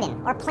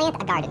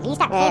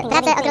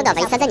 Prace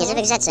ogrodowe i sadzenie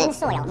żywych rzeczy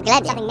w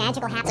glebie.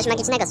 Coś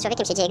magicznego z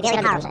człowiekiem się dzieje, gdy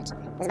zrobi tę rzecz. To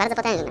jest bardzo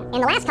potężne.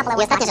 I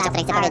ostatnia rzecz, o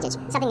której chcę powiedzieć.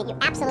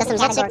 To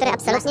są rzeczy, które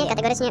absolutnie,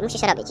 kategorycznie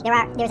musisz robić.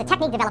 Jest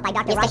technika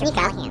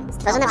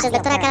stworzona przez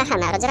doktora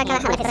Callahana, Rogera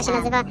Callahana, która się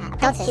nazywa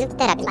Thought Field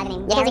Therapy.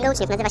 Jeden z jego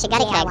uczniów nazywa się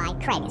Gary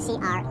Craig.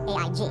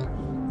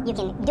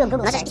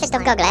 Możesz wpisać to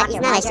w Google i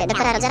znaleźć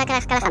doktora Rogera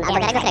Callahana albo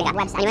Gary'ego Craiga.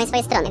 Oni mają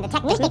swoje strony.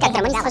 Technika,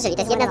 którą oni stworzyli,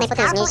 to jest jedna z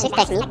najpotężniejszych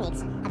technik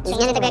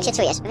zmiany tego, jak się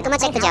czujesz.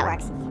 Wytłumaczę, jak to działa.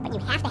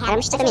 Ale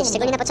musicie to mieć,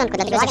 szczególnie na początku,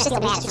 dlatego że wszyscy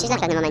będziecie czuć źle w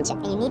pewnym momencie.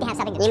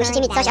 I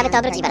musicie mieć coś, aby to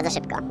obrócić bardzo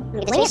szybko.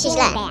 Gdy czujesz się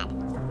źle,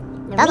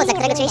 powód, dla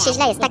którego czujesz się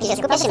źle, jest taki, że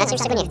skupiasz się na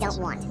czymś, czego nie chcesz.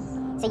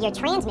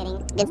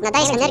 Więc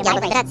nadajesz energię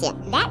albo wibrację.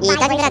 I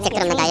ta wibracja,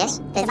 którą nadajesz,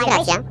 to jest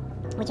wibracja,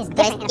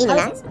 która jest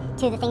inna.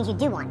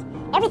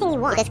 I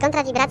to jest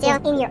kontrawibracja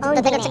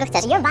do tego, czego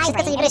chcesz.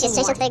 Wszystko, co wibrujesz, jest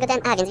częścią twojego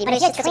DNA, więc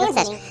wibrujesz wszystko, czego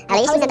chcesz.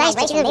 Ale jeśli nadajesz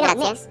przeciwną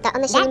wibrację, to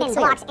one się nie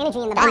miksują.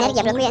 Ta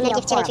energia blokuje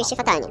energię w ciele i czujesz się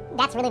fatalnie.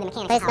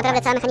 To jest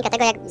naprawdę cała mechanika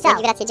tego, jak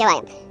wibracje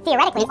działają.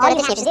 Więc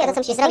teoretycznie wszystko to, co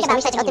musisz zrobić, to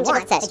myśleć o tym, czego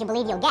chcesz.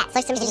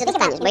 Coś, co myślisz, że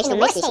dostaniesz. Bo jeśli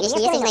myślisz,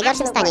 jeśli jesteś w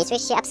najgorszym stanie i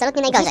czujesz się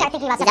absolutnie najgorzej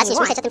i zaczniesz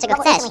myśleć o tym, czego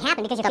chcesz,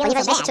 to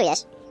ponieważ źle się czujesz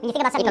i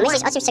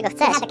pomyślisz o czymś, czego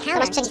chcesz, to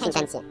masz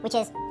przeciwintencję.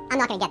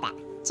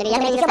 Czyli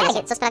jak nie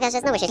dostaniesz, co sprawia, że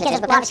znowu się źle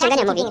czujesz, bo prawo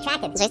przyciągania mówi,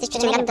 że jesteś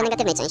przyciągany do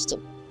negatywnej części.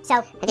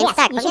 Więc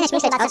tak, powinieneś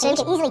myśleć o czymś,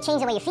 co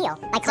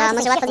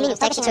może łatwo zmienić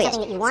to, jak się czujesz.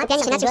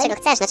 Skupianie się na czymś, czego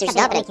chcesz, na czymś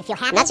dobrym,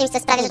 na czymś, co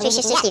sprawia, że czujesz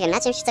się szczęśliwym, na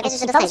czymś, co wierzysz,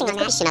 że dostaniesz, więc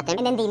skupisz się na tym.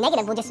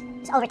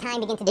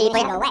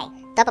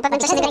 To po pewnym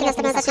czasie negatywna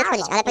strona zacznie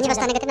odchodzić, ale ponieważ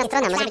ta negatywna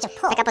strona może być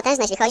taka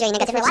potężna, jeśli chodzi o jej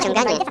negatywne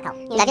przyciąganie,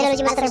 dla wielu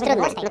ludzi może to być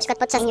trudne, na przykład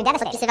podczas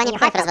podpisywania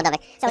papierów rozwodowych.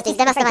 Jesteś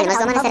zdewastowany, masz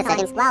złamane serce,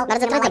 więc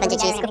bardzo trudno będzie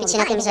ci skupić się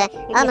na tym, że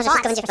może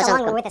wszystko będzie w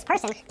porządku.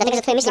 Dlatego,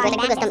 że twoje myśli były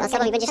tak długo z tą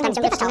osobą i będziesz tam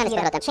ciągle przyciągany z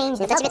powrotem. Więc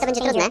dla ciebie to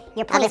będzie trudne,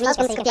 aby zmienić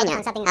punkt skupienia,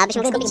 abyś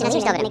mógł skupić się na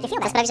czymś dobrym.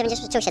 To sprawi, że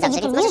będziesz czuł się dobrze,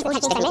 więc możesz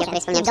użyć techniki, o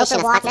której wspomniałem, przejść się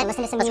na spacer,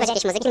 posłuchać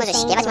jakiejś muzyki, możesz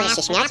śpiewać, możesz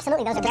się śmiać. To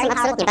są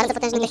absolutnie bardzo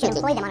potężne techniki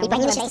i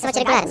powinieneś je stosować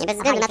regularnie, bez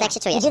względu na to, jak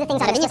się czujesz.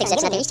 Robienie tych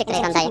rzeczy na tej liście,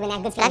 której wam daję,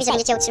 sprawi, że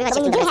będziecie utrzymywać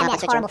się w tym dobrym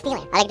samopoczuciu.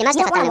 Ale gdy masz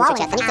te fatalne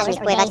uczucia, to nie chcesz w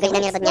nich pływać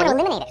godzinami albo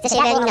dniami, chcesz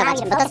je wyeliminować,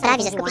 bo to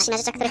sprawi, że skupisz się na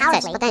rzeczach, których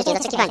chcesz, potężnie, z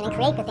oczekiwań.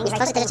 I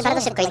stworzy te rzeczy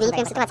bardzo szybko i zmieni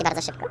twoją sytuację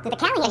bardzo szybko.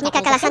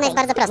 Technika Callahana jest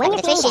bardzo prosta.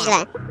 Gdy czujesz się źle,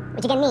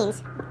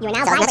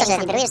 to oznacza, że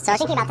wibrujesz coś,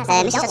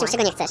 myślisz o czymś,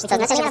 czego nie chcesz. To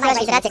oznacza, że wysyłasz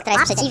wibrację, która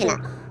jest przeciwna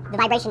do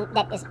wibracji,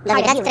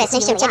 która jest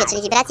częścią ciebie,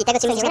 czyli wibracji tego,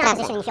 czym jesteś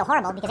naprawdę.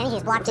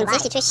 Więc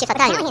jeśli czujesz się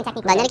fatalnie,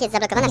 bo energia jest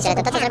zablokowana w ciele,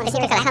 to co zrobi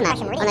technika Callahana,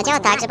 ona działa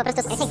tak, że po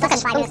prostu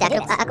stukasz punkty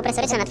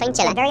akupresuryczne na twoim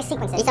ciele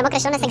i są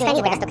określone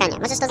sekwencje tego stukania.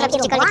 Możesz to zrobić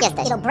gdziekolwiek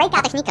jesteś.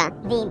 Ta technika,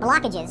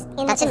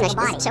 ta czynność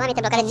przełamie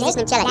te blokady w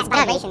fizycznym ciele i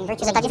sprawi,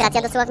 że ta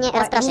wibracja dosłownie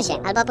rozproszy się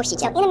albo opuści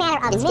cię.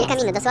 Więc kilka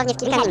minut, dosłownie w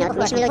kilka minut,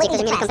 mieliśmy ludzi,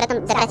 którzy mieli kompletną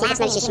depresję i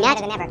zaczynali się śmiać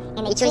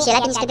i czuli się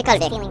lepiej niż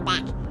kiedykolwiek.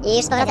 I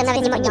już z powrotem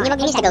nawet nie mogli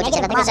mieć tego uczucia,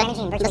 dlatego że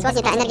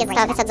dosłownie ta energia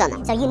została wysadzona.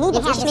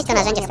 Więc musisz mieć to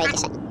narzędzie w swojej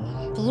kieszeni,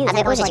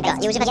 aby użyć go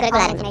i używać go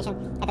regularnie.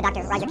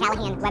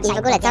 I w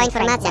ogóle cała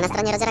informacja na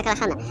stronie Rogera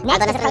Callahana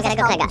albo na stronie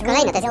Gary'ego Craiga.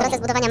 Kolejne to jest proces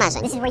budowania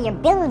marzeń.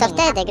 To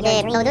wtedy, gdy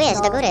budujesz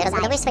do góry,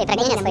 rozbudowujesz swoje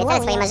pragnienia, swoje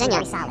cele, swoje marzenia,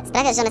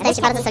 sprawiasz, że one stają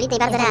się bardzo solidne i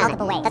bardzo realne.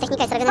 Ta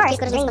technika jest robiona w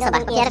kilku różnych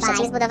sposobach. Po pierwsze,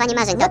 czyli zbudowanie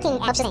marzeń, to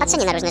poprzez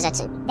patrzenie na różne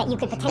rzeczy.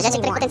 Rzeczy,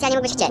 których potencjalnie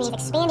mógłbyś chcieć.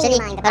 Czyli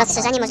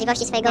rozszerzanie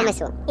możliwości swojego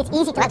umysłu.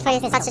 Łatwo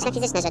jest patrzeć na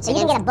fizyczne rzeczy,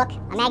 więc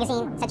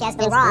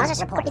możesz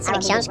kupić sobie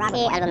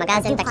książki albo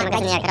magazyn, takie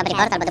magazyny jak Rob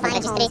Report albo The Food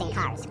Registry,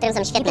 w którym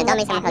są świetne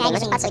domy i samochody.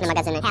 Możesz patrzeć na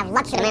magazyny,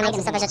 które mają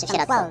luksusowe rzeczy w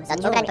środku. Od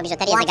ubrań po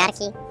biżuterię,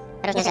 zegarki,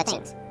 różne rzeczy.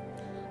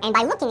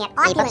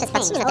 I poprzez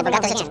patrzenie na te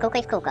bogate rzeczy w kółko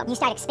i w kółko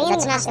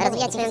zaczynasz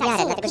rozwijać swoją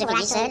wiarę, dlatego że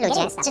widzisz, że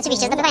ludzie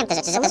rzeczywiście zdobywają te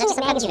rzeczy, że te rzeczy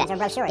są prawdziwe.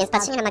 Więc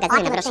patrzenie na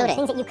magazyny, na broszury,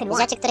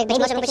 rzeczy, których być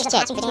może mógłbyś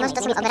chcieć. Być może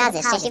to są obrazy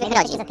szczęśliwych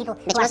rodzin.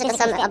 Być może to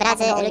są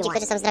obrazy ludzi,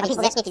 którzy są zdrowi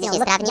fizycznie, fizycznie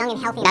sprawni,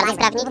 bardzo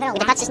sprawni.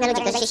 Gdy patrzysz na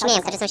ludzi, którzy się śmieją,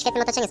 którzy są w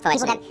świetnym otoczeniu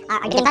społecznym.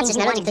 Gdy patrzysz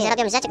na ludzi, którzy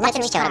robią rzeczy, które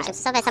cię robią,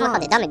 luksusowe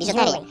samochody, domy,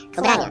 biżuterię,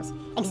 ubrania.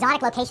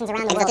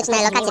 Egzotyczne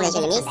lokacje na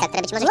ziemi, miejsca,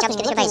 które być może chciałbyś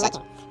kiedyś obejrzeć.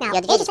 I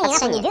odwiedzić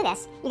patrzenie.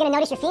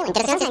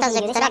 Interesujące jest to,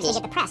 że gdy to robisz,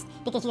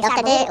 to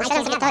wtedy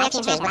uświadam sobie to, jak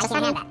się czujesz, bo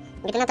czasami,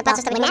 gdy na to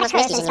patrzysz, to być może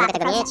myślisz, że nie mogę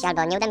tego mieć,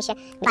 albo nie uda mi się,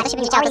 gdy to się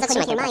będzie działo, to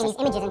zatrzymaj ten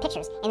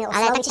proces.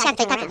 Ale tak czy siak,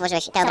 to i tak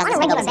włożyłeś te obrazy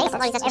swojego umysłu, to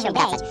powoli zaczniesz się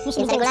obracać.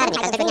 Więc regularnie,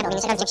 każdego dnia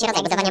powinieneś robić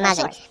środek budowania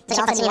marzeń. To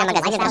się patrzenie na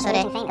magazyny, broszury,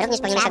 również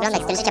powinieneś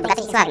oglądać styl życia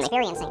bogatych i sławnych.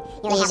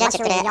 I rzeczy,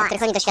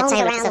 których oni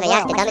doświadczają, luksusowe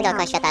jachty, domy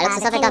dookoła świata,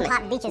 luksusowe domy,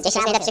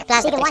 10 najlepszych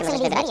plaż, do których się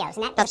możesz wybrać.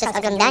 Poprzez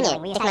oglądanie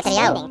tych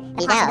materiałów,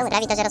 wideo,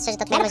 sprawi to, że rozszerzy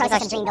to twoje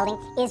możliwości.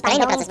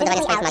 Kolejny proces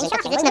budowania swoich marzeń to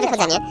fizyczne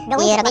wychodzenie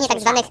i robienie tak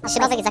zwanych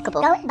szybowych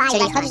zakupów.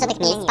 Czyli chodzisz do tych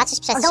miejsc, patrzysz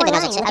przez szyby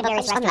na rzeczy, albo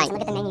chodzisz online.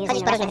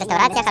 Chodzisz po różnych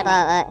restauracjach albo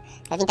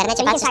w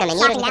internecie patrzysz na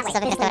menu różnych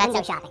luksusowych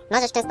restauracji.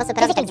 Możesz w ten sposób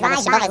robić tak zwane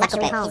szybowe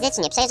zakupy.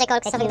 Fizycznie przejeżdżaj koło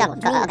luksusowych domów,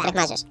 o których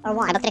marzysz,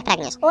 albo których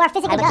pragniesz.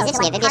 Albo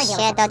fizycznie wybierz się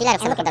do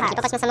dealerów samochodowych i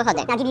popatrz na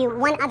samochody.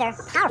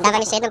 Dawam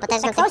jeszcze jedną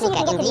potężną technikę.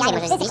 Im bliżej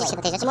możesz zbliżyć się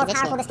do tej rzeczy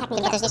fizycznie,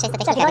 tym potężniejsza jest ta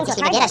technika. Więc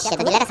jeśli wybierasz się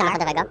do dealera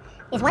samochodowego,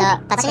 to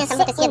patrzenie na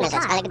samochód to jest jedna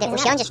rzecz, ale gdy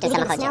usiądziesz w tym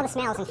samochodzie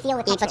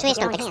i poczujesz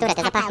tą teksturę,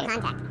 te zapachy,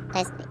 to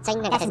jest co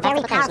innego, to jest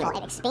bardzo potężne.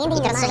 I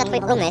to rozszerza twój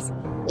umysł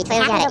i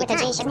twoją wiarę. I to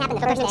dzieje się po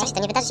pewnym czasie,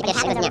 to nie wydarzy się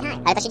pierwszego dnia,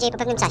 ale to się dzieje po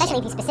pewnym czasie.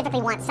 I gdy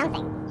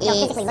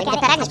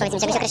pragniesz, powiedzmy,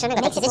 czegoś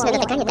określonego, to fizyczne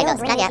dotykanie tego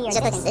sprawia,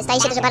 że to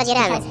staje się dużo bardziej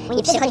realne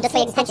i przychodzi do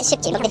twojej egzystencji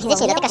szybciej, bo gdy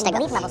fizycznie dotykasz tego,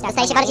 to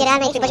staje się bardziej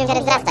realne i twój poziom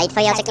wiary wzrasta i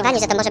twoje oczekiwanie,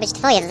 że to może być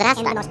twoje,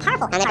 wzrasta.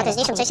 A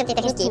najpotężniejszą częścią tej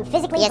techniki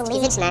jest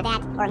fizyczne.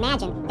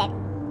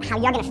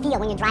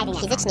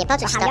 Fizycznie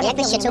poczuć to,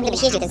 jakbyś się czuł,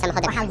 gdybyś jeździł tym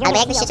samochodem, albo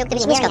jakbyś się czuł,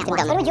 gdybyś mieszkał w tym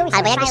domu,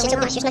 albo jakbyś się czuł,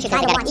 gdybyś już nosił ten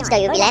zegarek. Idź do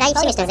jubilera i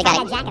przymierz ten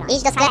zegarek.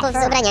 Idź do sklepów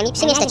z ubraniami,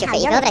 przymierz te ciuchy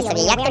i wyobraź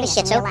sobie, jak to byś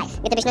się czuł,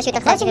 gdybyś nosił to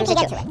w prawdziwym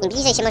życiu. Im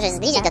bliżej się możesz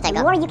zbliżyć do tego,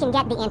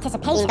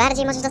 im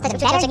bardziej możesz dostać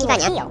uczucie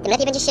oczekiwania, tym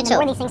lepiej będziesz się czuł.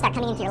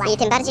 I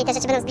tym bardziej te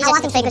rzeczy będą zbliżać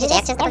się do twojego życia.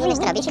 Jak często powinieneś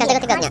to robić? Każdego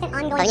tygodnia.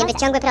 Powinien być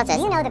ciągły proces.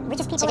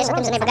 Czy wiesz o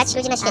tym, że najbogatsi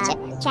ludzie na świecie,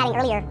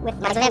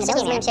 rozmawiałem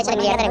wcześniej z moim przyjacielem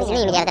miliarderem i z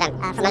innymi miliarderami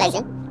w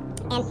Malezji,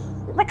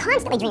 czy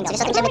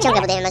wiesz o tym, że my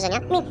ciągle budujemy marzenia?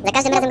 Za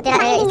każdym razem, gdy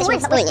jesteśmy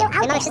wspólnie,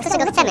 my mamy wszystko,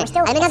 czego chcemy,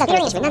 ale my nadal tu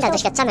jesteśmy, nadal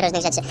doświadczamy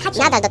różnych rzeczy,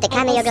 nadal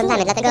dotykamy i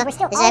oglądamy, dlatego, że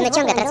my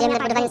ciągle pracujemy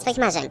nad budowaniem swoich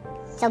marzeń.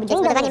 Więc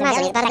budowanie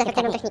marzeń jest bardzo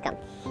efektywną techniką.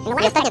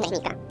 I ostatnia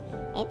technika.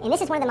 I to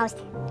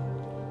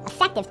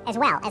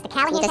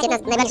jest jedna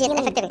z najbardziej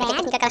efektywnych, tak jak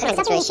technika Callaghana,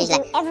 gdy czujesz się źle.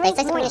 To jest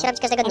coś, co powinieneś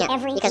robić każdego dnia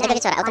i każdego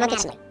wieczora,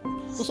 automatycznie.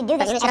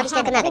 Powinieneś robić to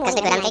jako nawyk,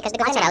 każdego ranka i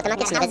każdego wieczora,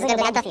 automatycznie, bez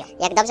względu na to,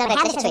 jak dobrze albo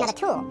jak źle się czujesz.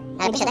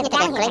 Ale posiadanie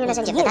tego jako kolejne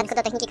narzędzie w dodatku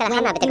do techniki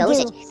Callaghana, aby tego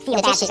użyć,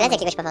 gdy czujesz się źle z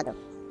jakiegoś powodu.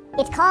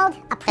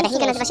 Ta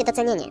technika nazywa się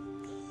docenienie.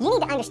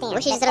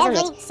 Musisz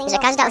zrozumieć, że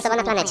każda osoba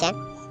na planecie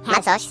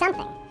ma coś,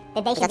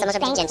 za co może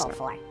być wdzięczna.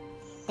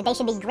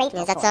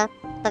 Za co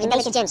powinna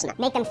być wdzięczna.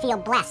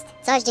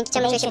 Coś, dzięki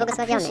czemu czuje się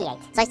błogosławiony.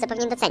 Coś, co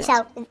powinien doceniać.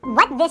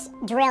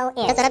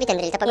 To, co robi ten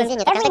drill, to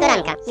pogłębienie, to każdego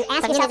ranka.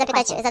 Powinieneś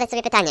zadać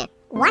sobie pytanie.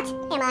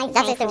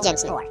 Za co jestem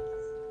wdzięczny?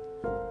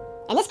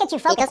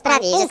 I to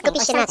sprawi, że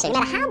skupisz się na czymś.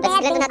 Bez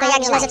względu na to,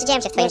 jak źle rzeczy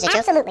dzieją się w twoim życiu,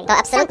 to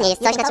absolutnie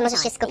jest coś, na czym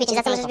możesz się skupić i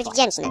za co możesz być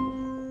wdzięczny.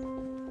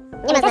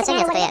 Nie ma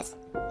znaczenia, co to jest.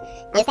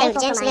 Jestem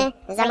wdzięczny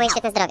za moje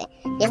świetne zdrowie.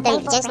 Jestem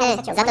wdzięczny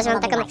za to, że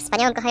mam taką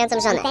wspaniałą,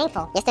 kochającą żonę.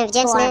 Jestem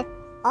wdzięczny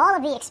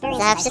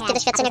za wszystkie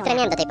doświadczenia, które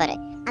miałem do tej pory.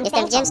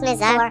 Jestem wdzięczny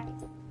za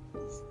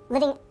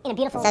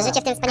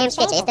życie w tym wspaniałym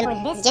świecie. Jestem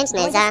wdzięczny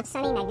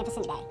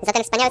za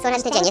ten wspaniały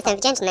słoneczny dzień. Jestem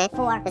wdzięczny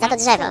za to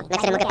drzewo, na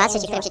które mogę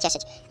patrzeć i którym się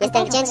cieszyć.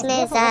 Jestem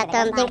wdzięczny za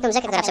tą piękną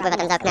rzekę, która przepływa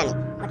tam za oknami.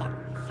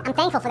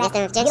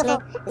 Jestem wdzięczny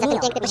za ten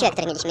piękny posiłek,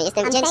 który mieliśmy.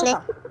 Jestem wdzięczny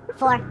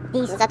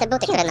za te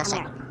buty, które noszę.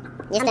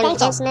 Jestem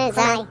wdzięczny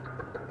za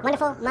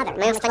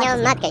moją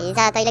wspaniałą matkę i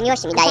za to, ile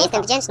miłości mi daje.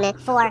 Jestem wdzięczny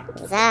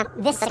za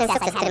ten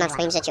sukces, który mam w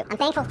swoim życiu.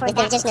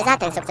 Jestem wdzięczny za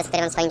ten sukces,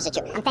 który mam w swoim życiu.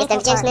 Jestem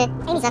wdzięczny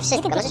za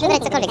wszystko. Możesz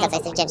wybrać cokolwiek, za co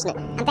jesteś wdzięczny.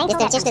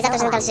 Jestem wdzięczny za to,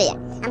 że nadal żyję.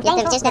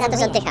 Jestem wdzięczny za to,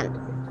 że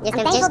oddycham.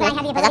 Jestem wdzięczny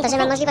za to, że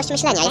mam możliwość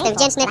myślenia. Jestem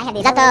wdzięczny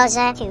za to,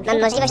 że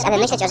mam możliwość, aby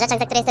myśleć o rzeczach,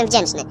 za które jestem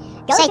wdzięczny.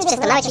 Przejdź przez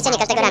to małe ćwiczenie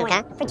każdego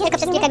ranka, tylko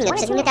przez kilka minut,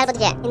 przez minutę albo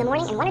dwie.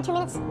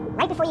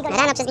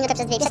 Rano przez minutę,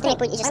 przez dwie, przez nie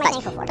pójdziesz spać.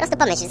 Po prostu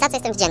pomyśl, za co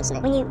jestem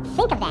wdzięczny.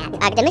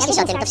 A gdy myślisz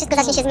o tym, to wszystko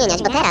zacznie się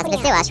zmieniać, bo teraz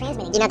wysyłasz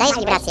i nadajesz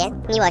wibracje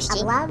miłości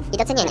i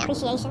docenienia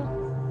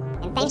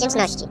i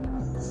wdzięczności.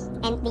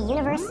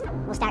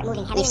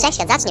 I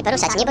wszechświat zacznie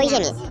poruszać niebo i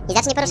ziemię i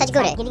zacznie poruszać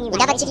góry i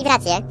dawać ci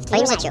wibracje w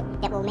twoim życiu,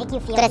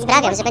 które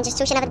sprawią, że będziesz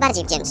czuł się nawet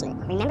bardziej wdzięczny.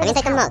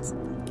 Pamiętaj tę moc.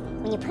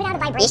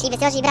 Jeśli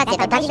wysyłasz wibrację,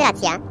 to ta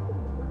wibracja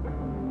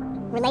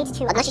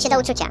odnosi się do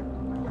uczucia.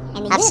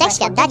 A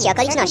wszechświat da ci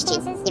okoliczności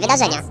i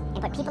wydarzenia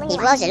i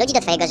włoży ludzi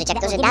do twojego życia,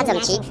 którzy dadzą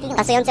ci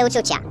pasujące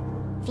uczucia.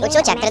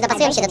 Uczucia, które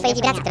dopasują się do twojej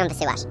wibracji, którą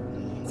wysyłasz.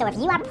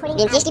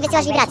 Więc jeśli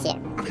wysyłasz wibrację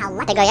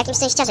tego, jakim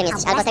szczęściarzem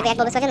jesteś, albo tego, jak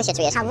błogosławiony się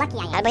czujesz,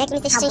 albo jakim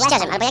jesteś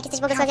szczęściarzem, albo jak jesteś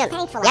błogosławiony,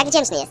 jak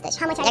wdzięczny jesteś,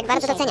 jak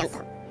bardzo doceniam to.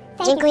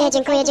 Dziękuję,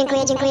 dziękuję,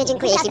 dziękuję, dziękuję,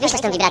 dziękuję. Jeśli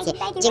wyślesz tę wibrację,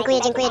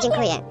 dziękuję, dziękuję,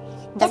 dziękuję,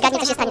 to zgadnij,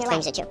 co się stanie w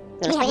twoim życiu.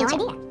 Nie masz pojęcia.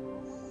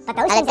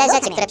 Ale te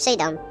rzeczy, które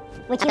przyjdą,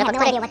 a propos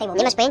których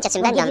nie masz pojęcia,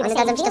 czym będą, one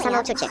dadzą ci to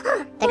samo uczucie.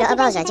 Tego, o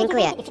Boże,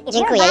 dziękuję,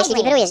 dziękuję. Jeśli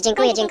wibrujesz,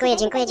 dziękuję, dziękuję,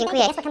 dziękuję,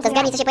 dziękuję, to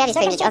zgadnij, co się pojawi w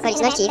twoim życiu,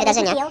 okoliczności i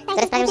wydarzenia,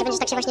 które sprawią, że będziesz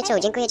tak się właśnie czuł.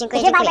 Dziękuję,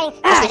 dziękuję, dziękuję.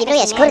 Jeśli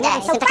wibrujesz, kurde,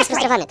 jestem taki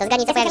sfrustrowany, to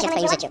zgadnij, co pojawi się w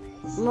twoim życiu.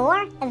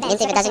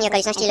 Więcej wydarzeń i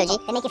okoliczności ludzi,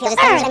 którzy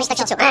sprawią, że będziesz tak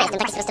się czuł. Jestem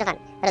taki sfrustrowany.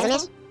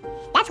 Rozumiesz?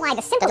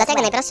 To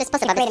dlatego najprostszy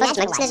sposób, aby stworzyć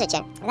magiczne życie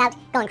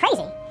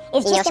i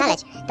nie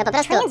oszaleć, to po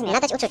prostu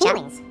nadać uczucia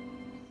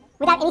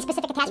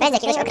bez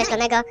jakiegoś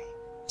określonego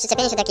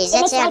przyczepienie się do jakiejś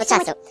rzeczy albo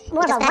czasu. I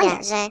to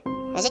sprawia, że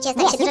życie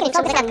staje się dużo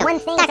większą zagadką.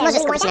 Tak,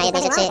 możesz skupić się na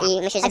jednej rzeczy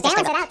i myślisz, że chcesz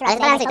tego, ale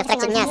zbalansuj to w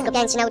trakcie dnia,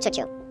 skupiając się na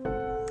uczuciu.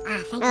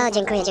 O,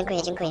 dziękuję,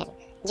 dziękuję, dziękuję.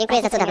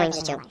 Dziękuję za cuda w moim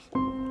życiu.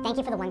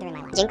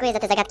 Dziękuję za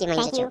te zagadki w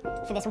moim życiu.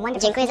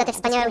 Dziękuję za te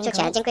wspaniałe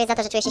uczucia. Dziękuję za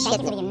to, że czuję się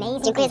świetnie.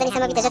 Dziękuję za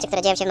niesamowite rzeczy,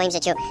 które dzieją się w moim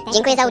życiu.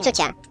 Dziękuję za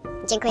uczucia.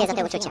 Dziękuję za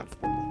te uczucia.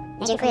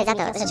 Dziękuję za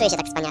to, że czuję się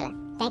tak wspaniale.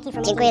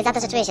 Dziękuję za to,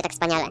 że czuję się tak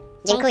wspaniale.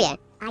 Dziękuję.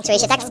 Czuję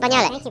się tak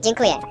wspaniale.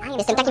 Dziękuję.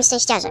 Jestem takim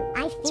szczęściarzem.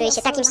 Czuję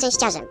się takim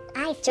szczęściarzem.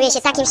 Czuję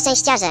się takim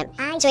szczęściarzem.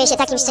 Czuję się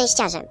takim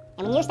szczęściarzem.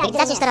 Jak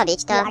zaczniesz to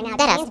robić, to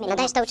teraz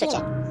nadajesz to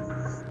uczucie.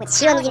 Z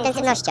siłą i z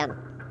intensywnością.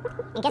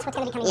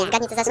 I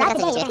zgadnij, co zacznie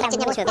okazać, że w trakcie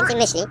dnia będziesz miał więcej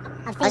myśli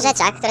o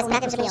rzeczach, które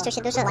sprawią, że będziesz czuł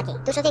się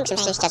dużo większym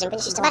szczęściarzem,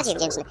 będziesz jeszcze bardziej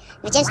wdzięczny.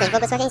 Wdzięczność,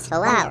 błogosławieństwo,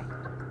 wow.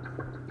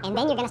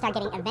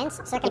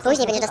 I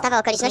później będziesz dostawał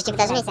okoliczności,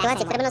 wydarzenia i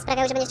sytuacje, które będą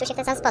sprawiały, że będziesz czuł się w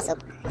ten sam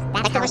sposób.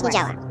 Tak to właśnie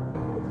działa.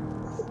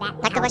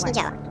 Tak to właśnie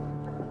działa.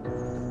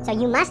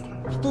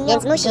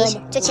 Więc musisz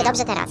czuć się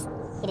dobrze teraz.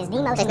 To jest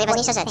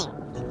najważniejsza rzecz.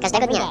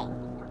 Każdego dnia.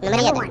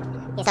 Numer 1.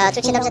 To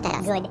czuć się dobrze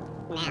teraz.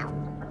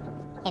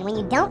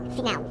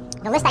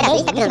 Teraz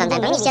lista, którą wam dam,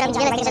 powinniście robić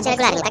wiele z tych rzeczy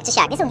regularnie, tak czy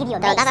siak.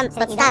 To da wam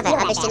podstawę,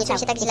 abyście nie czuli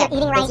się tak źle.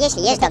 Więc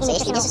jeśli jesz dobrze,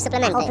 jeśli bierzesz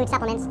suplementy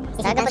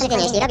z całego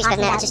pożywienia, jeśli robisz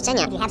pewne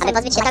oczyszczenia, aby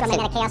pozbyć się toksyn,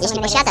 jeśli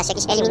posiadasz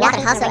jakiś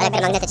eliminator chaosu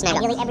elektromagnetycznego,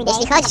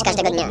 jeśli chodzisz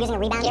każdego dnia,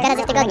 kilka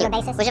razy w tygodniu,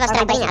 używasz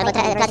trampoliny albo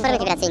platformy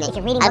wibracyjnej,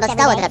 albo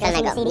stołu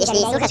odwracalnego, jeśli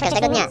słuchasz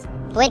każdego dnia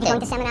płyty,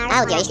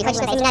 audio, jeśli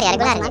chodzisz na seminaria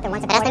regularnie,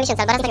 raz na miesiąc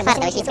albo raz na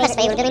kwartał, jeśli słuchasz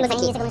swojej ulubionej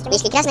muzyki,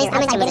 jeśli grasz na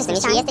instrumencie muzycznym,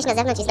 jeśli jesteś na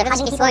zewnątrz i zdobywasz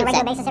jakieś słońce,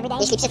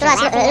 jeśli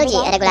przytulasz ludzi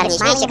regularnie,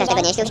 śmiejesz się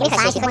każdego dnia, jeśli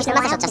uśmiechasz się, jeśli chodzisz na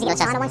masaż od czasu do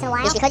czasu,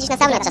 jeśli chodzisz na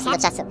saunę od czasu do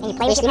czasu,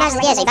 jeśli masz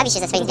zwierzę i bawisz się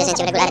ze swoim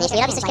zwierzęciem regularnie,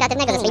 jeśli robisz coś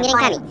kreatywnego ze swoimi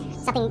rękami,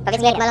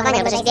 powiedzmy jak malowanie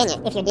albo rzeźbienie,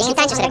 jeśli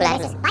tańczysz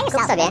regularnie,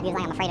 kup sobie,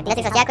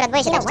 dlatego ja akurat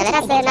boję się tańczyć, ale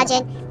raz na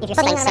dzień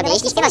potańcz sobie,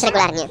 jeśli śpiewasz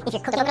regularnie,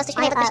 to po prostu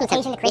śpiewaj pod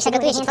prysznicem, jeśli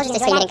gotujesz i tworzysz ze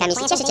swoimi rękami,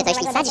 jeśli cieszysz się to,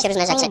 jeśli sadzisz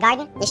różne rzeczy,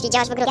 jeśli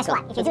działasz w ogródku,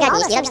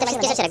 zgadnij, jeśli robisz te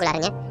wszystkie rzeczy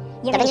regularnie,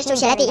 to będziesz czuł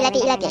się lepiej i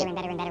lepiej i lepiej.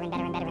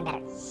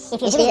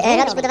 Jeśli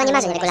robisz budowanie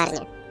marzeń regularnie.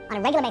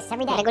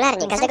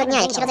 Regularnie, każdego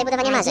dnia, jakiś rodzaj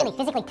budowania marzeń.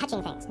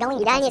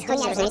 Idealnie jest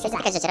chodzić różne miejsca,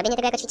 spotykać rzeczy, robienie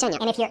tego jako ćwiczenia.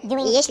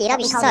 I jeśli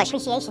robisz coś,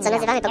 co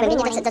nazywamy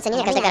pogłębienie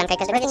docenienia każdego ranka i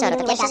każdego wieczoru,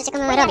 to pierwsza rzecz,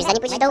 jaką robisz, zanim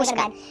pójdziesz do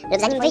łóżka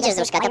lub zanim wyjdziesz z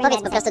łóżka, to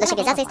powiedz po prostu do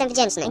siebie, za co jestem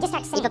wdzięczny.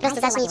 I po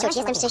prostu zacznij czuć,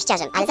 jestem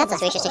szczęściarzem. Ale za co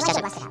czuję się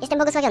szczęściarzem? Jestem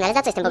błogosławiony, ale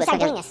za co jestem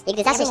błogosławiony? I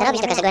gdy zaczniesz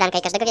robić to każdego ranka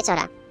i każdego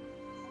wieczora,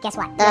 to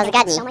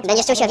zgadnij,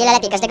 będziesz czuł się o wiele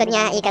lepiej każdego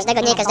dnia i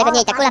każdego dnia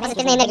i ta kula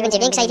pozytywnej energii będzie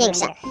większa i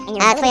większa.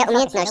 A twoja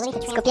umiejętność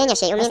skupienia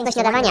się i umiejętność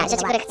nadawania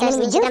rzeczy, które chcesz,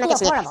 zmieni się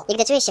dramatycznie. I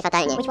gdy czujesz się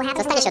fatalnie,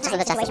 co stanie się od czasu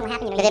do czasu?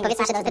 Gdy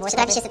powiedzmy, że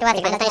przytrafi się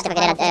sytuacja, kiedy dostaniesz tę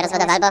powagę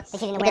rozwodową, albo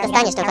gdy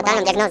dostaniesz tą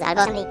fatalną diagnozę,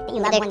 albo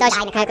gdy ktoś,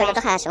 kogo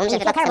kochasz, umrze w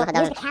wypadku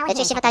samochodowym, gdy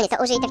czujesz się fatalnie, to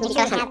użyj techniki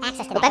Callahan.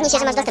 Upewnij się,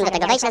 że masz dostęp do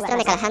tego. Wejdź na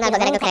stronę Callahana albo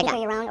Gary'ego Craiga.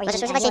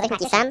 Możesz używać tej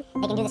techniki sam,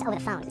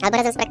 albo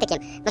razem z praktykiem.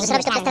 Możesz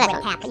robić to przez telefon.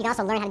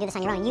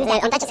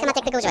 On da ci schemat,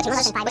 jak tego używać.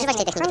 Możesz używać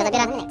tej techniki, to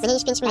zabiera mniej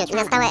niż 5 minut i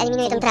na stałe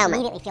eliminuje tę traumę.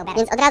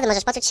 Więc od razu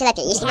możesz poczuć się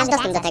lepiej. Jeśli masz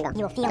dostęp do tego,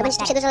 to będziesz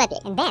czuł się dużo lepiej.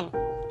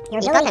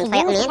 I potem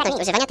twoja umiejętność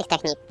używania tych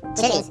technik,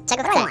 czyli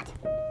czego chcę.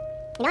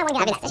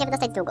 A więc chcę się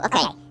wydostać z długu.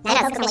 Okej.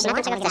 Teraz skupiasz się na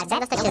tym, czego chcesz. Chcesz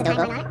dostać się z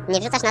długu. Nie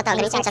wrzucasz na to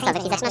ograniczeń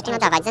czasowych i zaczynasz to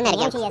nadawać z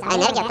energią. A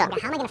energia to,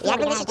 jak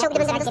będę się czuł, gdy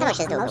będę wydostawał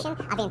się z długu.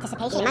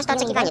 Jeśli masz to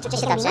oczekiwanie, czuć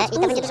się dobrze i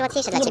to będzie dużo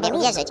łatwiejsze dla ciebie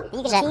uwierzyć,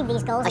 że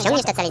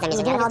osiągniesz te cele i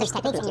zamierzenia, ale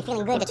jesteś techniki.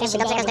 Gdy czujesz się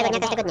dobrze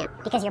każdego dnia.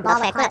 Bo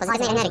twoja kula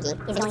pozytywnej energii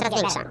jest coraz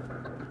większa.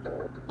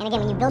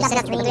 Jeszcze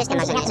raz, gdy budujesz te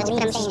marzenia, rzeczy,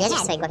 które musisz wierzyć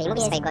w swojej głowie i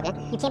mówić w swojej głowie,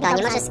 to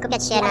nie możesz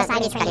skupiać się na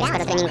drugiej skali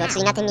szkoły treningu,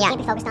 czyli na tym jak.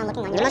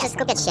 Nie możesz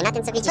skupiać się na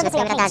tym, co widzisz na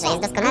swoim radarze.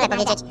 Jest doskonale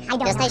powiedzieć,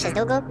 dostaję się z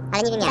długu,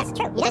 ale nie wiem jak.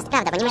 I to jest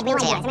prawda, bo nie masz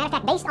pojęcia jak.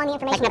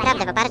 Tak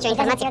naprawdę, w oparciu o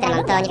informacje, które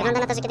mam, to nie wygląda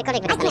na to, że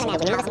kiedykolwiek wydostaniesz się z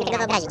długu. Nie mogę sobie tego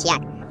wyobrazić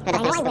jak.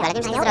 Wydostaniesz się z długu, ale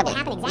wiem, że to zrobię.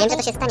 Wiem, że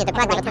to się stanie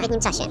dokładnie w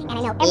odpowiednim czasie.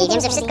 I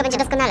wiem, że wszystko będzie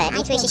doskonale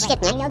i czuję się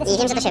świetnie. I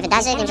wiem, że to się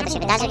wydarzy, wiem, że to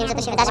się wydarzy, wiem, że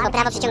to się wydarzy, bo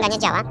prawo przyciągania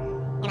działa.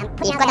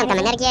 I wkładam tam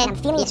energię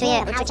i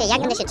czuję uczucie, jak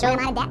będę się czuł,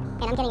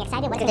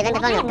 gdy będę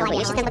wolny od długu.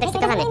 Już jestem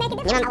podekscytowany.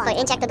 Nie mam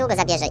pojęcia, jak to długo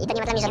zabierze. I to nie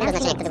ma dla mnie żadnego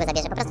znaczenia, jak to długo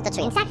zabierze. Po prostu to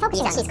czuję. I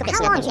zacznij skupiać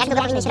się na tym, jak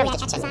długo powinieneś robić to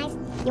ćwiczenie.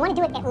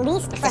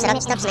 Chcesz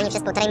robić to przynajmniej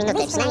przez 1,5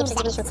 minuty, przynajmniej przez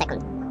 90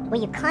 sekund.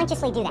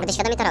 Gdy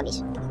świadomie to robisz.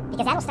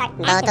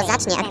 Bo to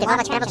zacznie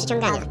aktywować prawo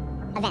przyciągania.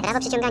 Prawo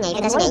przyciągania i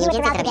wydarzenia. Im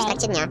więcej to robisz w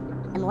trakcie dnia,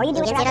 im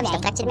więcej robisz to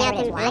w trakcie dnia,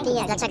 tym lepiej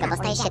jest. Dlaczego? Bo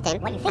stajesz się tym,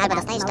 albo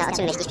dostajesz to, o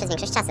czym myślisz przez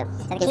większość czasu.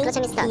 Więc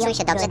kluczem jest to, czuj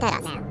się dobrze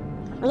teraz.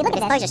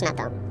 Gdy spojrzysz na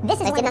to,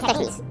 to jest jedna z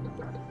technik.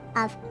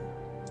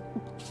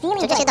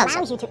 Czucie się dobrze.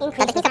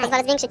 Ta technika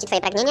pozwala zwiększyć ci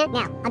twoje pragnienie.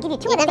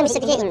 I będą jeszcze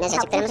dwie inne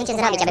rzeczy, które możecie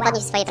zrobić, aby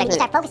podnieść swoje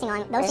pragnienie.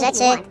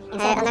 Rzeczy,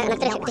 na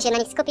których gdy się na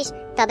nich skupisz,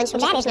 to będziesz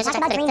musiał skupić na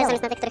rzeczach, których chcesz,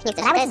 zamiast na tych, których nie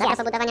chcesz. To jest a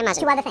propos budowania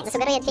marzeń.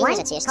 Zasugeruję dwie inne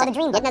rzeczy jeszcze.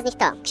 Jedna z nich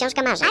to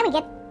książka marzeń.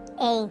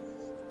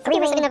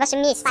 Kupiłbym sobie na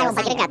waszym miejscu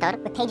agregator,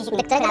 do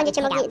którego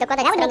będziecie mogli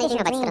dokładać strony i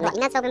filmować strony. I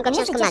nazwałbym go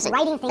książką marzeń.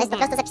 To jest po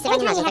prostu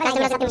zapisywanie marzeń. Za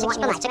każdym razem ty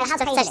musisz pomóc, czegoś,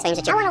 co chcesz w swoim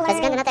życiu. Bez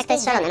względu na to, jak to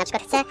jest szalone. Na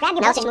przykład chcę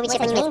nauczyć mówić się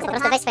po niemiecku. Po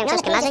prostu weź swoją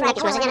książkę marzeń,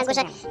 napisz marzenia na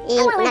górze i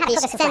napisz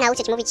chcę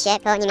nauczyć mówić się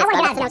po niemiecku.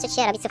 Albo chcę nauczyć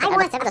się robić super,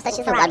 albo chcę wydostać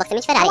się z długu, albo chcę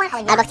mieć Ferrari,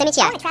 albo chcę mieć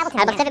jacht,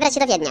 albo chcę wybrać się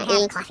do Wiednia i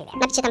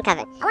napić się tam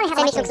kawy.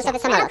 Chcę mieć luksusowy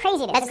samolot.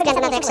 Bez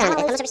względu na to, jak szalony.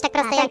 To może być tak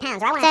proste jak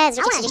chcę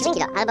zrzucić 30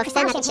 kilo, albo chcę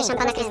napić się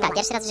szampana Krystal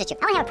pierwszy raz w życiu,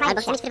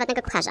 albo chcę mieć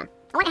prywatnego kucharza.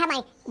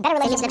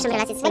 Chcę mieć mieć lepszą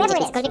relację z swoimi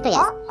dziećmi, cokolwiek to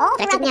jest. W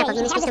trakcie dnia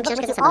powinieneś mieć tę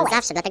książkę ze sobą,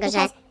 zawsze, dlatego że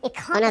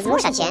ona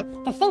zmusza cię,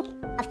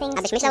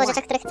 abyś myślał o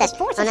rzeczach, których chcesz.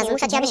 Ona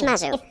zmusza cię, abyś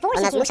marzył.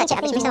 Ona zmusza cię,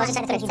 abyś myślał o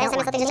rzeczach, których chcesz,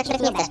 zamiast o tych rzeczach,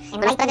 których nie chcesz.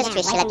 Ona sprawia, że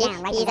czujesz się lepiej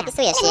i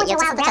zapisujesz je i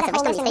od czasu do czasu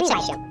weź tą listę i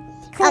przepisz ją.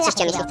 Oczyść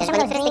ją, jeśli chcesz, bo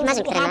niektóre z tych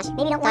marzeń, które masz,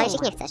 to już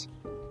ich nie chcesz.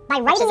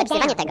 Przez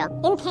zapisywanie tego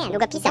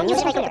długopisem nie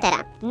używaj komputera.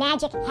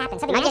 Magia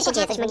się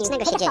dzieje, coś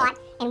magicznego się dzieje.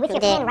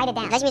 Gdy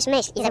weźmiesz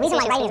myśl i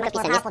zapisujesz ją swoim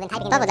długopisem, jest powód,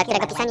 dla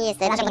którego pisanie jest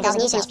dużo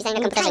potężniejsze niż pisanie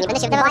na komputerze. Nie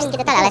będę się wdawał w wszystkie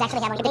detale, ale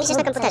kiedy piszesz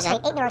na komputerze,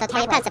 to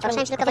twoje palce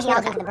poruszają się tylko w 8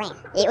 ruchach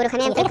i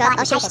uruchamiają tylko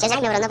 8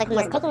 ścieżek neuronowych w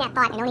mózgu.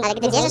 Ale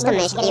gdy bierzesz tę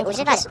myśl i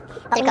używasz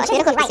tylko 8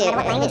 ruchów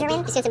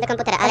wpisujących do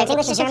komputera, ale gdy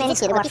piszesz ją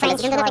fizycznie długopisem, bez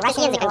względu na to,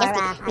 jaki język,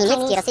 angielski,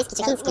 niemiecki, rosyjski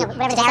czy chiński,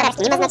 czy też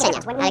arabski, nie ma znaczenia.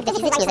 Ale gdy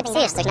fizycznie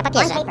zapisujesz coś na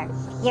papierze,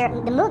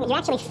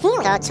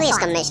 to czujesz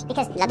tę myśl.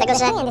 Dlatego,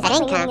 że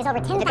ręka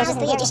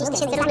wykorzystuje 10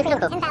 000 różnych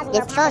ruchów,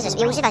 więc tworzysz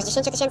i używasz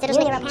 10 000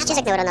 różnych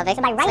ścieżek neuronowych w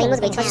swoim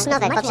mózgu i tworzysz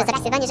nowe poprzez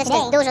zapisywanie rzeczy,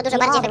 to jest dużo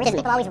bardziej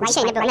efektywne.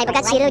 Dzisiaj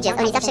najbogatsi ludzie,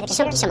 oni zawsze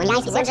piszą, oni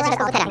nie wpisują rzeczy do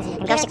komputera.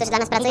 Goście, którzy dla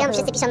nas pracują,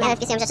 wszyscy piszą,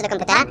 wpisują rzeczy do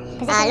komputera,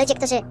 a ludzie,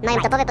 którzy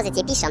mają topowe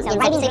pozycje, piszą, więc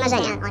zapisuj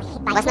marzenia,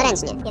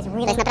 własnoręcznie. To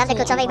jest naprawdę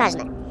kluczowe i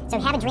ważne.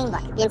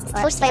 Więc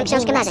stwórz swoją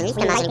książkę marzeń,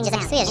 listę marzeń, gdzie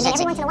zapisujesz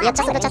rzeczy i od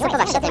czasu do czasu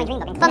pobaw się tym.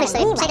 Pomyśl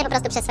sobie, przejdę po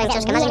prostu przez swoją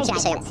książkę marzeń i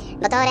przepiszę ją,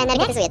 bo to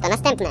reenergetyzuje to.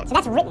 Następne. To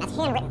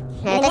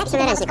jest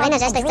pisane ręcznie. Kolejna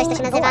rzecz to jest coś, co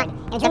się nazywa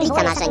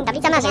tablica marzeń.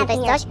 Tablica marzeń to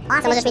jest coś,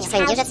 co możesz mieć w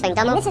swoim biurze, w swoim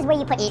domu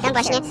i tam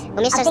właśnie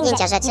umieszczasz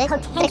zdjęcia rzeczy,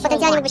 których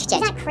potencjalnie mógłbyś chcieć.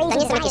 To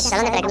nie są jakieś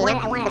szalone pragnienia, na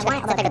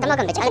przykład chcę tego, to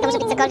mogą być, ale to może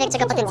być cokolwiek,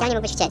 czego potencjalnie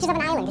mógłbyś chcieć.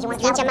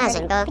 Zdjęcia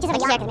marzeń, bo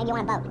takich jak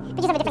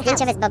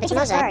zdjęcia wysp, bo być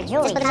może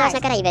chcesz podróżować na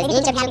Karaiby,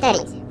 zdjęcia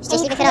biżuterii,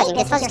 szczęśliwych rodzin,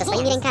 gdy tworzysz to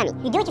swoimi rękami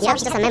i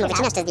robisz to samemu,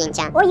 wycinasz te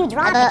zdjęcia,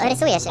 albo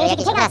rysujesz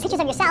jakieś obrazki.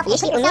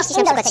 Jeśli umieścisz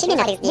na przykład siebie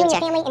na tych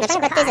zdjęciach, na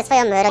przykład ty ze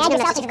swoją rodziną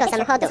naprzeciwko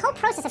samochodu,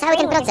 cały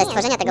ten proces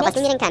tworzenia tego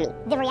własnymi rękami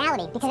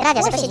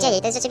sprawia, że to się dzieje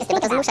i to jest rzeczywiste, bo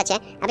to zmusza cię,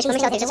 abyś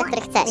pomyślał o tych rzeczach,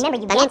 których chcesz.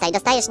 Pamiętaj,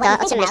 dostajesz to,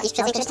 o czym myślisz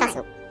przez większość czasu.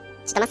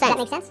 Czy to ma sens?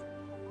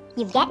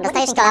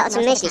 Dostajesz to, o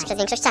czym myślisz przez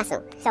większość czasu.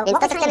 Więc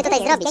to, co chcemy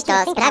tutaj zrobić, to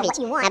sprawić,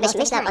 abyś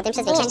myślał o tym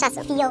przez większość czasu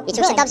i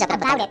czuł się dobrze a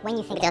propos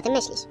tego, gdy o tym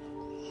myślisz.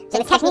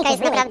 Więc technika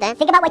jest naprawdę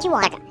taka.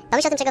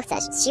 Pomyśl o tym, czego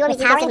chcesz, z siłą i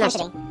z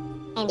intensywnością.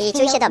 I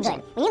czuj się dobrze.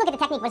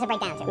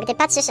 Gdy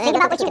patrzysz na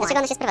technikę, do czego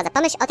ona się sprowadza,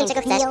 pomyśl o tym,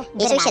 czego chcesz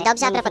i czuj się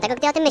dobrze a propos tego,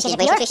 gdy o tym myślisz,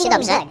 bo jeśli czujesz się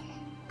dobrze,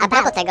 a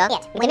propos tego,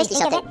 gdy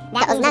myślisz o tym, to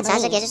oznacza,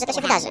 że wierzysz, że to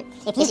się wydarzy.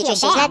 Jeśli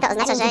czujesz się źle, to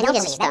oznacza, że nie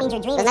wierzysz w to.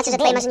 To znaczy, że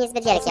twoje marzenie jest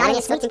zbyt wielkie, ale nie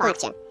jest w krótkim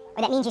punkcie.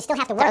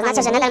 To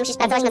oznacza, że nadal musisz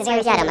pracować nad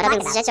swoją wiarą,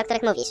 robiąc rzeczy, o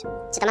których mówisz.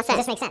 Czy to ma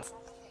sens?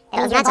 To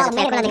oznacza, że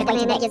twoja kula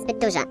negatywnej energii jest zbyt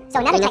duża.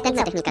 I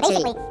następna technika,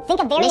 czyli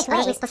myśl o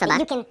różnych sposobach,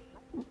 w których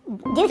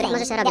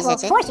możesz robić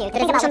rzeczy,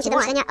 które zmuszą cię do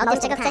myślenia o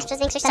tym, czego chcesz przez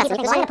większość czasu.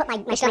 Niektórzy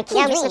myślą,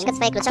 ja myślę na przykład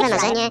swoje kluczowe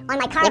marzenie,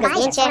 jego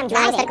zdjęcie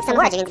na lusterku w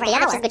samochodzie, więc gdy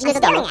jadę przez godzinę do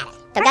domu,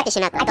 to gapię się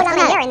na to.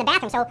 Doskonale.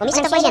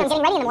 Umieszczę to w łazience,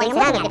 więc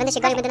rano, gdy będę się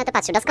golił, będę na to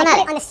patrzył.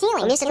 Doskonale.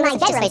 Umieszczę to na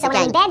suficie swojej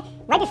sypialni.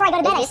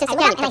 Gdy jestem w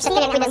sypialni, to przed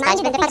tym jak pójdę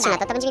spać, będę patrzył na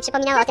to, to będzie mi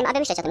przypominało o tym, aby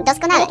myśleć o tym.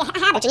 Doskonale.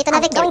 Uczynię to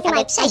nawykiem, aby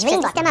przejść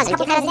przez listę marzeń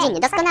kilka razy dziennie.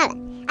 Doskonale.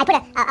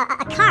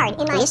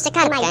 Umieszczę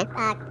kartkę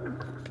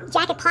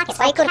w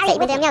swojej kurtce i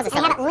będę ją miał ze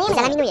sobą i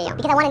zalaminuję ją.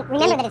 Będę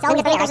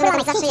pamiętał, że ona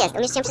tam zawsze jest,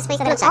 umieszczę ją przy swoich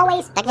kluczach.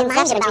 Tak więc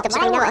zawsze będzie mi to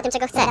przypominało o tym,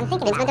 czego chcę,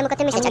 więc będę mógł o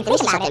tym myśleć. Jak ty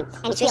myślisz o tym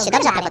i czujesz się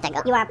dobrze a propos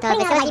tego, to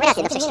wysyłasz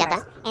wibracje do wszechświata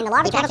i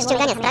prawo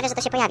przyciągania sprawia, że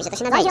to się pojawi, że to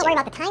się nadejdzie.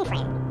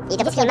 I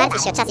dopóki nie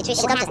martwisz się o czas i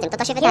czujesz się dobrze z tym,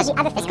 to się wydarzy.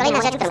 To jest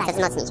kolejna rzecz, którą chcę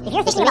wzmocnić.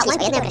 Jeśli myślisz o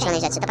jednej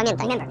określonej rzeczy, to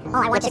pamiętaj. Na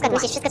przykład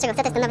myślisz, wszystko czego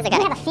chcę, to jest ten nowy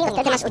zegarek. To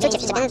wtedy masz uczucie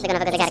przyczepione do tego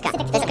nowego zegarka. To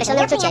jest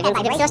określone uczucie, więc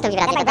gdy wysyłasz tę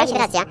wibrację, to ta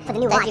wibracja to jest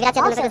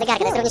wibracja do nowego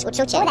zegarka, to jest również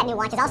uczucie.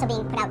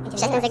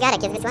 Przez ten zegarek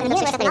jest wysyłany do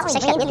wszechświata, więc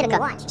wszechświat nie tylko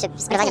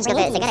sprowadzić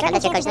nowy zegarek, ale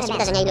dać okoliczności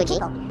wydarzenia i ludzi,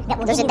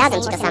 którzy dadzą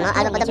ci to samo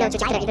albo podobne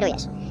uczucie, które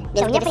wibrujesz.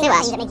 Więc gdy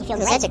wysyłasz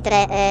rzeczy, które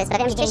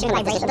sprawiają, że czujesz się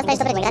dobrze, to dostajesz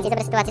dobre wibracje i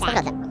dobre sytuacje z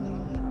powrotem.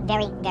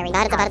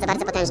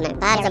 Bardzo potężne.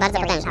 Bardzo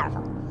potężne.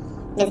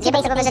 Więc dwie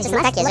podstawowe rzeczy są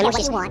takie, że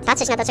musisz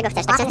patrzeć na to, czego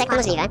chcesz, tak często jak to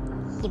możliwe.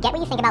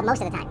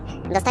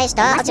 Dostajesz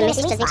to, o czym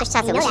myślisz przez większość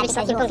czasu. Musisz być w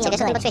takim punkcie,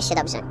 wiesz o tym, bo czujesz się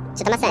dobrze.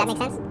 Czy to ma sens?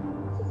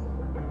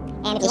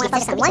 Jeśli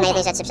chcesz skupić się na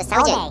jednej rzeczy przez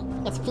cały dzień,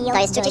 to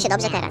jest czucie się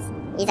dobrze teraz.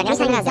 I za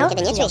każdym razem,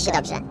 kiedy nie czujesz się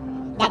dobrze,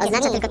 to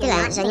oznacza tylko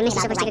tyle, że nie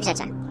myślisz o właściwych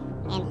rzeczach.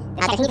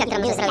 A technika, którą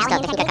możesz zrobić, to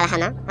technika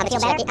Kalahana, aby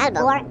czuć się lepiej, albo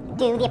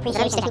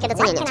zrobić technikę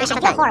docenienia. Czuję się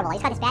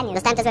fatalnie.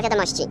 Dostałem te złe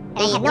wiadomości i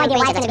nie mam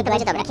pojęcia, dlaczego to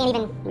będzie dobre.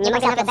 Nie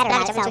mogę nawet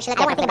sprawić, abym czuł się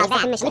lepiej, bo będę o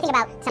tym myśleć.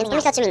 Więc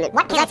pomyśl o czym innym.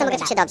 Za co mogę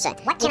czuć się dobrze?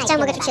 Dzięki czemu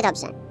mogę czuć się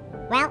dobrze?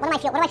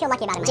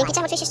 Dzięki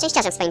czemu czuję się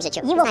szczęściarzem w swoim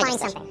życiu? Znajdziesz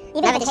coś.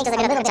 Nawet jeśli to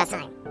zabiera trochę czasu.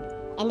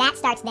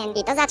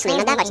 I to zacznie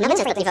nadawać nowe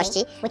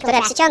częstotliwości,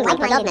 które przyciągną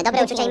podobne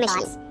dobre uczucia i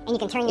myśli. I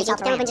dzięki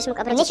temu będziesz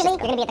mógł obrócić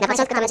wszystko. Na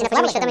początku to będzie na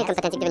poziomie świadomej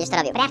kompetencji, gdy będziesz to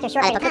robił.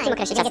 Ale po krótkim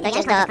okresie czasu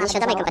dojdziesz do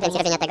nieświadomej kompetencji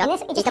robienia tego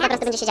i to po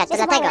prostu będzie się dziać. To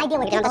dlatego, gdy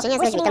mam do czynienia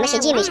z ludźmi, to my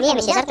siedzimy,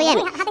 śmiejemy się,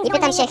 żartujemy. I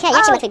pytam się, hej,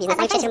 jak się ma twój biznes?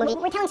 Mój przyjaciel mówi,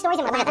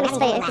 opowiadamy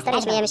swoje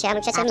historie, śmiejemy się, a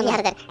mój przyjaciel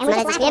miliarder.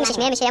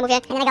 Śmiejemy się, ja mówię,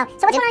 jak tam w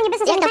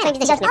twoim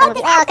biznesie? On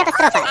mówi, o,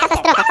 katastrofa,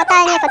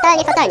 fatalnie.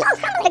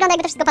 Wygląda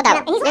jakby to wszystko padało.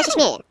 Ja się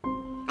śmieję.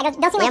 Ja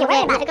mówię,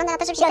 nie wygląda na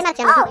to, żeby się tym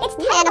martwił.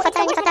 Nie, no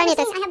fatalnie,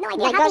 to jest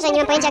najgorzej, nie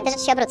mam pojęcia, jak te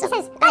rzeczy się obrócą.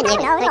 A nie wiem,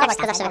 to i tak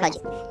wszystko zawsze wychodzi.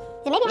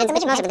 Więc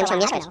być może będę musiał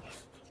mieszkać.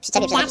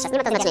 Przyczepię przez jakiś czas, nie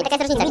ma to znaczenia. Taka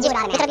jest różnica, widzisz,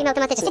 my to robimy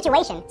automatycznie.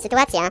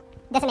 Sytuacja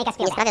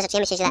nie sprawia, że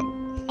czujemy się źle.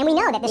 I my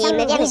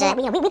wiemy, że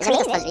my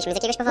to stworzyliśmy z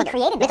jakiegoś powodu.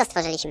 My to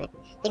stworzyliśmy.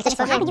 Jak ktoś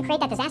powie, jak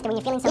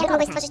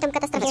mogłeś stworzyć tą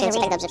katastrofę, czując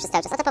się tak dobrze przez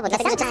cały czas? Oto powód,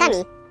 dlatego że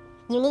czasami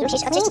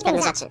musisz oczyścić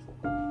pewne rzeczy.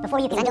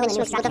 Zanim będziesz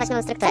mógł zbudować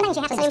nową strukturę.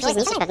 Czasami musisz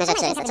zniszczyć pewne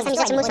rzeczy. Czasami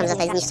rzeczy muszą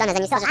zostać zniszczone,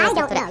 zanim stworzysz nową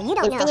strukturę.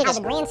 Więc ty nie wiesz.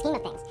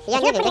 Ja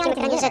nie wiem, w jakim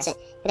ekranie rzeczy.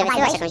 Gdy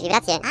wysyłasz jakąś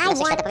wibrację do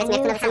wszechświata, powiedzmy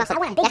jak to nowy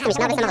samochód. Ja chcę mieć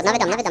nowy samochód, nowy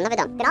dom.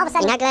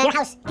 I nagle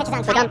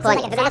twój dom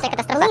płonie. Wygląda to jak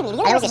katastrofa.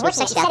 Ale uwierz mi,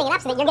 wszechświat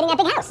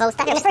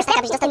poustawiasz tak,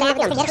 abyś dostał ten nowy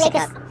dom. Pierwszy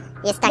krok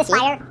jest taki.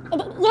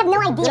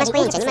 Nie masz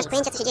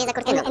pojęcia, co się dzieje za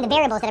kurtyną.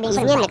 I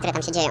zmiany, które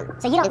tam się dzieją.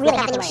 Więc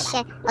naprawdę nie musisz się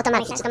o to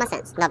martwić, czy to ma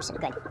sens. Dobrze.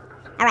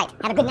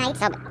 Dobra,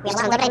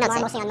 życzę wam dobrej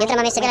nocy. Jutro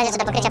mam jeszcze wiele rzeczy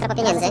do pokrycia a propos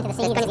pieniędzy. To jest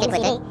koniec tej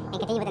płyty.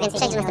 Więc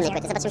przejdźmy do następnej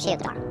płyty. Zobaczymy się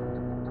jutro.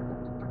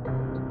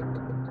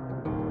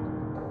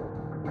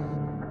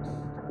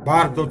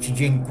 Bardzo Ci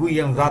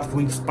dziękuję za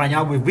Twój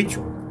wspaniały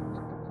wyciąg.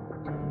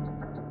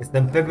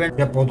 Jestem pewien,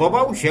 że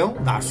podobał się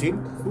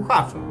naszym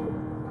słuchaczom.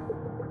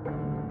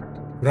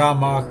 W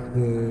ramach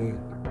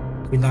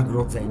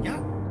wynagrodzenia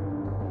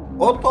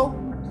oto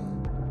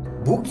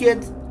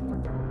bukiet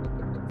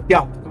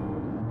kwiatów.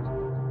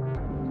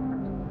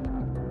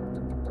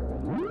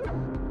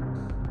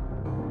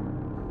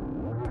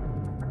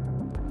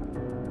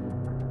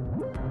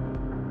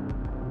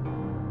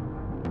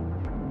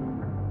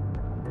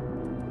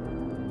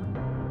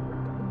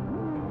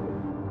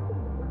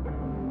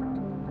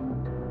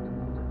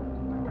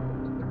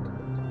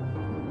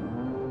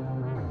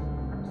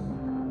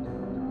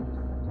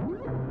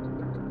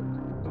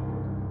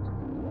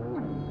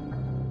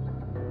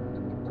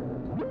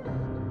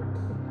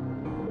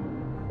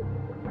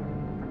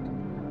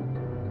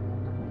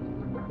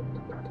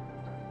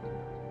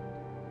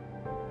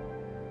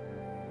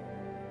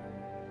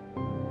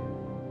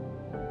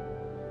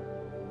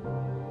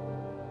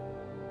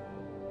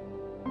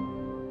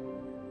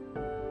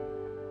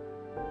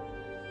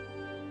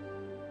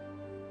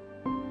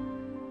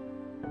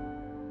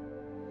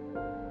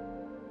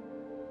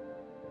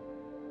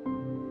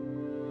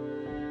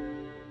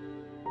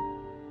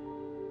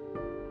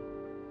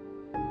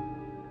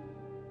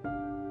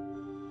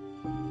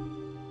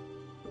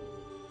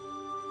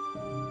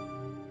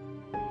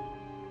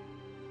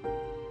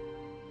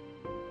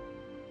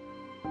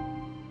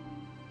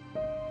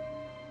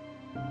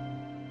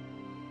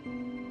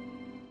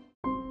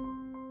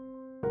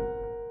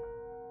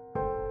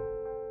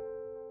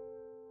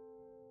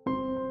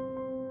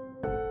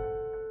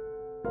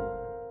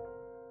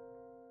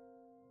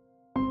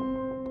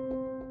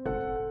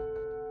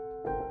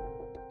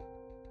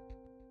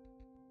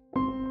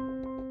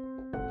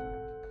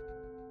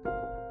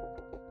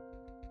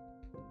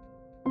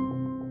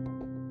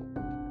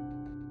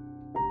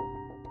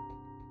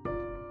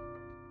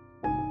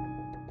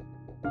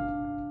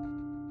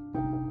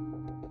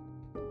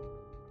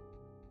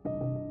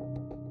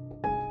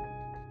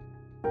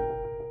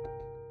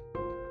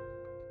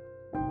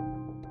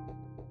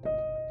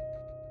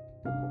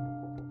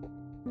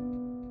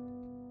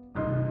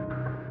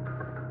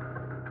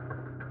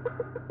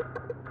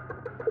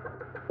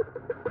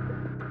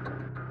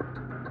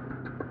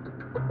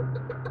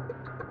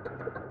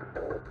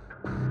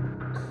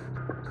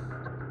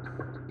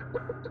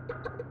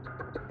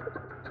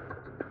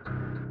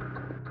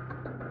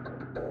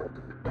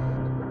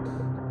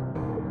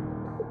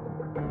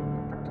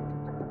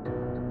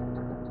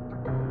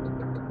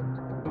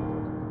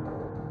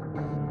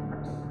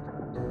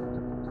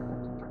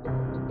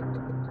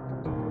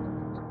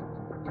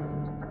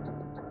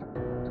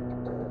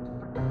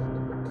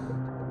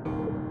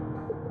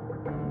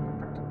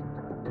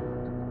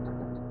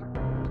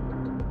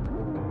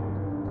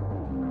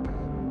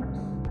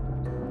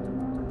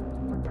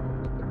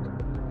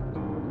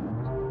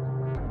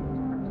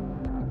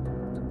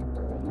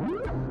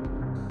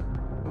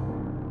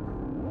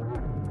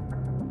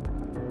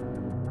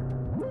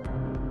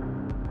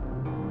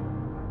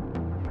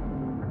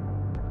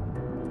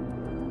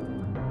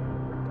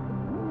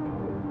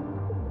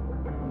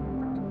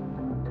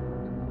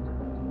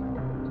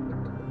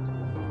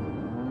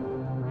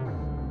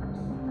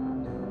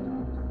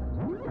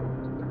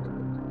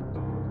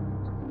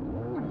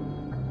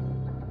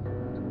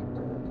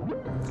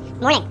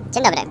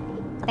 Dzień dobry.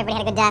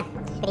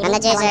 Mam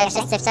nadzieję, że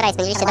wszyscy wczoraj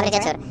spędziliście dobry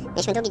wieczór.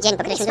 Mieliśmy długi dzień,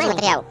 pokryliśmy dużo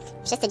materiału.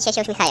 Wszyscy dzisiaj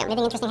się uśmiechają.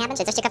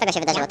 Czy coś ciekawego się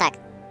wydarzyło? Tak.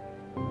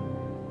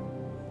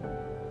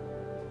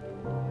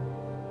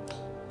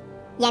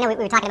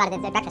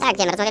 Tak,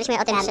 wiem, rozmawialiśmy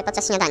o tym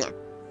podczas śniadania.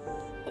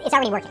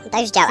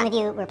 To już działa.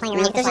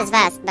 Niektórzy z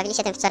Was bawili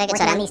się tym wczoraj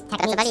wieczorem,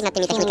 pracowali nad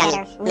tymi technikami,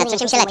 nad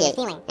czuciem się lepiej,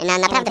 na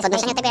naprawdę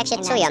podnoszeniu tego, jak się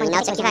czują i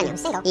na oczekiwaniu.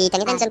 I ten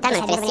jeden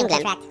gentleman, który jest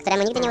singlem,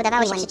 któremu nigdy nie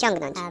udawało się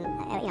przyciągnąć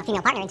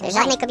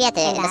żadnej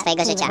kobiety do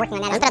swojego życia.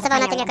 On pracował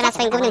na tym jako na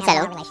swoim głównym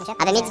celu,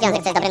 aby mieć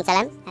związek, co jest dobrym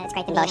celem,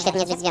 bo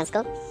świetnie żyć w związku.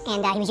 I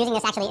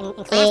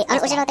on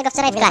używał tego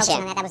wczoraj w klasie.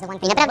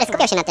 I naprawdę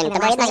skupiał się na tym, to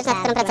była jedna rzecz, nad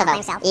którą pracował.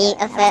 I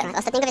w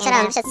ostatniego wieczora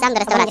on wyszedł sam do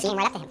restauracji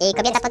i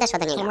kobieta podeszła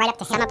do niego.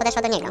 Sama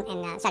podeszła do niego.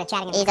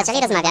 I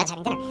zaczęli rozmawiać,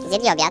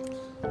 zjedli obiad.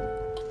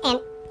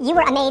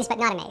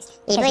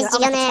 I byłeś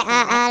zdziwiony,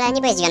 ale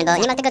nie byłeś zdziwiony,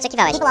 bo niemal tego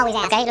oczekiwałeś.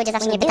 Okej? Ludzie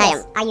zawsze mnie pytają,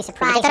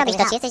 gdy to robisz,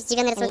 to czy jesteś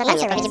zdziwiony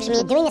rezultatami? Odpowiedź brzmi,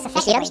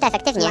 jeśli robisz to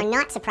efektywnie,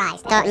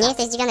 to nie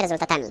jesteś zdziwiony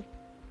rezultatami.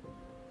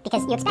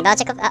 Bo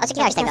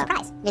oczekiwałeś tego,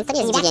 więc to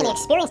nie jest zdziwienie.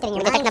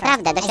 Gdy tak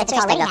naprawdę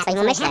doświadczyłeś tego w swoim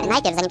umyśle,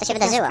 najpierw zanim to się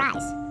wydarzyło,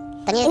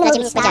 to nie jest dla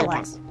ciebie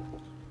niespodzianka.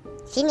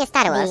 W filmie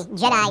Star Wars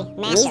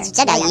mistrz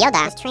Jedi Yoda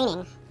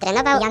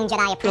trenował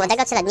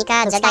młodego czeladnika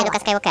Jedi Luka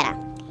Skywalkera.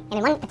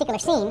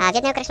 A w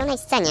jednej określonej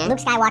scenie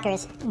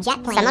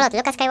samolot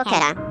Luka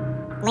Skywalkera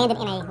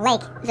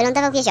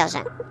wylądował w jeziorze.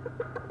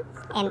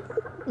 I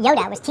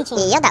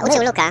Yoda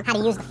uczył Luka,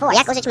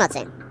 jak użyć mocy,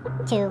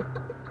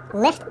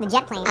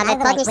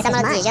 aby podnieść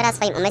samolot z jeziora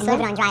swoim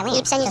umysłem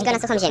i przenieść go na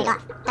suchą ziemię,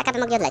 tak aby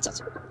mogli odlecieć.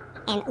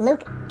 I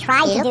Luke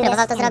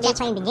próbował to zrobić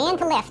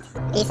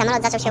i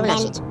samolot zaczął się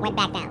unosić.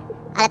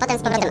 Ale potem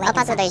z powrotem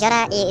opadł do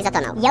jeziora i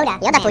zatonął.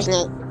 Yoda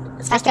później,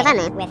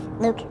 sfrustrowany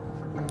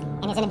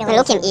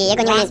Luke'iem i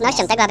jego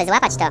nieumiejętnością tego, aby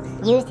złapać to,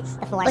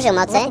 użył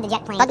mocy,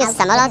 podniósł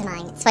samolot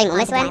swoim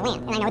umysłem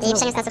i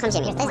przeniósł na suchą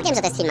ziemię. Wiem,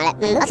 że to jest film,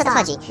 ale o co tu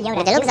chodzi?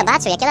 Gdy Luke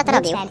zobaczył, jak Yoda to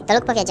robił, to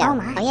Luke powiedział,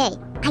 ojej,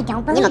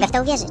 nie mogę w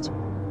to uwierzyć.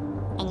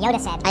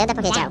 A Yoda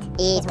powiedział,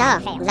 i to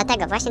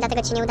właśnie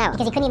dlatego ci się nie udało,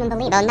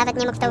 bo on nawet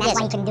nie mógł w to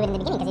uwierzyć.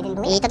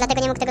 I to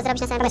dlatego nie mógł tego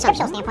zrobić na samym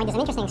początku.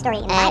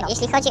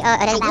 Jeśli chodzi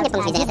o religijny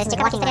punkt widzenia, to jest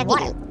ciekawa historia w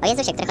Biblii, o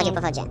Jezusie, który chodził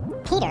po wodzie.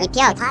 I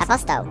Piotr,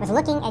 apostoł,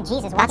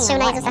 patrzył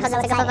na Jezusa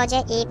chodzącego po wodzie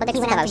i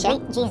podekscytował się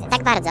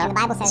tak bardzo,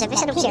 że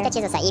wyszedł przywitać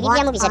Jezusa. I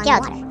Biblia mówi, że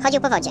Piotr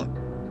chodził po wodzie.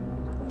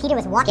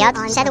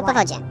 Piotr szedł po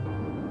wodzie.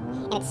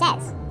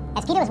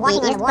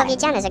 I jest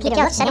powiedziane, że gdy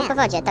Piotr szedł po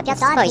wodzie, to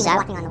Piotr spojrzał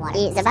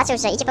i zobaczył,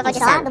 że idzie po wodzie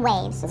sam.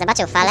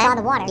 Zobaczył falę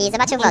i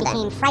zobaczył wodę.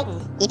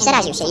 I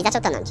przeraził się i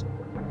zaczął tonąć.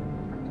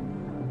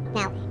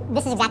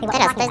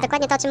 Teraz to jest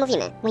dokładnie to, o czym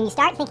mówimy. Gdy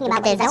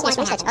zaczniesz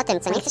myśleć o tym,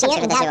 co nie chcesz, aby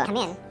się wydarzyło,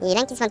 i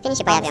lęki zwątpienia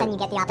się pojawią,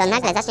 to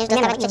nagle zaczniesz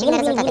dostawać przeciwne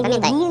rezultaty.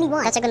 Pamiętaj,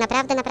 to czego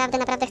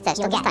naprawdę chcesz,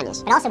 to dostaniesz.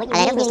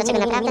 Ale również to czego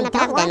naprawdę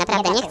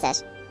nie chcesz,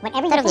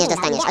 to również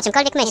dostaniesz. O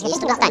czymkolwiek myślisz,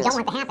 to dostaniesz.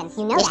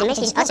 Jeśli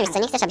myślisz o czymś, co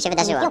nie chcesz, aby się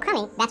wydarzyło,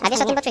 a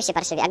wiesz o tym, bo czujesz się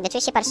parszywie, a gdy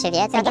czujesz się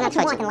parszywie, to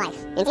nadchodzi.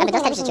 Więc aby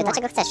dostać w życiu to,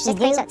 czego chcesz,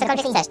 wszystko i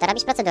cokolwiek chcesz, to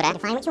robisz procedurę,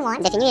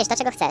 definiujesz to,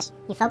 czego chcesz,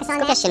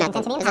 skupiasz się na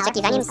tym, z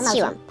oczekiwaniem, z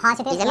siłą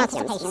i z emocją,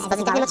 z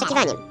pozytywnym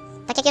oczekiwaniem.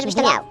 Tak jak już byś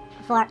to miał.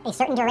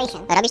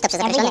 Robisz to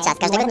przez określony czas,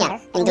 każdego dnia.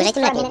 Im dłużej,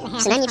 tym lepiej.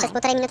 Przynajmniej przez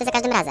 1,5 minuty za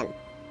każdym razem.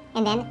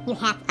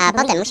 A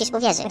potem musisz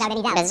uwierzyć,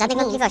 bez żadnych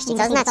wątpliwości,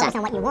 co oznacza,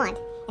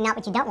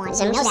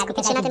 że musisz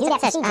skupić się na tym, co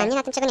chcesz, a nie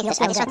na tym, czego nie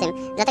chcesz. A wiesz o tym,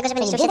 dlatego, że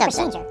będziesz czuł się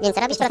dobrze. Więc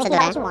robisz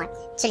procedurę,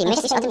 czyli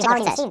myślisz o tym, czego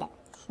chcesz.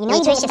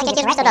 I czujesz się tak, jak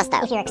już byś to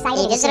dostał.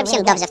 I wiesz, że robi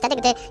się dobrze wtedy,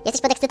 gdy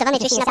jesteś podekscytowany,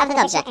 czujesz się naprawdę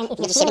dobrze.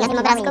 Widzisz siebie na tym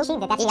obrazku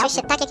i czujesz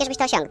się tak, jak już byś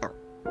to osiągnął.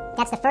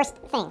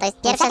 To jest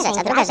pierwsza rzecz,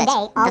 a druga rzecz,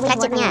 to w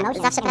trakcie dnia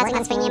zawsze pracuj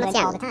nad swoimi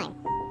emocjami.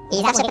 I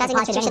zawsze pracuj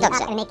nad czymś się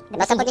dobrze,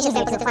 bo to podniesie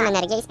twoją pozytywną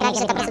energię i sprawi,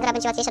 że ta procedura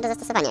będzie łatwiejsza do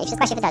zastosowania i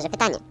wszystko się wydarzy.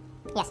 Pytanie.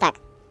 Tak.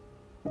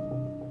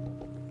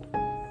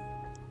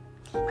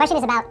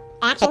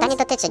 Pytanie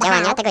dotyczy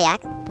działania, tego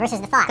jak,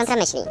 kontra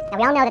myśli.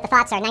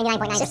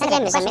 Wszyscy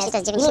wiemy, że myśli to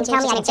jest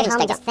 99,9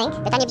 tego.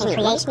 Pytanie brzmi,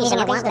 mówisz mi, że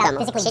mogę iść do domu,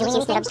 siedzieć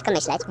nic nie robić, tylko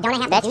myśleć,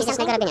 bez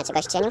fizycznego robienia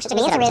czegoś, czy ja nie muszę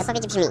czegoś zrobić.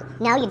 Odpowiedź brzmi,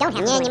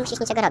 nie musisz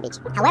niczego robić.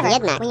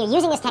 Jednak,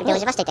 gdy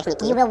używasz tej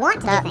techniki,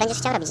 to będziesz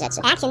chciał robić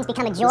rzeczy.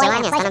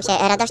 Działania staną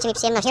się radością i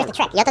przyjemnością.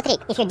 I oto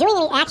trik. Jeśli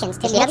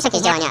robisz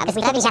jakieś działania, aby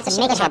sprawić, że coś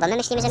się wydarzyło, bo my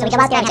myślimy, że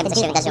musimy sprawić, aby coś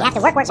się wydarzyło,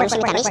 że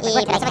musimy tam iść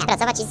i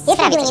pracować i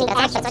sprawić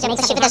coś, aby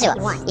coś się wydarzyło.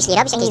 Jeśli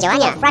robisz jakieś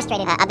działania,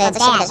 aby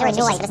coś się wydarzyło,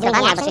 czujesz się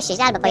sfrustrowany, albo czujesz się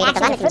źle, albo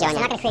poirytowany tym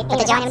działaniami, to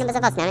te działania będą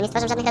bezowocne, ale nie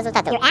stworzą żadnych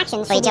rezultatów.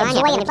 Twoje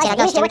działania powinny być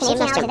radością i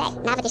przyjemnością,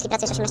 nawet jeśli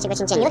pracujesz 18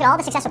 godzin dziennie.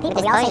 Gdy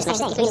spojrzysz na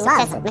wszystkich ludzi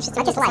sukcesu, my wszyscy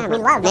takie same. My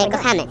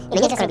kochamy,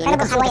 my nie tylko robimy, my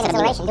kochamy to, co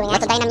robimy, bo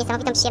to daje nam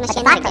niesamowitą przyjemność i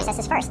energię.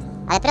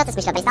 Ale proces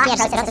myślowy jest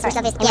pierwszy,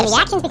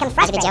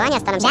 a gdy działania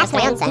staną się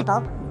frustrujące,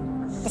 to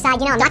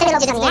wtedy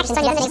ludzie decydują,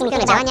 że nie chcą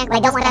skupione działania,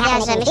 bo to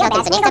sprawia, że myślę o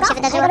tym, co nie chcę, by się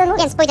wydarzyło,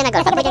 więc pójdę na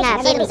golfa, pójdę na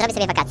film i zrobię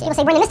sobie wakacje.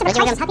 Ludzie mówią,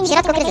 w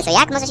środku kryzysu,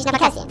 jak możesz iść na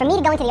wakacje?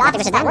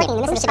 Dlatego, że dla mnie,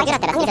 pójść do biura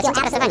teraz i zacząć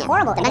pracowania,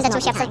 to będę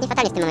czuł się absolutnie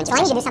fatalnie w tym momencie w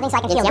czasie. Więc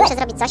ja muszę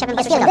zrobić coś, abym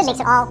poczuł się dobrze.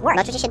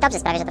 Bo czucie się dobrze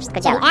sprawia, że to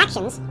wszystko działa.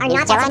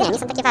 Więc działania nie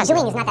są takie ważne.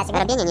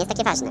 Robienie nie jest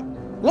takie ważne.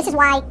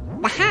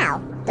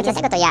 To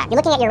dlatego to jak?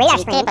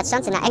 Czyli ty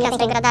patrzący na ekran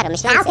swojego radaru,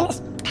 myślący,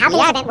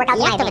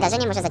 jak to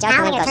wydarzenie może zadziałać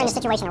na moją korzyść?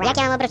 Jak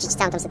ja mam obrócić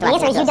całą tą sytuację?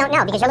 Odpowiedź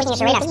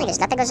brzmi, nie wiesz,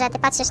 dlatego że ty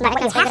patrzysz na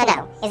ekran swojego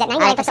radaru.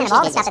 Ale to co musisz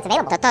wiedzieć,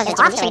 to to, że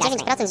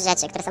 99%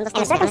 rzeczy, które są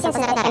dostępne, one są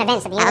poza radarem,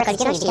 a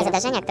okoliczności i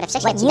wydarzenia, które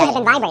wszechświat ci daje, z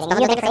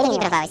powodu tego, co ty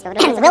wibrowałeś, z powodu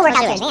tego, co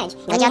tworzyłeś,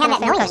 zadziała to na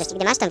twoją korzyść.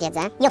 Gdy masz tą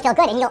wiedzę,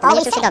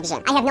 będziesz czuł się dobrze.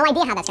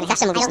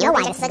 Zawsze mówisz, nie mam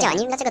pojęcia, co zadziała,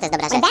 dlaczego to jest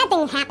dobra rzecz.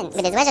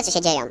 Gdy złe rzeczy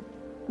się dzieją,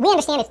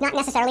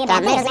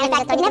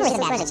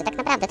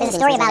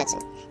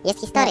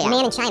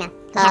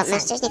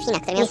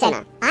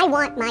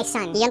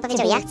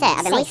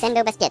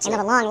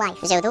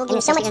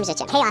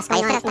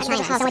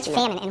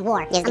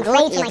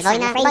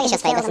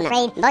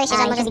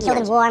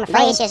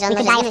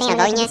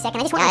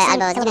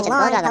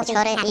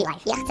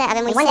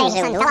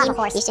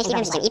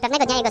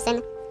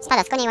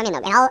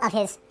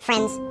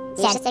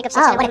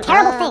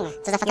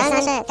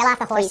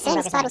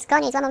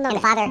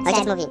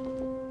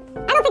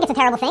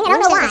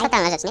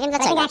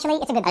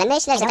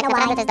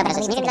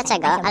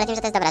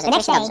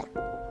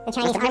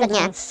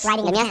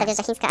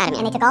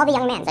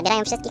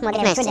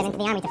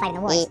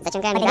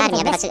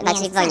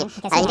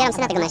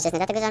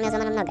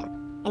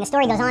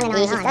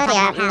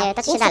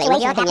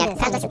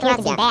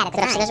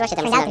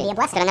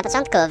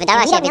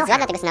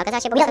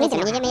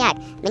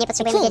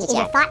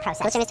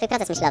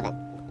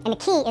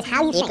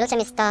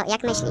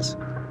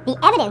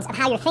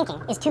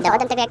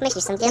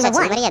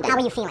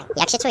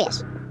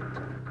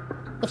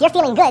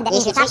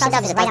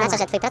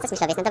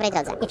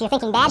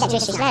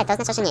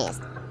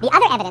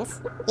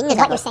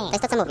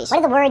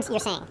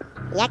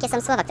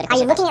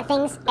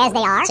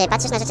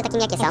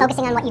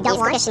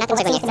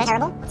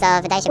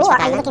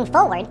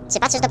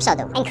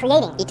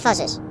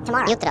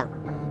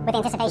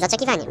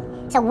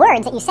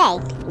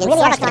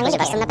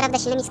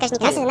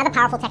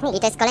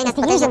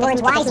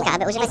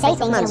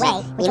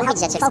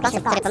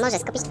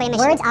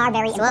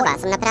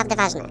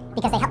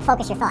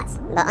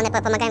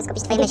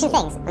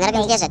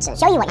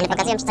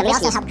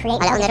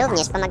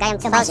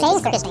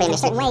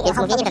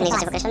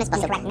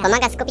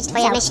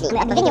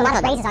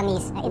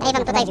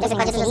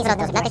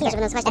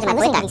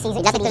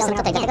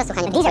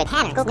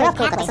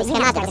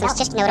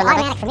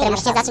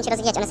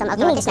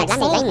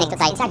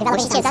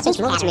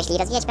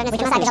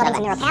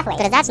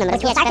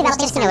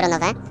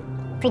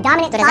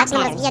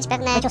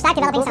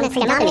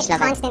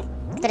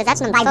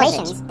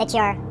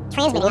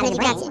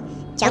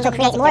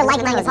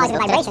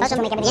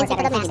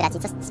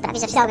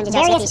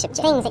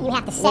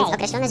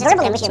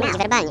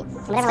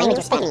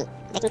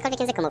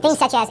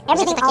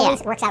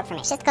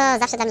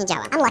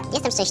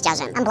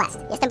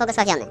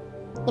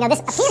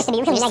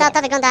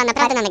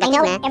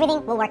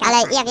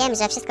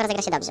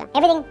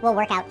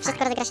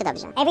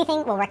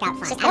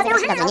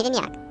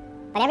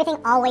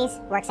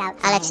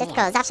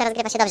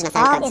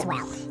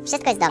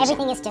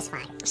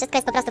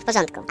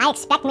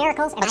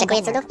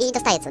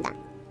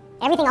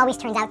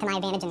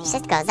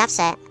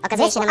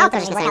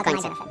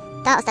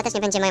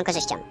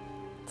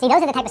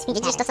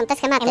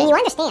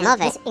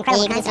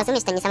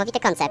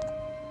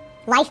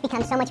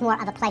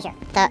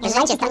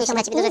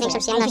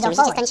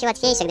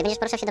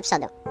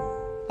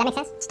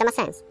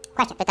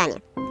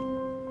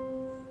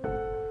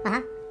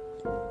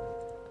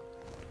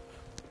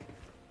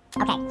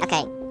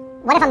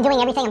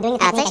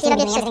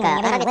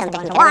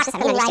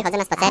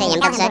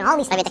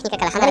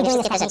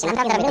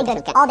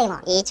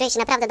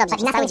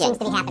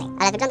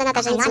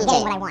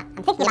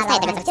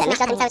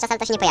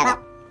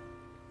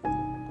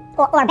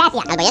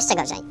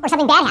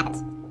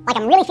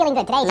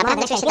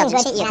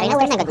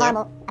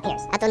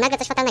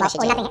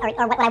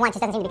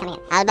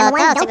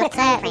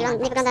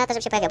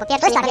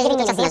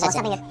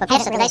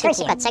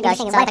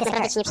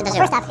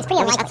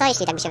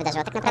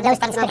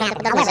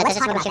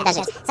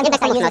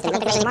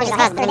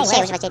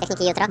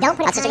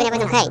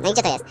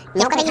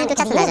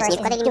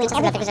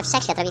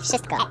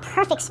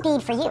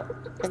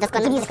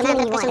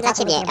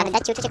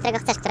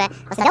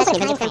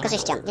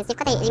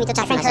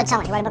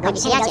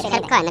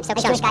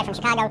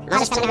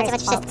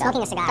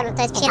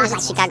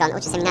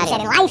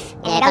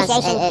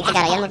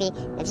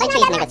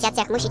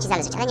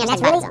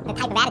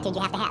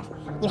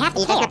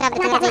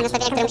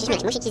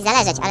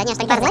 zdarzyć, ale nie aż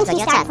tak bardzo, jeśli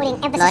chodzi o czas.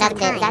 Bo raz,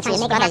 gdy zaczniesz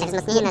wkładać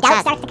wzmocnienie na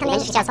czas i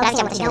będziesz chciał sprawdzić,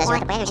 jak to się wydarzyło,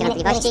 to pojawią się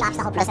wątpliwości,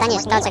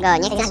 dostaniesz to, czego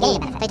nie chcesz i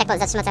to i tak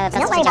zatrzyma cały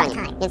proces działania.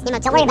 Więc nie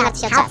martw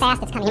się o czas.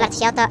 Nie martw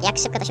się o to, jak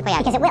szybko to się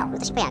pojawi. Bo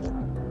to się pojawi.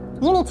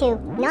 Nie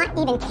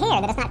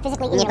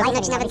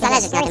powinno ci nawet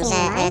zależeć na tym,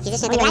 że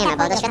fizycznie tego nie ma,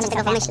 bo doświadczysz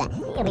tego w pomyśle.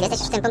 Gdy jesteś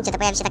w tym punkcie, to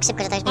pojawi się tak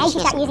szybko, że to już będzie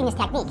śmieszne.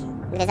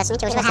 Gdy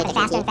zaczniecie używać tej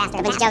techniki, to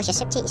będzie działo się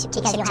szybciej i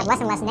szybciej i szybciej.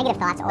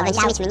 Bo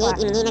będziecie mieć mniej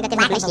i mniej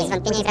negatywnych myśli,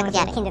 zwątpienia i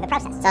braku wiary,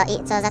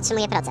 co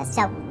zatrzymuje proces.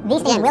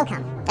 Więc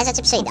te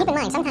rzeczy przyjdą.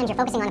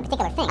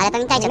 Ale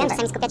pamiętajcie, że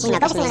czasami skupiacie się na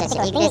określonej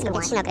rzeczy i gdy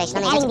skupiacie się na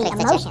określonej rzeczy, której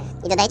chcecie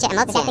i dodajecie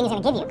emocje,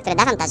 które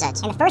da wam ta rzecz,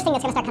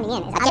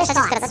 a pierwsza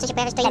rzecz, która zacznie się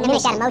pojawiać, to inne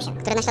myśli,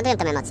 które naśladują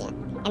tę emocję.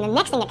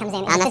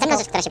 A następna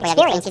rzecz, która się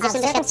pojawi w twoim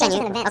fizycznym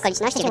doświadczeniu,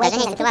 okoliczności,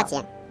 wydarzenia i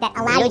sytuacje,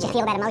 ludzie,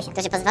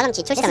 którzy pozwolą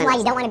ci czuć tę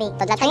emocję,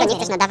 to dlatego nie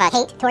chcesz nadawać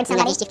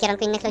nienawiści w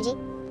kierunku innych ludzi?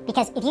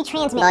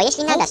 Bo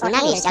jeśli nadasz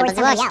nienawiść albo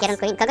złość w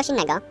kierunku kogoś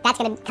innego,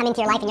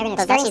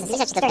 to zacznie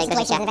zbliżać się do twojego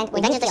życia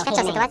i będziesz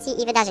doświadczał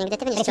sytuacji i wydarzeń, gdy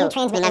ty będziesz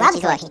czuł nienawiść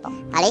i złość.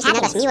 Ale jeśli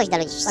nadasz miłość do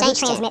ludzi,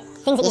 szczęście,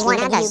 jeśli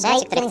nadasz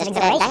rzeczy, które chcesz,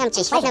 które dają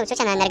ci świetne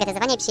uczucia na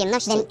energetyzowanie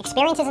przyjemności, to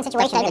wtedy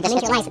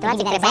doświadczenia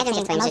sytuacji, które pojawią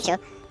się w twoim życiu,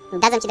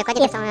 dadzą ci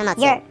dokładnie tę samą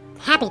emocję.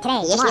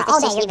 Jeśli jesteś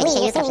szczęśliwy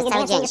dzisiaj, jutro, przez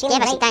cały dzień,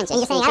 śpiewasz i tańczysz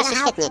i czujesz się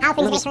świetnie,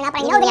 mówisz, nie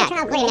wiem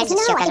jak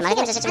życie się okaże, ale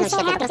wiem, że rzeczy będą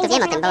świetne, po prostu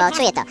wiem o tym, bo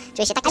czuję to.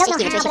 Czuję się tak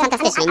szczęśliwy, czuję się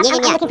fantastycznie, nie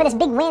wiem jak. Czekam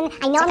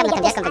na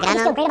tę wielką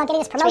wygraną,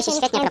 czuję się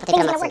świetnie a propos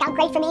tej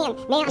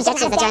promocji.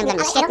 Rzeczy zadziałają dla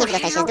mnie świetnie,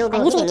 wydostaj się z długu,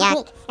 nie wiem jak.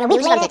 I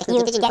używam tej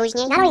techniki tydzień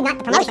później, nie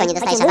tylko nie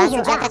dostajesz awansu,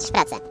 ale tracisz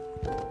pracę.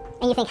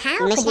 I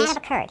myślisz,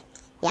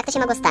 jak to się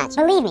mogło stać?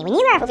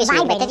 Uwierz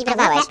mi, gdy ty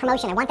wibrowałeś, chcę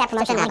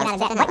ten awans,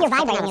 to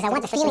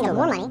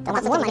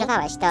po co ty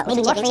wibrowałeś? To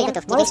uczucie większej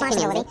gotówki, większych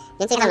pieniędzy,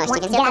 więcej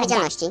wolności, więcej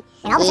odpowiedzialności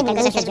i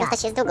tego, że chcesz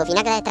wydostać się z długów i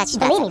nagle tracisz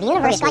pracę.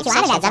 Uwierz mi,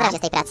 wszechświat zabrał cię z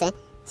tej pracy,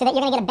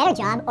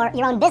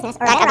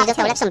 tak abyś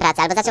dostał lepszą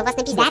pracę, albo zaczął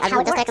własny biznes, albo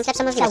dostał jakąś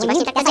lepszą możliwość. I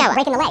właśnie tak to działa.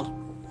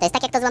 To jest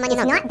tak jak to złamanie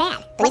nogi.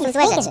 To nie są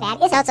złe rzeczy.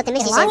 To, co ty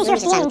myślisz, że jest złymi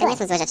rzeczami, to nie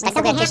są złe rzeczy. Tak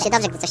sobie jak czujesz się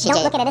dobrze, gdy coś się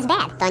dzieje.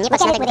 To nie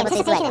patrz na tego, gdy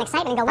coś złego.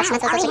 Patrz na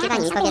to z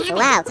oczekiwaniem i powiedz,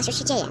 wow, coś już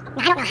się dzieje.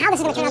 Nie wiem,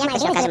 jak to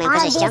się okaże moją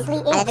korzyścią,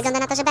 ale wygląda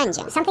na to, że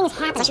będzie.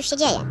 Coś już się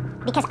dzieje.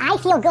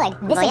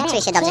 Bo ja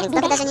czuję się dobrze, więc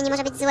to wydarzenie nie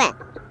może być złe.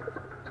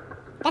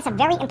 To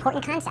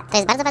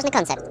jest bardzo ważny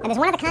koncept.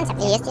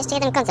 I jest jeszcze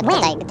jeden koncept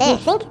tutaj. Gdy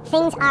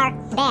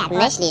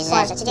myślisz,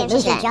 że rzeczy dzieją się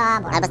źle,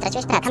 albo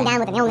straciłeś pracę,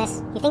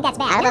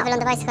 albo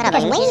wylądowałeś z chorobą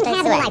i myślisz, że to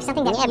jest złe.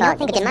 Nie,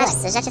 bo gdy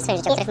masz rzeczy w swoim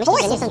życiu, o których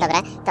myślisz, że nie są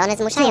dobre, to one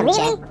zmuszają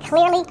cię,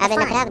 aby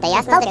naprawdę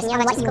jasno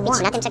zdefiniować i skupić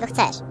się na tym, czego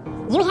chcesz.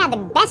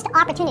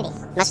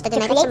 Masz wtedy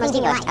najlepszą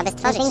możliwość, aby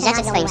stworzyć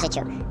rzeczy w swoim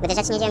życiu, gdy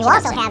rzeczy nie dzieją się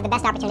dobrze.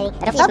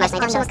 Również masz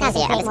najlepszą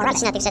okazję, aby skupić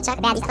się na tych rzeczach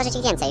i stworzyć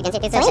ich więcej tych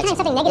złych rzeczy.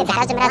 Więc za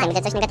każdym razem,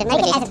 gdy coś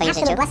negatywnego dzieje się w twoim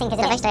życiu,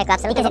 to weź to jako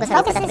absolutne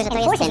błogosławieństwo, dlatego że to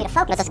jest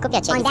tym, bo to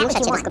skupia cię i zmusza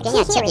cię do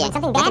skupienia ciebie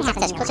na tym, co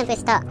chcesz. Kluczem tu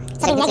jest to,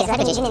 że więcej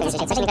złego dzieje się w twoim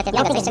życiu, coś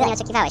negatywnego, coś, czego nie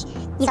oczekiwałeś.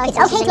 Coś,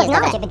 co myślisz, że nie jest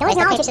dobre, to jest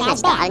okej przyznać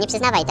to, ale nie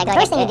przyznawaj tego,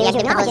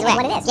 jakby to było złe.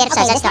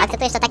 Pierwsza rzecz to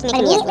akceptujesz to takim,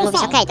 jakim jest i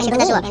mówisz, okej, to się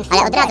wydarzyło,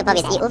 ale od razu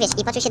powiedz i uwierz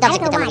i poczuj się dobrze,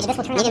 gdy to mówisz.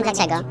 Nie wiem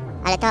dlaczego,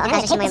 ale to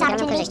okaże się moją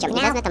ogromną korzyścią i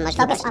wezmę tą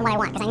możliwość, aby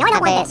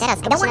teraz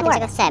skupić się na tym,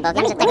 czego chcę, bo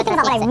wiem, że tego teraz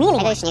nie chcę,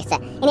 tego już nie chcę.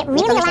 Nie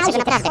pomyśleć, czego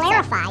naprawdę chcę.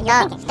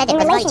 To wtedy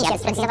pozwoli ci, aby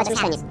sprecyzować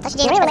myślenie. To się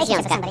dzieje na przykład w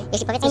związkach.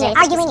 Jeśli powiedzmy, że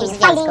jesteś z kimś w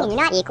związku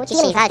i kłócisz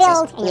się i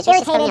walczysz i nie czujesz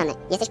się spełniony,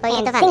 jesteś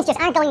poirytowany,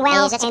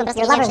 rzeczy po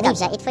prostu nie dzieją się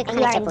dobrze i twój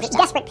kochanek cię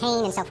opuszcza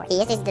i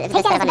jesteś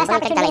zdesperowany, bo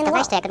i tak dalej, to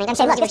weź to jako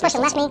najlepszą możliwość na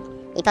świecie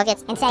i powiedz,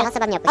 ta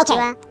osoba mnie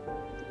opuściła,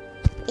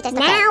 i to jest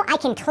okej.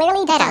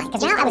 Teraz,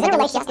 dzięki temu,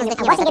 że jasno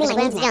zdefiniować, dlatego że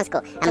byłem w związku,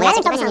 a moje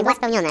oczekiwania nie były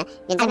spełnione,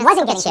 więc zamiast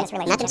skupiać się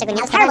na tym, czego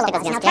nie odchowałem z tego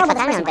związku, jak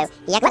fatalny on był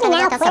i jak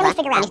fatalna ta osoba,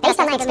 niech teraz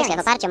ja sobie myślę w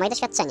oparciu o moje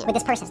doświadczenie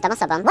z tą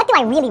osobą,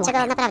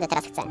 czego naprawdę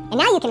teraz chcę.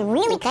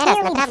 I teraz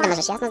naprawdę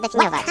możesz jasno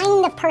zdefiniować,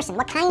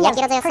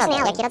 jaki rodzaj osoby,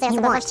 jaki rodzaj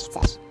osobowości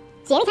chcesz.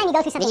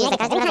 Widzisz, za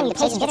każdym razem, gdy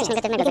przejdziesz do coś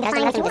negatywnego, za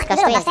każdym razem, gdy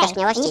skosztujesz ze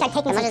śmiałości,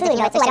 to możesz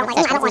zdefiniować coś, czego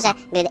chcesz. Powiedzmy, że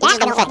gdy idziesz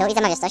do bufetu i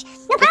zamawiasz coś, i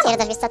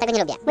stwierdzasz, wiesz co, tego nie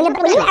lubię.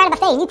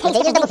 Gdy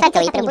idziesz do bufetu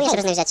i próbujesz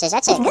różnych rzeczy,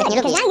 których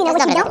nie lubisz, to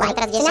jest dobre, bo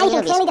teraz wiesz, że nie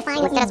lubisz.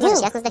 Więc teraz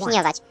możesz jasno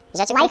zdefiniować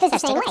rzeczy, które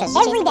chcesz, czego chcesz.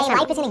 Życie jest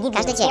takie samo.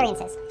 Każdy dzień,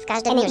 w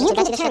każdym dniu życie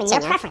da ci doświadczenia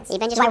i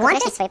będziesz mógł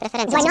określić swoje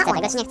preferencje, czy chcę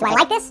tego, czy nie chcę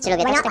tego. Czy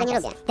lubię to, czy tego nie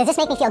lubię. Czy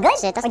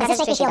to sprawia,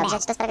 że czujesz się dobrze,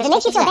 czy to sprawia, że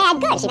czujesz się źle.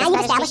 Jeśli to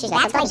sprawia, że czujesz się źle,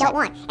 to dobrze.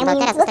 Bo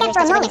teraz ustawiasz to,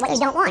 czego nie chcesz.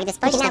 I gdy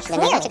spojrzysz na chwilę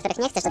na rzeczy, których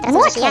nie chcesz, to teraz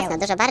możesz jasno,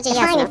 dużo bardziej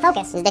jasno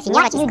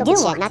zdefiniować i skupić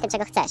się na tym,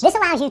 czego chcesz.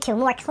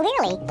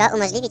 To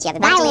umożliwi ci, aby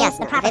bardziej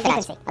jasno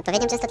wybrać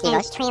odpowiednią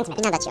częstotliwość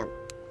i nadać ją.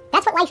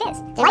 To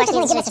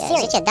właśnie jest życie.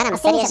 Życie da nam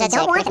serię rzeczy,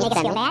 których nie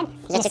chcemy,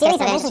 rzeczy, które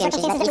sprawiają, że czujemy się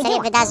źle, i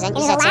serię wydarzeń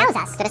i rzeczy,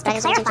 które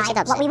sprawiają, że czujemy się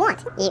dobrze.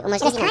 I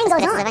umożliwi nam to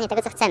sprecyzowanie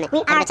tego, co chcemy.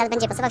 A gdy czas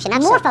będzie posuwał się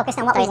naprzód, to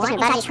jesteśmy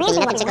bardziej skupieni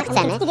na tym, czego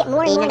chcemy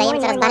i nadajemy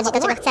coraz bardziej to,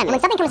 czego chcemy. A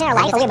gdy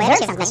coś pojawia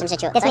się w naszym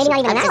życiu, coś, co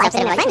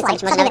zaobserwowaliśmy, co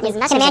być może nawet nie z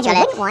naszym życiu,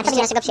 ale w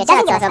życiu naszego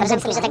przyjaciela, co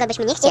wyobrażamy sobie, że tego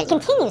byśmy nie chcieli,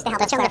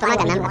 to ciągle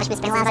pomaga nam, abyśmy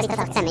sprecyzowali to,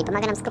 co chcemy i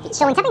pomaga nam skupić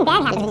się. Gdy coś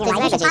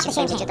złego dzieje się w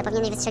swoim życiu, to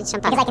powinieneś wystrzelić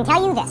szampana.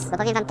 Bo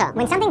powiem wam to,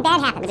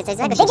 gdy coś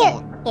złego się dzieje,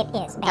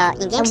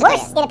 to im większe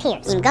to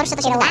jest, im gorsze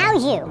to się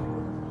wydaje,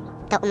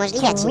 to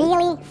umożliwia ci,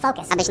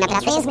 abyś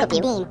naprawdę się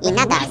skupił i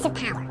nadal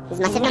z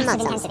masywną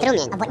mocą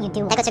strumień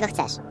tego, czego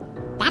chcesz.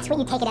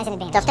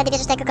 To wtedy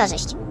bierzesz to jako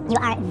korzyść.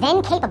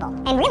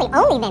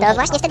 To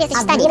właśnie wtedy jesteś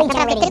w stanie, tak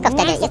naprawdę tylko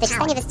wtedy jesteś w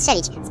stanie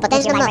wystrzelić z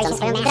potężną mocą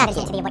swoją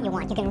wibrację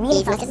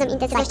i z masywną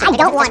intensywnością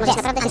tego, co chcesz, możesz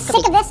naprawdę się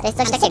skupić. To jest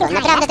coś takiego,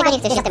 naprawdę tego nie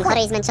chcesz, jestem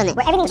chory i zmęczony.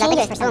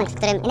 Dlatego jest punkt, w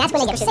którym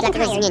wszystko się dla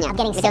kogoś zmienia.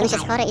 Gdy on już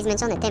jest chory i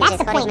zmęczony tym, że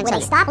jest chory i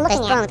zmęczony. To jest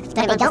punkt, w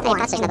którym on przestaje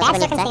patrzeć na to,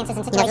 czego nie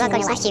chce i na złe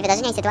okoliczności i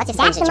wydarzenia i sytuacje w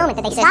swoim życiu. I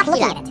to jest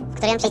chwila, w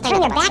której on przestaje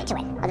na to patrzeć.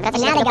 Odwraca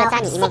się do tego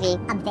plecami i mówi,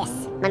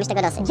 mam już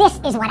tego dosyć.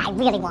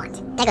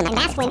 Tego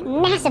naprawdę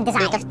chcę.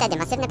 I to wtedy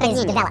masywne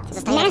pragnienie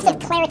zostaje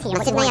rozwinięte.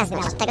 Masywna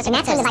jasność tego, czego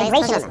chcesz,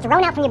 zostaje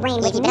stworzona.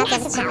 I wibracja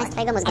wystrzelona z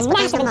twojego mózgu z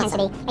potężną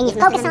mocą i z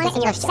masywną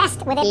intensywnością.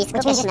 I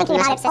skupiasz się na tym,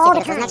 masz obsesję,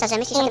 to oznacza, że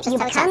myślisz o tym przez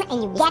cały czas.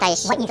 I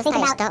stajesz się i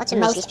dostajesz to, o czym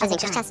myślisz przez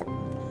większość czasu.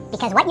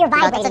 Because what you're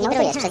vibrating to, co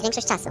wibrujesz przez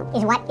większość czasu,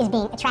 is what is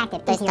being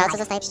attracted to jest to, co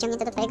zostaje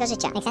przyciągnięte do twojego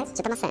życia. Make sense?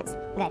 Czy to ma sens?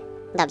 Good.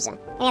 Dobrze.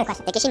 Any other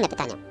questions? Jakieś inne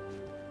pytania?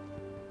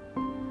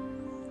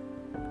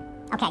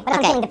 Okay, but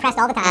I'm feeling depressed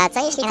all the time. A co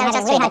jeśli cały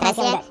czas czuję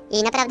depresję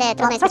i naprawdę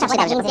trudno jest poczuć się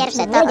dobrze? Po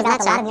pierwsze, to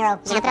oznacza,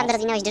 że naprawdę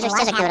rozwinąłeś dużo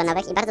ścieżek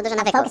neuronowych i bardzo dużo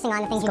nawyków.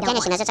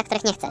 Skupiania się na rzeczach,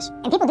 których nie chcesz.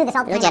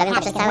 Ludzie robią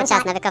to przez cały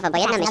czas nawykowo, bo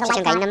jedna myśl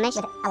przyciąga inną myśl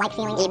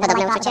i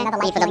podobne uczucie,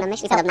 i podobną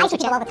myśl, i podobne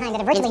uczucie.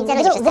 Więc widzę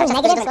ludzi przez cały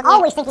czas, którzy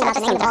dosłownie są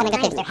trochę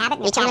negatywni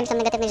i ciągle myślą o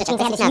negatywnych rzeczach.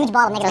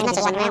 To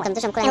oznacza, że oni mają tą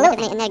dużą kulę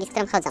negatywnej energii, z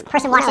którą chodzą.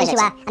 Osoba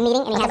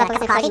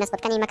powiedzmy przychodzi na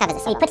spotkanie i ma kawę ze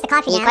sobą.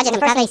 I kładzie tę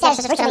kawę i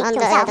pierwsza rzecz, którą on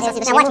do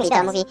siebie mówi,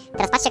 to mówi,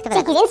 teraz patrzcie jak to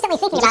wygląda.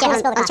 Widzicie,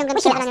 on ciągle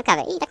myśli o wylaniu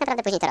kawy i tak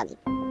naprawdę później to robi.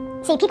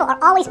 See, people are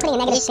always putting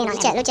a negative spin on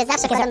it. Ludzie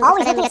zawsze wkładają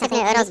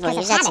negatywny rozwój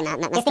rzeczy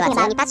na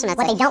sytuację. Oni patrzą na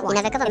coś i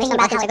nawykowo myślą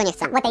o tym, czego nie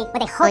chcą.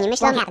 Oni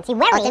myślą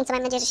o tym, co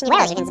mają nadzieję, że się nie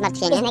wydarzy, więc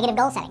zmartwienie to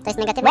jest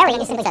negatywne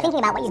stawianie sobie celu.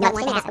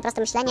 Zmartwienie to jest po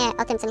prostu myślenie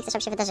o tym, co nie chcesz,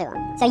 żeby się wydarzyło.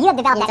 Więc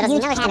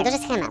rozwinąłeś ten duży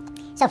schemat.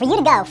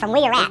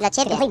 Dla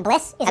ciebie,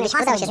 abyś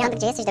udał się stąd,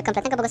 gdzie jesteś, do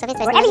kompletnego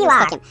błogosławieństwa jest najwyższym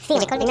skokiem.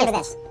 Gdziekolwiek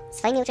jesteś,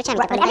 swoimi uczuciami,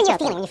 to pamiętajcie o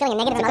tym.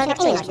 Cokolwiek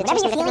czujesz, gdy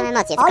czujesz negatywne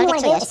emocje, cokolwiek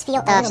czujesz, to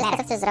wszystko,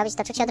 co chcesz zrobić,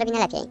 to czuć się odrobinę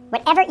lepiej.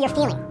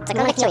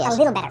 Cokolwiek czujesz,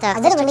 to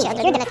chcesz czuć się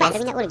odrobinę lepiej,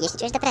 odrobinę ulgi, jeśli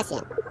czujesz depresję.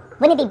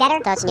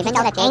 To czy nie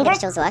będzie lepiej, gdybyś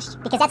czuł złość?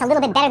 Bo to jest odrobinę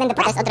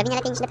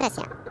lepiej niż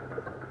depresja.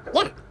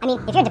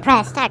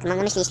 Tak, mam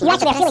na myśli, jeśli masz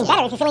depresję, to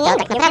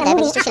tak naprawdę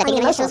będziesz czuć się lepiej,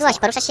 gdy będziesz czuł złość,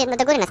 poruszasz się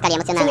do góry na skali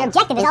emocjonalnej. Więc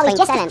twoim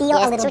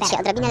celem jest czuć się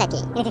odrobinę lepiej.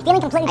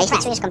 A jeśli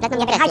czujesz kompletną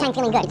depresję i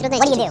trudno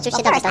jest czuć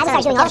się dobrze, to co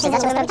robisz? Po pierwsze,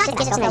 zacząłem robić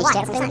wszystkie rzeczy na liście,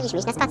 a potem mieliśmy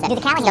iść na spacer.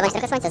 Zdobądź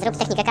trochę słońca, zrób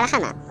technikę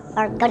Kalahana.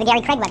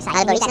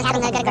 Albo idź na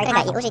stronę Gary'ego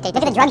Craiga i użyj tej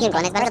techniki,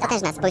 ona jest bardzo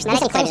potężna. Spójrz na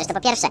leki, które bierzesz, to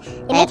po pierwsze.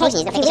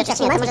 Później, za jakieś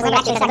przyczyny, to może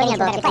zabrać kilka tygodni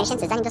albo kilka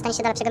miesięcy, zanim dostaniesz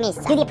się do lepszego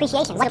miejsca. Zrób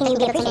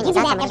technikę docenienia,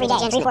 za co możesz być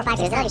wdzięczny.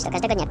 Gdy zrobisz to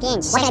każdego dnia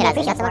 5-6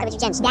 razy, za co mogę być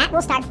wdzięczny.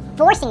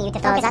 To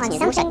zacznie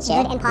zmuszać cię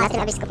na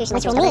tym, abyś skupił się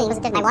na czymś dobrym i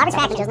pozytywnym. To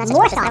będzie oznaczać,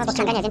 że przez prawo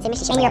przyciągania więcej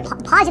myśli się pojawi.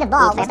 I twoja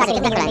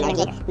pozytywna kola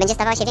energii będzie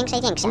stawała się większa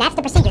i większa. I to jest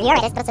procedura.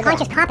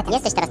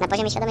 Jesteś teraz na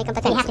poziomie świadomej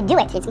kompetencji,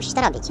 więc musisz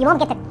to robić. Nie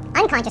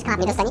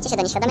dostaniecie się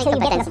do nieświadomej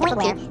kompetencji,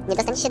 dopóki nie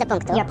dostaniecie się do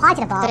punktu, w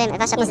którym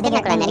wasza pozytywna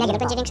kola energii nie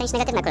będzie większa niż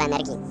negatywna kola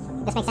energii.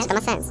 Czy to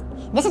ma sens?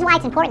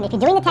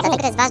 Dlatego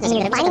to jest ważne, że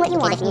gdy robicie tę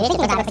technikę i definiujecie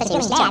to, czego chcecie,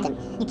 myślicie o tym.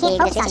 I gdy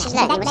czujecie się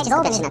źle, nie musicie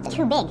skupiać się na tym,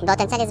 bo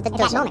ten cel jest zbyt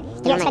duży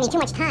w tym momencie.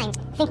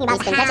 I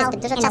spędzacie zbyt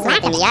dużo czasu na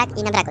tym, jak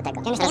i na braku tego.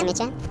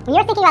 Rozumiecie?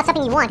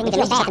 Gdy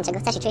myślisz o tym, czego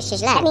chcesz i czujesz się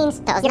źle,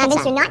 to oznacza,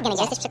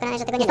 że jesteś przekonany,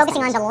 że tego nie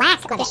dostaniesz.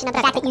 Skupiasz się na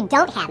braku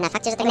tego. Na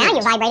fakcie, że tego nie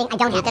masz.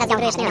 I teraz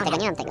wibrujesz, nie mam tego,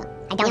 nie mam tego.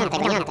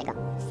 Nie mam tego.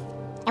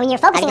 A gdy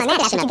skupiasz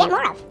się na tym,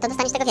 to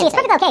dostaniesz tego więcej.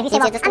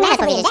 Więc doskonale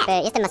powiedzieć,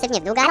 jestem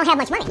masywnie w długach,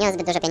 nie mam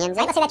zbyt dużo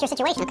pieniędzy. Okej, powiedz, że to jest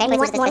twoja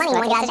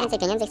sytuacja, chcesz więcej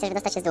pieniędzy i chcesz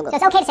wydostać się z długów.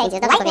 Więc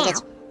jest dobrze powiedzieć,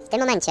 w tym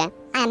momencie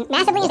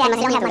jestem masywnie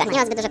w długach, nie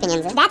mam zbyt dużo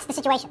pieniędzy. To jest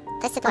sytuacja.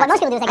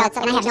 Ale co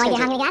robisz ludzi?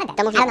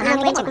 To mówię, nie mam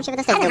pojęcia, jak mam się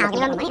wydostać z długów.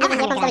 Nie wiem,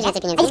 jak mam zdobyć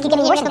więcej pieniędzy. Nie wiem,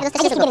 jak mam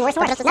wydostać się z długów.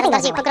 Po prostu coraz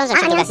bardziej pogrążam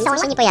się w długach,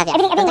 nic się nie pojawia.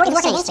 Mam takie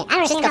szczęście.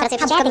 Wszystko pracuje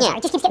przeciwko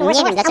mnie.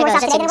 Nie wiem, dlaczego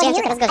rzeczy dzieją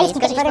się coraz gorzej.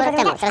 Zgorziliśmy rok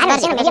temu. Coraz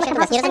bardziej, mam więcej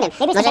długów, nie rozumiem.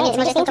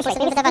 Może jestem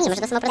kompulsywnym wydawaczem,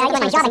 może to są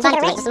oprogramowania, może to są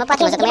banki, może to są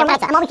opłaty, może to moja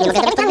praca. Nie mogę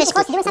zrobić podwyżki.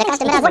 Za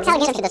każdym razem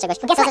zbliżam się do czegoś.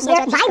 Co zaczynasz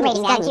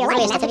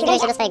wibrujesz, to co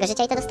wibrujesz do swojego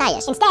życia i to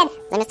dostajesz.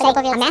 Zamiast tego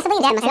powiedz, jestem masywnie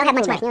w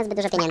długach, nie mam zbyt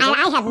dużo pieniędzy,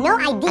 ale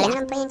nie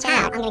mam pojęcia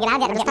jak.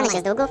 Dostanę się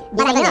z długów i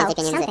zarobię więcej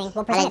pieniędzy.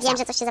 Ale wiem,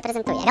 że coś się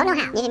zaprezentuje.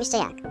 Nie wiem jeszcze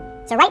jak.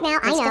 Więc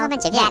w tym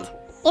momencie wiem,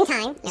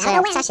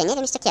 że w czasie, nie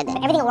wiem jeszcze kiedy,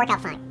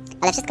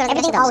 ale wszystko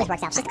rozgrywa się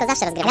dobrze. Wszystko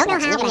zawsze rozgrywa się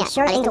dobrze. Nie wiem jak,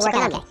 ale jestem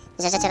przekonany,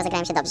 że rzeczy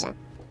rozegrają się dobrze.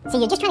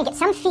 Widzisz,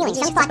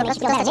 chcesz po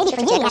prostu dostać jakieś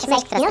uczucie, jakaś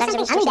myśl, która sprawi,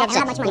 żebyś czuł się dobrze.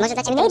 I może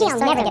dać ci powiedzieć,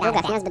 co, jestem w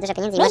długach, nie mam zbyt dużo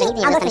pieniędzy i może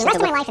nigdy nie dostaniesz się z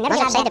długów.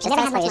 Może przejdę przez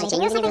całe swoje życie i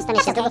nigdy nie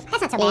dostaniesz się z długów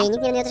i nigdy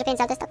nie będę miał dużo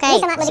pieniędzy, ale to jest okej.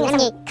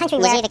 Przynajmniej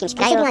nie żyję w jakimś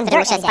kraju, w którym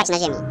muszę spać na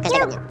ziemi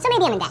każdego dnia.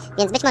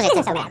 Więc być może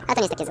jestem sobie, a to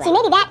nie jest takie złe.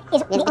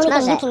 Więc być może to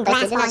jest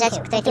jedyna rzecz,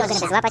 której ty możesz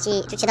się złapać i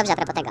czuć się dobrze a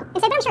propos tego. I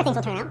powiedz, ale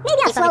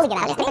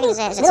jestem pewien,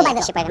 że rzeczy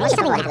jakieś się pojawią. Może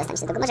powoli dostaniesz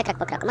się z długów, może krok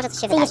po kroku, może coś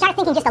się wydarzy.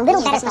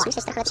 Widzisz, zaczynasz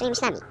myśleć trochę lepszymi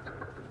myślami.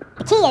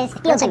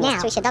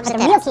 Czuj się dobrze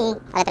teraz,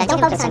 ale prawdziwym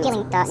kluczem jest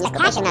to nie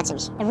skupiaj się na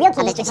czymś,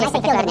 aby czuć się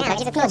spektakularnie.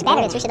 Prawdziwy klucz,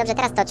 gdy czuj się dobrze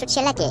teraz, to czuć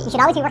się lepiej.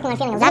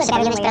 Zawsze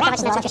powinieneś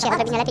pracować na czymś się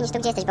odrobinę lepiej niż tu,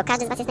 gdzie jesteś, bo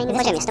każdy z was jest na innym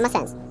poziomie, czy to ma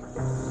sens?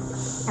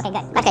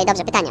 Okej,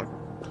 dobrze, pytania.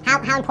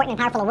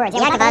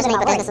 Jak ważne i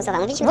potężne są słowa?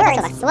 Mówiliśmy o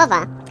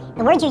słowach.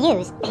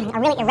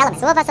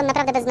 Słowa są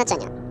naprawdę bez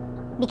znaczenia.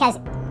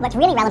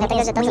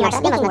 Dlatego, że to, co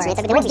naprawdę ma znaczenie,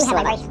 to gdy mówisz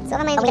słowa.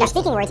 Słowa mają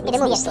wibrację. Gdy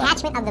mówisz słowa,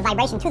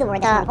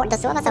 to do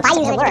słowa są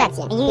przyczepione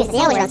wibracje. Jeśli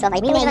ja używam słowa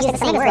i ty używasz tego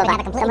samego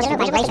słowa, to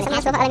możemy używać tego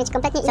samego słowa, ale mieć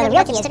kompletnie inne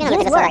wibracje przyczepione do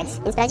tego słowa.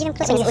 Więc prawdziwym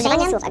kluczem jest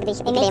używanie słów, a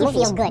gdy je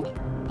mówisz,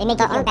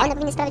 to one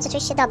powinny sprawić, że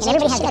czujesz się dobrze,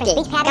 czujesz się lepiej.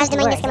 Każdy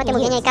ma inne schematy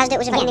mówienia i każdy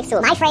używa innych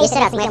słów. Jeszcze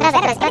raz, moja fraza,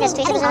 która sprawia, że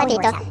czujesz się dużo lepiej,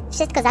 to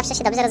wszystko zawsze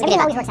się dobrze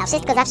rozgrywa.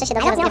 Wszystko zawsze się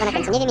dobrze rozgrywa na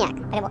końcu, nie wiem jak.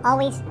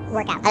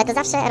 Ale to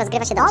zawsze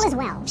rozgrywa się dobrze.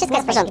 Wszystko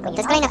jest w porządku. To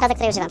jest kolejna fraza,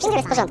 której używam. Wszystko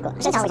jest w porządku.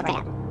 Wszystko jest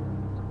spokojnie.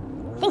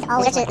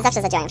 Rzeczy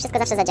zawsze zadziałają, wszystko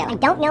zawsze zadziała.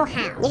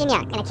 Nie wiem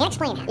jak.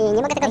 I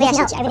nie mogę tego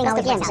wyjaśnić, ale po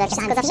prostu wiem, że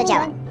wszystko zawsze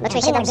działa. Bo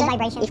czuję się dobrze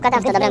i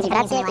wkładam w to dobrą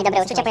wibrację i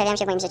dobre uczucia pojawiają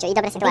się w moim życiu i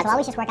dobre sytuacje.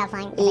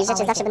 I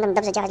rzeczy zawsze będą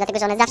dobrze działać, dlatego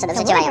że one zawsze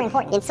dobrze działają.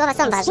 Więc słowa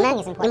są ważne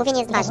i mówienie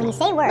jest ważne.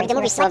 Bo gdy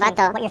mówisz słowa,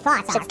 to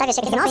przedstawiasz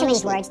jakie są twoje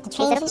myśli. Więc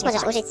również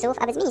możesz użyć słów,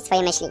 aby zmienić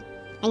swoje myśli.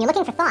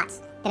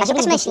 A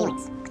szukasz myśli,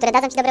 które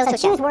dadzą ci dobre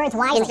uczucia.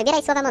 Więc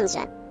wybieraj słowa mądrze.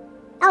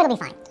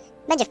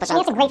 Będzie w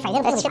porządku.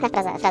 To jest świetna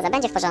fraza.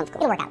 Będzie w porządku.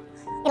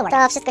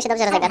 To wszystko się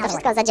dobrze rozegra, to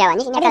wszystko zadziała.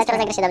 Nie wiem jak, ale to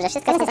rozegra się dobrze.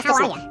 Wszystko jest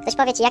fantastyczne. Ktoś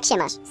powie ci, jak się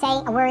masz.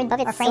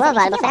 Powiedz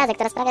słowo albo frazę,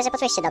 która sprawia, że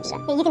poczujesz się dobrze.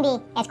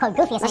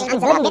 Możesz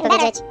być zabawny i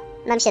powiedzieć,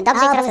 mam się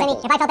dobrze i coraz lepiej.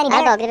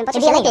 Albo gdybym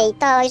poczuł się lepiej,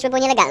 to już by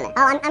było nielegalne.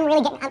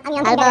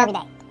 Albo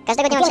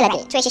każdego dnia mam się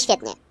lepiej, czuję się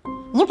świetnie.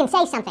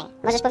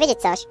 Możesz powiedzieć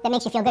coś,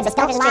 co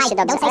sprawia, że czujesz się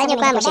dobrze, ale nie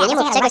okłamuj siebie, nie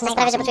mów czegoś, co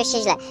sprawia, że poczujesz się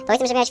źle.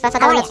 Powiedz mi, że miałeś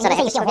fatalną noc wczoraj,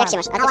 jak się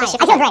masz, a ty czujesz się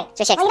fatalnie.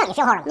 Czujesz się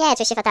nie,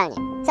 czujesz się fatalnie.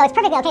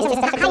 Więc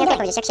jest perfekcyjnie ok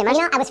powiedzieć, jak się masz.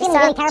 Wiesz co,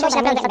 czuję się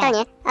naprawdę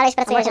fatalnie, ale już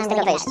pracuję, żeby z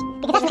tego wyjść.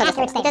 I to jest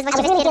właściwe stwierdzenie.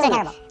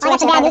 Czuję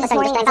się naprawdę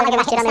fatalnie, dostałem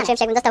zaległości rano, czułem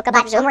się, jakbym dostał kopa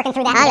w brzuch,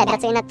 ale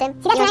pracuję nad tym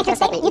i mam się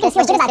coraz lepiej. I to jest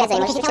właściwe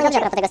stwierdzenie, możesz czuć się dobrze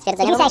a propos tego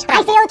stwierdzenia, bo mówisz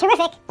prawdę.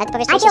 Ale ty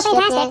powiesz, czuję się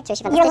świetnie, czuję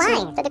się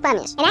fantastycznie, wtedy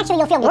kłamiesz. I tak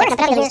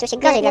naprawdę będziesz czuł się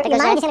gorzej, dlatego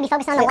że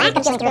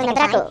skupisz się na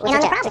braku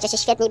uczucia, czujesz się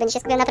świetnie i będziesz się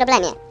skupiał na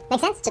problemie.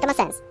 Czy to ma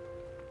sens?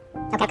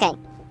 Okej.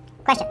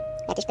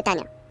 Jakieś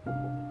pytania?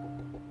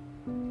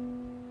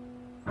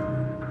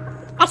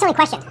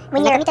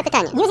 Znakomite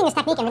pytanie. Gdy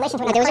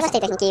używasz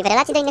tej techniki w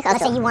relacji do innych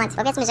osób,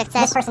 powiedzmy, że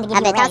chcesz,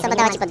 aby ta osoba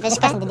dała ci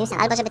podwyżkę,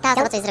 albo żeby ta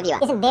osoba coś zrobiła.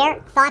 To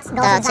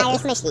czy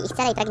ich myśli, ich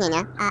cele i pragnienia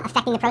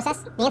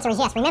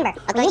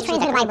odpowiedź brzmi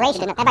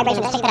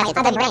tak, gdy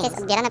ta wibracja jest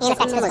odbierana przez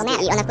inne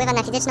mózgi i ona wpływa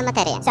na fizyczną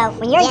materię.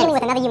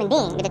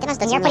 Więc, gdy ty masz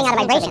do czynienia z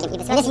innym człowiekiem i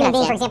wysyłasz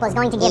wibrację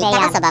i ta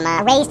osoba ma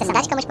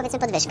dać komuś powiedzmy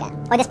podwyżkę,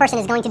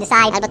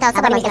 albo ta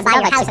osoba ma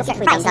zdecydować, czy kupi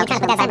twój dom za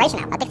określoną cenę,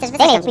 a ty chcesz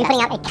wysoką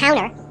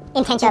wibrację.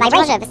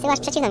 Może wysyłasz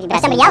przeciwną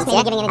wibrację,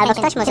 albo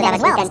ktoś może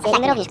dawać intencję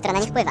innym również, która na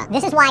nich wpływa.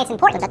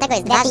 To dlatego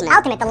jest ważne,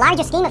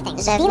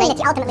 że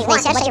w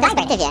najszerszej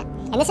perspektywie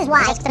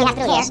rzecz, którą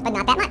wzrujesz, to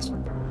dlatego właśnie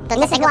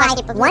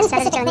powinnaś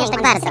zarejestrować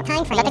tak bardzo.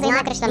 Dlatego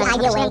jest określone, że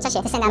w określonym czasie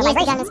nie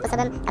jest idealnym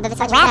sposobem, aby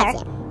wysłać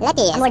wibrację.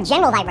 Lepiej jest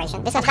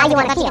wysłać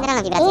bardziej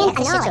generalną wibrację, jak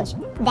chcesz się czuć.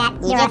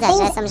 I wiedzę,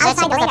 że są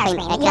rzeczy poza twoim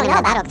ekranem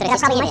radaru, o których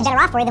jeszcze nie wiesz,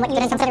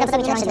 które są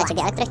prawdopodobnie lepsze dla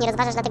ciebie, ale których nie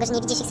rozważasz, dlatego że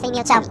nie widzisz ich swoimi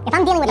oczami.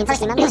 Więc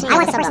jeśli mam do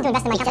czynienia z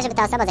osobą i chcę, żeby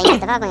ta osoba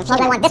zainwestowała w moją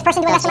firmę,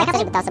 to czy ja chcę,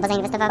 żeby ta osoba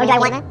zainwestowała w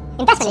moją firmę?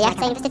 Czy ja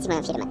chcę inwestycji w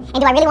moją firmę? I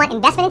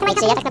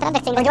czy ja tak naprawdę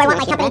chcę inwestycji w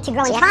moją firmę? Czy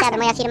ja chcę, aby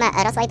moja firma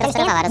rosła i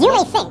prosperowała,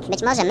 rozumiesz?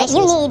 Być może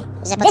myślisz,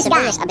 że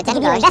potrzebujesz, aby ten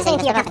gość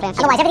zainwestował w twoją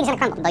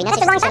firmę, bo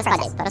inaczej wszystko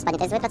się rozpadnie.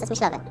 To jest zły proces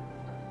myślowy.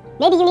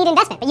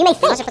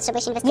 Może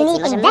potrzebujesz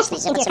inwestycji, może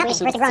myślisz, że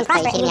potrzebujesz inwestycji w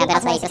twojej firmie, aby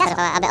rosła i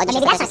prosperowała, aby odnieść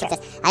ostateczny sukces.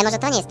 Ale może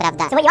to nie jest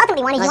prawda.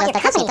 Może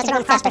ostatecznie to, czego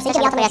chcesz, to chcesz,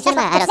 aby twoja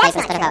firma rosła i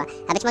prosperowała.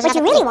 A być może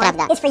nawet nie jest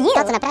prawda.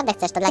 To, co naprawdę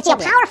chcesz, to dla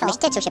ciebie, byś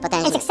ty czuł się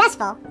potężny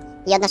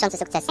i odnoszący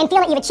sukcesy. I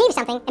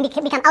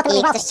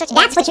chcesz czuć,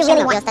 jak jesteś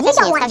osiągnął i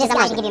ostatecznie stał się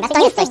zamożny. To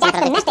jest coś, co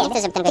naprawdę chcesz. Nie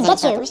chcesz, żeby ten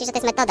gość zainwestował. Myślisz, że to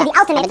jest metoda,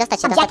 aby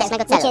dostać się do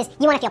ostatecznego celu, którym jest.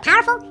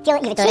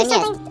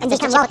 Chcesz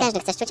czuć się potężny,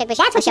 chcesz czuć, jakbyś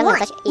osiągnął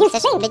coś i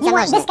chcesz być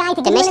zamożny.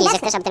 Ty myślisz, że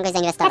chcesz, aby ten gość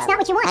zainwestował.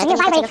 Ale to nie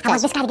jest to, czego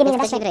chcesz.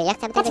 Chcesz wibruj, ja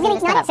chcę, aby ten gość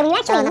zainwestował.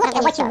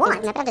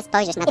 To naprawdę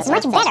spojrzysz na to, co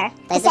chcesz.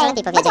 To jest dużo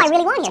lepiej powiedzieć,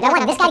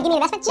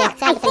 czy ja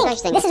chcę, aby ten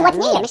gość zainwestował.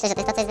 Nie, ja myślę, że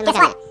to jest to, co jest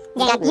wymagane.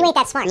 Zgadnij,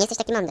 nie jesteś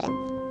taki mądry.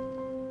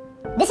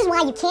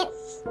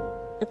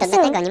 To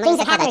dlatego nie możesz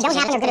zakładać, że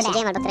rzeczy, które się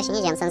dzieją albo które się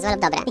nie dzieją, są złe lub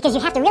dobre. Bo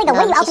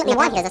musisz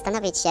naprawdę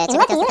zastanowić się,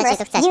 czego ty ostatecznie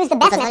tu chcesz. I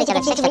pozwolić,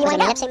 aby wszechświat użył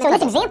najlepszej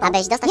metody,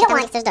 abyś dostać się tam,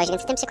 gdzie chcesz dojść.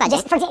 Więc w tym przykładzie,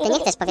 ty nie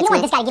chcesz,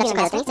 powiedzmy, na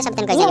przykład, ty nie chcesz, aby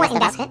ten gość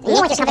zainwestował.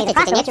 Nie chcesz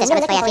inwestycji, ty nie chcesz,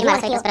 aby twoja firma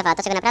rosła i prosperowała.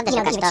 To, czego naprawdę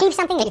szukasz, to ty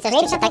chcesz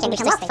czuć się tak, jakbyś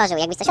coś stworzył,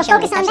 jakbyś coś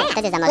osiągnął, stał się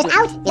wtedy zamożny.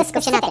 Więc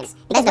skup się na tym,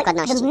 bez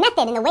dokładności.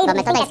 Bo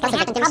metoda i sposób, w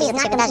jaki ty myślisz, że to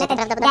się wydarzy, to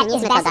prawdopodobnie nie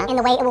jest metoda,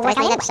 która jest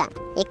najlepsza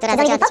i która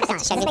zadziała do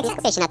ciebie, więc nie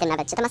skupiaj się na tym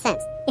nawet, czy to ma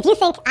sens.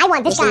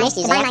 Jeśli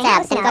myślisz, że ja chcę,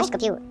 aby ten gość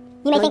kupił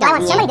mój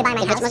dom, nie.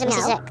 Być może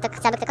myślisz, że kto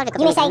chce, aby ktokolwiek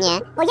kupił mój dom. Nie.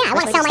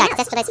 Możesz powiedzieć tak,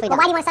 chcesz sprzedać swój dom.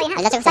 Ale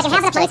dlaczego chcesz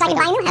sprzedać swój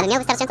dom? Aby miał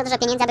wystarczająco dużo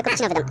pieniędzy, aby kupić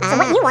nowy dom.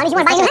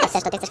 Dlaczego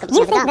chcesz, to ty chcesz kupić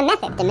nowy dom.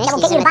 Ty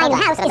myślisz, że metoda,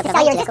 która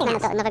doprowadzi do kupienia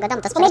nowego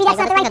domu, to sprzedać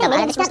twojego własnego domu,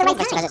 ale być może to nie jest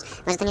właściwa rzecz.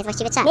 Może to nie jest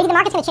właściwy czas.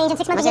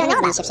 Może rynek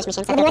zmieni się w 6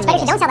 miesięcy, a potem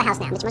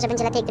nie. Być może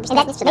będzie lepiej, gdybyś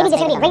teraz nie sprzedał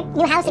swojego domu.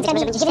 Być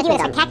może będzie świetny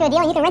dom.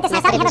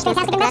 Robiliśmy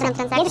spektakularną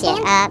transakcję,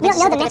 a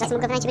będziesz się dopiero czasu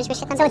mógł wynająć i byliśmy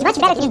świetną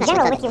transakcję. Nie znasz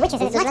metody.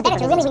 Więc dużo lepiej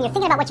powiedzieć.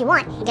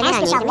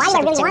 Generalnie, gdy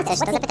myślisz o tym, co chcesz,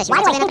 to zapytaj się,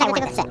 dlaczego ja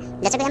naprawdę tego chcę.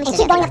 Dlaczego ja myślę,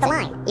 że tego chcę?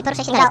 I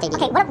poruszaj się dalej w tej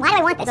linii.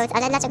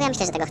 Ale dlaczego ja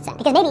myślę, że tego chcę?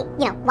 Dlaczego ja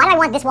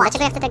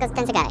chcę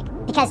ten zegarek?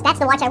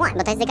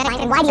 Bo to jest zegarek,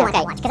 który chcę,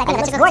 okej. Ale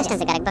dlaczego chcesz ten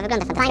zegarek? Bo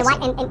wygląda fantastycznie.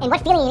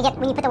 I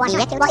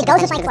jakie uczucie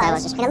dostaniesz, kiedy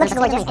założysz? On pasuje do moich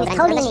ubrań,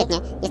 wygląda świetnie.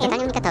 Jest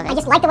totalnie unikatowy. I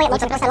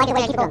po prostu lubię,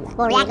 jak wygląda.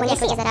 I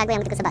ludzie zareagują,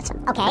 gdy go zobaczą.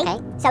 Okej?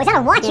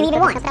 Nie,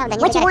 tak naprawdę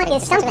nie zegarek.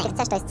 Czego ty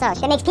chcesz, to jest coś,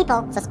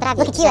 co sprawi,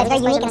 że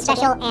ludzie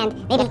spojrzą na ciebie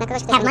jak na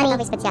kogoś, kto jest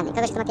unikatowy i specjalny.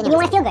 Kogoś, kto ma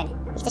pieniądze.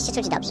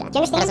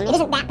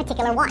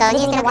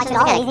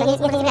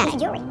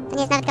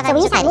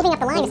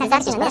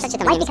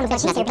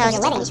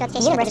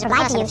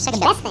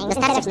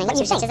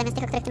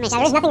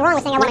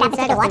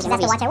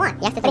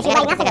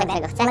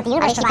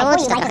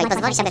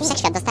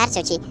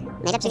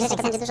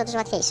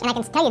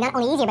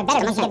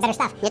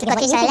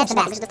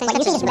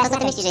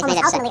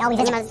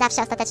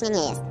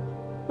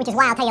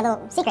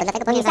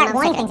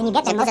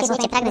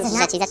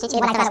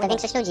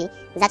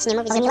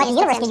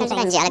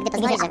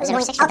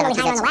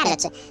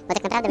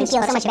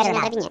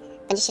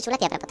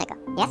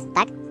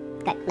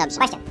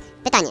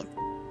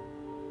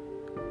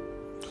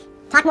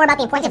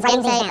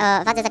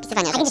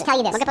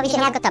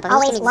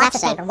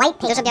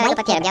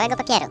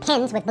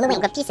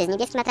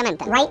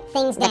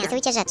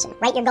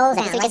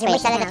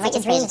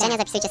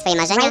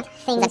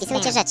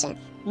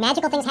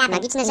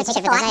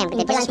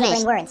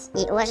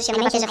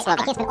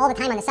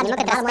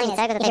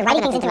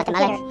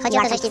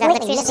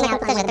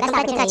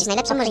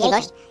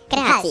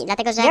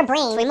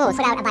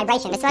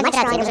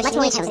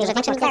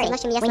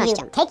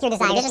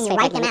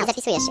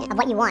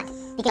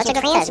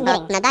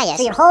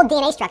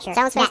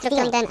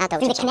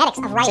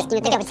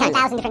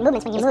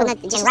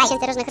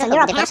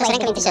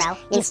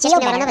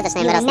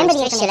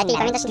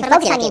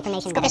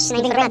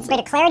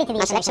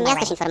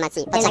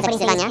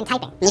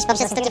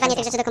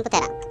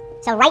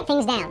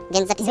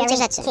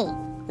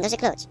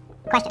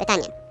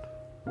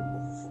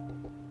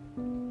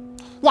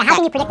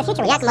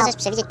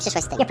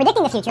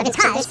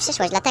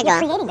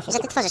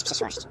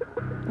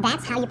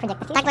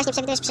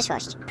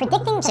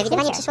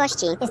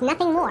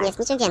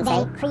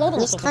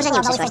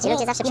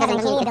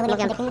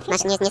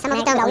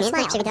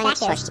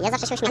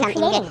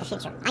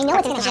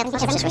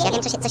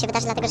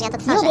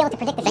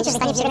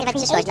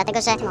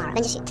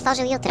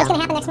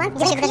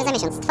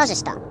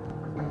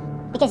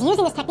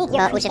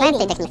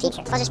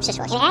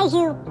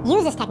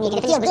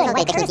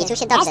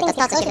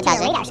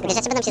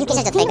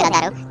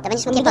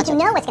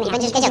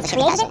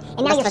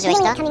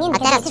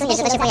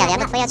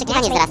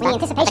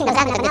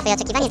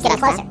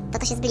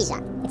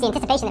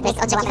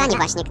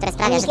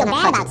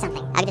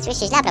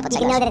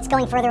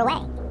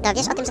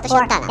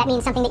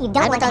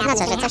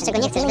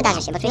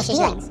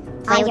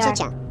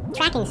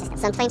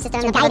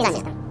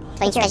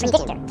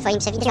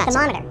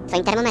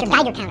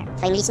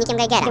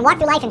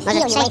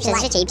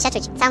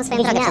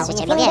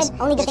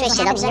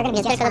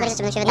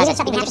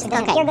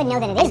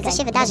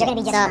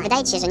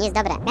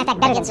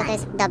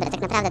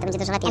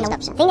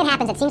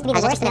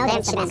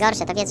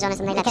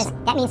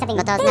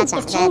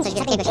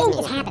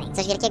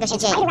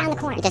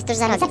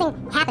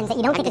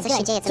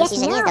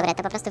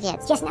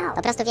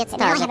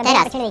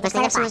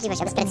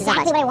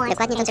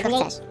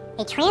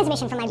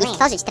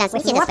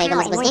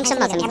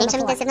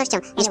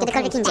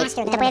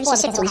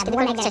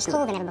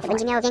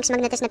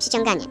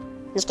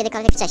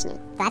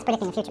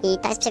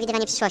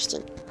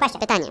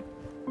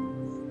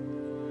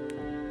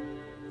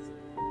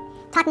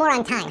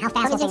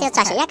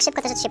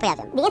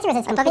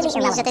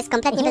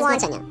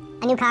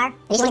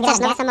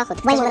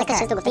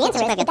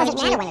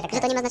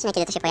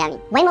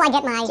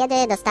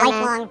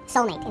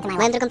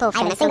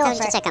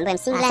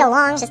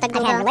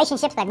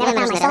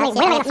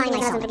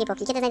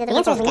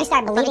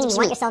 start believing odpowiedź you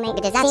want your brzmi, soulmate,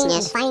 gdy seeing and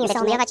zaczniesz defining your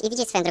definiować soulmate, i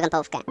widzieć swoją drugą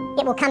połówkę,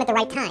 it will come at the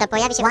right time. to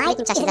pojawi się w Why?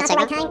 odpowiednim czasie. Is it not the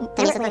Dlaczego? right time?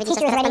 To nie jest When odpowiedni the czas.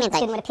 teacher is Teraz ready, pamiętaj,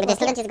 student will gdy appear.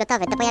 student jest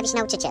gotowy, to pojawi się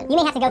nauczyciel. You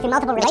may have to go through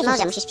multiple Być może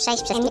relationships musisz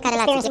przejść przez and kilka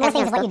relacji, experience kilka more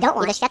things of what you don't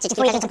związków i want doświadczyć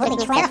before you kilka can rzeczy, których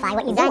completely nie chcesz, clarify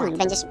what you do zanim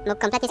want. będziesz mógł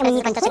kompletnie And when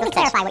you sprecyzować, dlaczego completely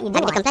chcesz. clarify what you A do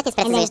gdy want, kompletnie and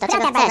then sprecyzujesz, put out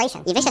dlaczego that chcesz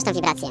vibration i wyślesz tą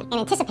wibrację and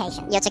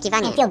anticipation i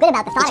oczekiwanie and feel good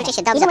about the i thought of czujesz it,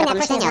 się dobrze even po when that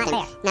person pomyśleniu is o not tym,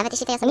 there. nawet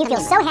jeśli tej When osoby you tam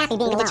feel nie so ma. happy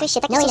being Gdy alone, czujesz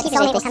się taki knowing that szczęśliwy,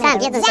 że your jesteś soulmate sam,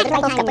 will come wiedząc, in że the druga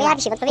exact połówka right time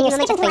pojawi się w in your odpowiednim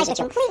life. momencie w And twoim you're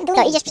życiu, spending to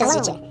life idziesz przez alone.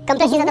 życie, Because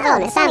kompletnie you know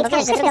zadowolony, that sam, bo soulmate's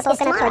wiesz, że druga Christmas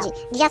połówka is nadchodzi.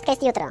 tomorrow. Gwiazdka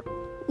jest jutro.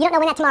 You don't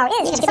know when that tomorrow is.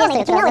 Nie You're wiesz, the kiedy jest to soulmate,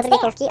 jutro but you know dla it's drugiej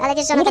there. połówki, ale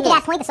wiesz, że When ona you tam get to that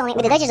jest. point, the soulmate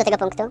Gdy will dojdziesz do tego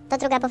punktu, to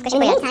druga połówka się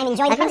In the pojawi. meantime,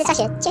 enjoy A the w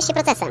międzyczasie process. ciesz się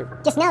procesem.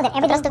 Just know that Po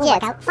everything prostu will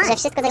work wiedz, out fine. że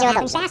wszystko It'll zadziała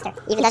happen dobrze faster.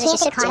 i You wydarzy się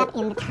can't get caught szybciej. up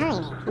in the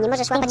timing. Nie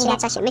możesz łapać się na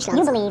czasie, myśląc,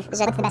 You believe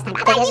że what's the best time.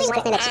 ty wierzysz, że to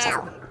jest najlepszy czas.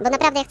 Bo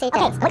naprawdę ja chcę i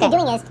Okay, teraz. what you're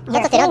doing is To,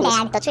 you're co ty feeling robisz,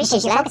 bad to czujesz się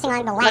because źle, you're focusing on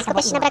the bo lack of skupiasz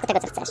what się you na braku want. tego,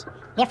 co chcesz.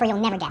 Therefore,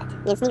 you'll never get it.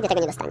 Więc nigdy tego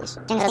nie dostaniesz.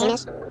 understand?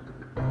 Rozumiesz?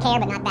 Care,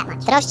 but not that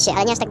much. Troszcz się,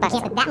 ale nie aż tak You can't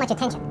bardzo. put that much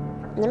attention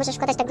Nie możesz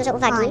wkładać tak dużo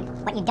uwagi on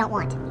what you don't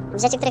want.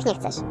 w rzeczy, których nie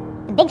chcesz.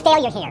 The big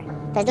failure here.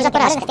 To jest duża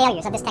What are porażka. the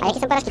failures of this A technique? jakie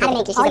są porażki How tej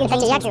to techniki? make Jeśli all your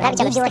zapytacie, jak dreams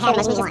come sprawić, aby true, wszystkie twoje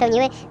need your marzenia się happiness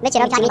spełniły, bycie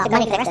We robić talk mi about tygodni,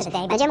 money for które the rest chcesz. of the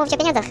day, but Będziemy mówić o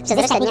pieniądzach przez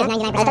this resztę dnia,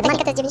 technique is 99% ale ta of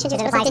technika to jest money, 99%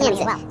 because it applies to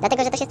pieniędzy. money as well.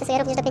 Dlatego, że to się stosuje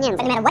również do pieniędzy.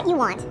 But no matter what you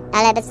want,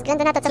 Ale bez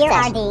względu na to, co here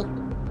are chcesz,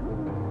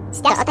 the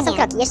steps To oto są again.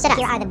 kroki, jeszcze raz.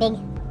 Here are the big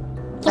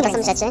to są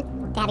hindrances rzeczy,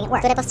 to having it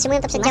work. które powstrzymują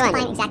to przed You must działaniem.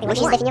 define exactly what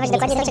Musisz you want. zdefiniować You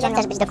need dokładnie, to dlaczego say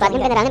chcesz być general dokładnym, before you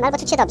do it. generalnym albo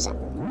czuć się dobrze.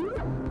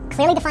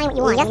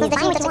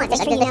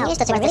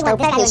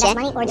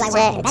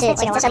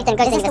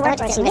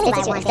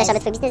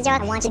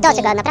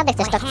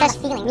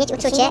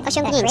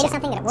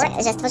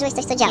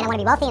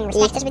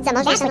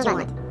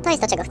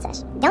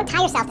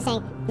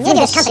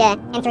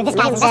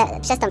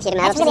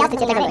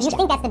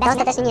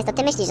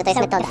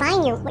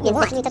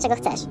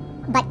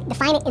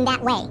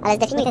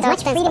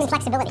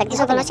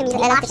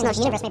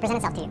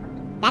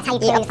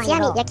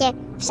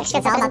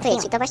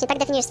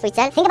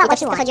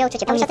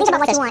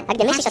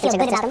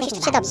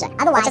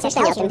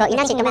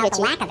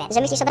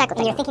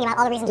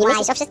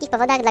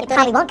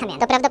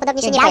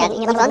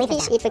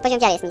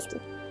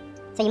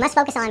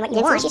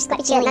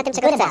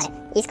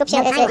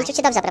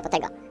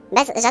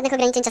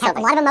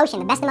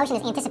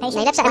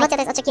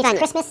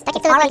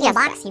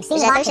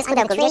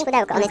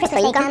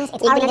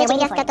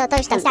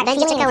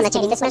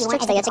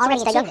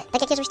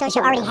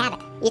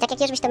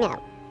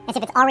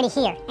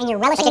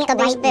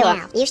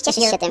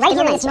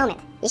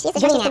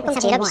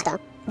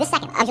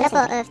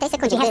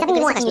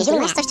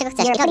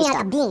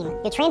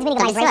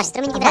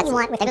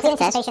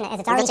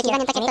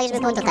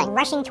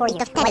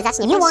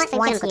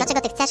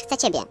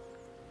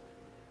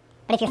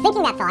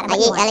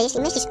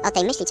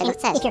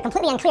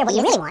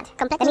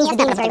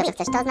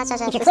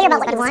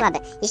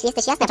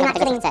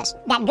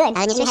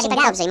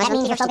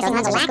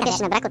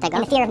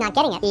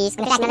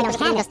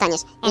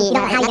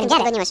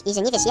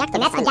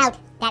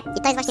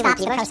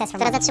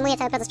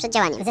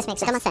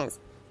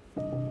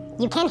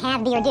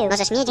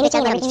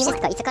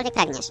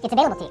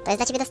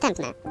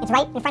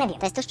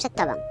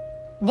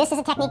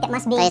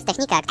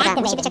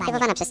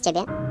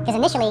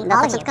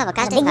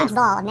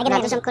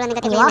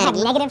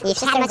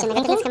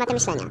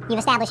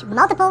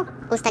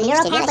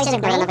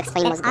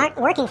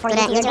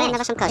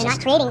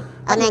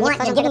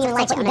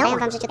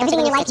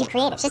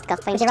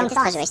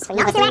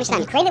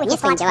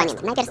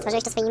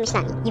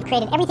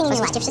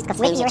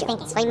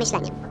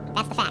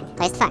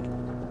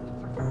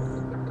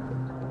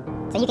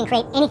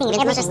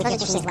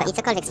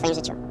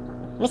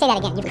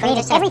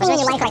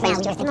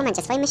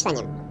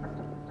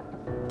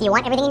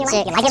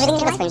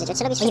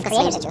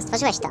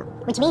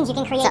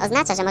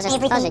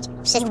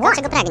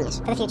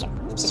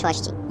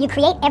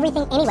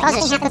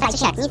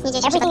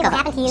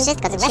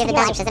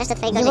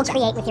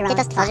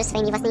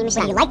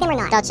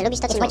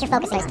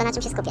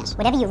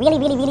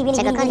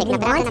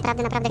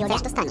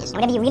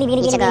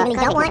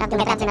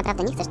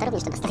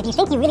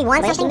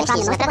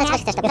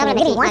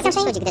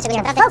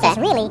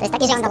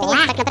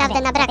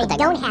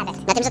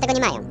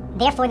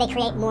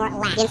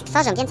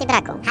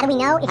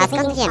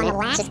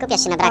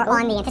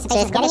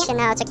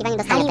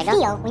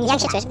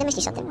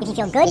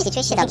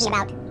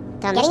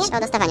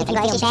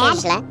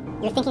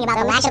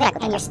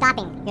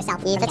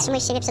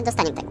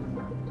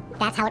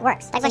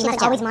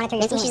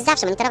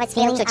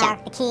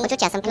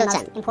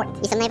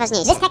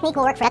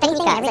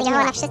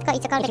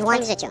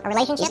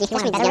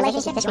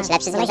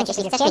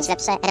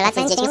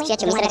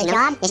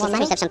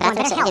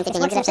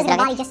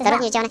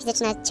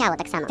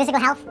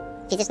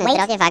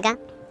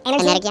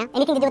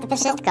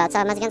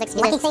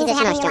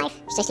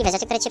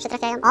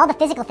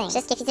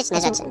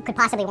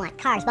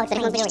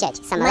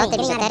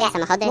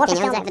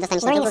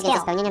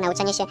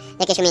 się,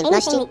 jakieś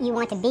umiejętności, Anything that you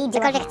want to be, do, or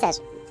cokolwiek have. chcesz.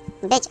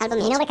 Być albo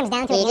mieć. You know what it comes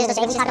down to I at the wiesz, end do of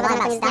the czego day? to We się talk a lot sprowadza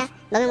na koniec about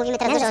dnia? Bo my mówimy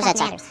teraz None of dużo o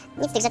this stuff rzeczach. matters.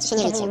 Nic z tych rzeczy się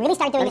nie Because liczy. when you really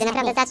start doing Bo gdy this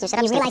naprawdę technique, zaczniesz you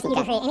robić tę realize you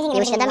technikę can create anything i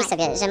and uświadomisz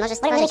everything sobie, że możesz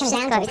What it really stworzyć comes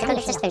down wszystko to i is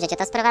cokolwiek how chcesz w you swoim życiu.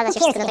 To sprowadza się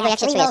Who cares wszystko do if tego, you jak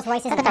się have czujesz. three Rolls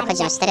Royces Co to in the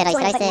obchodzi, masz back 4 Rolls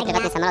of your Royce, car,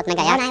 prywatny samolot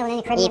mega Long jacht Island in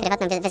the Caribbean. i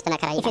prywatną wyspę na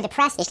If Karaibach. you're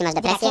depressed, Jeśli masz if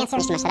you got depresję, cancer,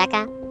 jeśli masz raka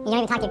you don't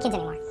even talk to your kids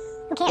anymore.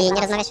 Who cares? i nie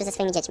What rozmawiasz już ze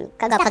swoimi dziećmi.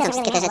 Kogo obchodzą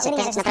wszystkie te rzeczy?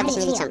 To rzeczy naprawdę się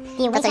nie liczą.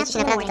 To, co liczy się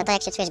naprawdę, to to,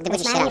 jak się czujesz, gdy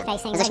budzisz się rano,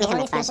 z uśmiechem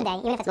na twarzy,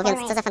 mówiąc,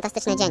 co za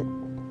fantastyczny dzień.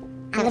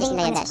 A I'm gdy living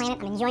się on leje this deszcz. planet,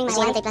 I'm enjoying my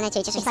Żyję na tej life. planecie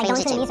i cieszę It's się like swoim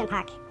going to an życiem. amusement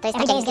park. To jest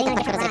Every taka day is wizyta getting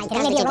w on a parku different rozrywki. ride.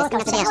 Today Każdy may be a dzień to roller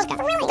jest coaster. inna It's atrakcja.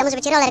 thrilling. I to może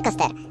być roller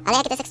coaster. Ale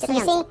jakie to jest So you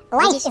ekscytujące. see,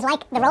 life Widzisz? is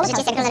like the roller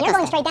Życie jest coaster. jak roller You're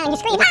going coaster. straight down, you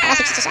scream, I teraz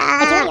się krzyczysz, but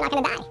you know you're not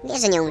going to die.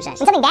 wiesz, że nie umrzesz.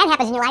 When something bad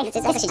happens in your life, Co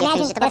się just dzieje w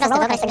imagine życiu? To that po it's a prostu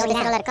roller wyobraź sobie, coaster że to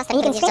jest going roller down. coaster, And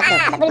you który can jedziesz scream,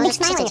 do but with a big Możesz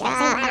smile on krzyczeć, your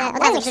face, saying, ale wow, od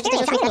what razu an wrzucisz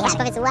experience, uśmiech how na did twarz, it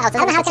powiedz, happen? wow, co za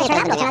I don't know how it's doświadczenie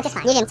gonna turn out, będę but miał. just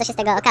fine. Nie wiem, co się z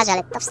tego okaże,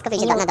 ale to wszystko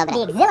wyjdzie na dobre.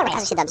 The exhilaration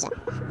Okaże się dobrze.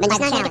 Będziesz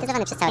by the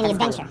naekscytowany przez całe challenge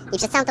to and the zdanie. I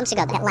przez całą tą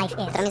przygodę, that life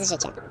is. którą jest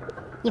życie.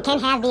 You can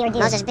have, be, or do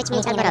Możesz być,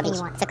 mieć anything albo and robić everything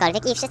you want.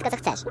 cokolwiek i wszystko, co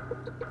chcesz.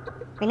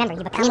 Remember,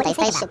 you become what Pamiętaj, you think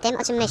stajesz się about. tym,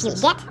 o czym myślisz.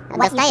 You get what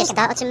you Dostajesz think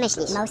to, about o czym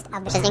myślisz. most of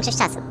the Przez time. większość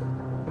czasu.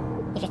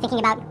 If you're thinking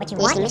about what you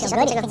want, Jeśli you myślisz feel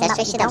o good. tym, If czego you're chcesz,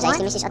 thinking czujesz about się dobrze. what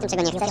you don't Jeśli want, myślisz o tym,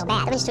 czego nie you chcesz, feel to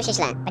bad. będziesz czuł się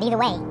źle. But either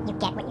way, you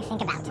get what you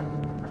think about.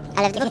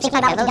 Ale w If dwóch you think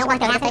about przypadkach, what you bo don't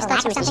want to happen or dostajesz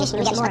lack of to, czym myślisz. something, Jeśli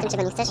you myślisz get o tym,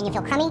 czego nie chcesz, and you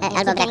feel crummy, and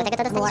albo you brak keep tego,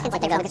 to getting dostajesz more więcej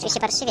what tego. you're Gdy czujesz się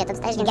focusing parszywie, to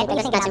dostajesz You więcej get what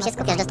tego, you na czym think się about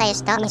skupiasz. most Dostajesz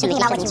to, o When czym you myślisz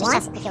think przez about większość what you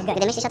czasu. want, you feel good.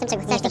 Gdy myślisz o tym,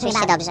 czego chcesz, to When you czujesz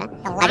się think dobrze.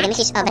 about A gdy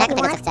myślisz o what braku you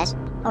tego, co want, chcesz,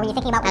 or when you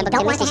think about what albo you gdy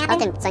don't want to myślisz o happen,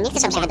 tym, co nie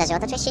chcesz, you aby się get bad. wydarzyło,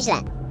 to czujesz się źle.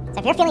 So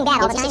if you're feeling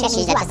bad all the Więc time, jeśli that czujesz means się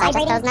you źle are przez cały czas, to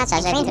vibrating oznacza,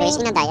 że and wibrujesz i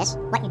transmitting nadajesz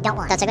what you don't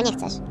want. to, czego nie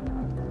chcesz.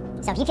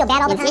 So if you feel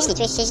bad all the Więc time, jeśli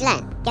czujesz się źle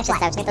guess przez what?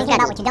 cały czas, You're to thinking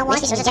about what you zgadnij. don't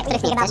want Myślisz o and rzeczach, you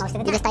get których nie what you think chcesz about most of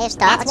the i time. dostajesz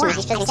to, That's o czym why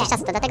myślisz przez I większość said-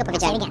 czasu. To dlatego I'll say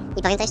powiedziałem. it again.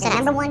 I powiem to jeszcze The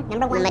raz. number one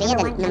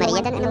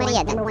Numer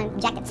jeden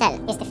objective cel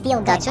is to feel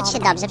to good czuć all się the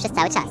time. dobrze przez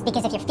cały czas.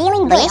 Because if you're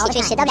feeling Bo good all jeśli the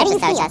czujesz się time, the dobrze better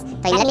przez you cały feel, czas, to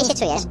im that lepiej means się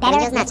czujesz. the To będzie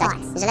better your oznaczać,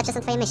 thoughts. że lepsze są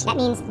twoje myśli. That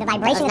means the To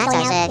vibration that's oznacza,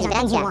 going że out is on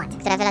things wibracja, you want.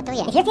 która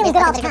wylatuje, If you're feeling jest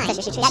good to, all the czego time, chcesz.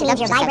 Jeśli czujesz that się means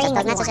dobrze you're przez cały czas, vibrating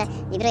to what you oznacza, że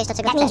want. wibrujesz to,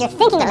 czego That chcesz. means you're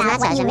thinking To about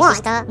oznacza, what że you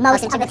myślisz want to, o most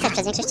tym, of czego the chcesz time.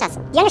 przez większość czasu.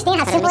 Do you understand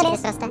how Rozumiecie, simple jak it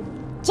jest is? proste?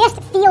 Just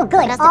feel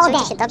good Po prostu all czujcie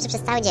day. się dobrze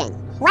przez cały dzień.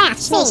 Laugh,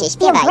 Śmiej się, sing, feel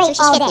śpiewaj, great czuj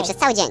się all świetnie day. przez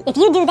cały dzień. If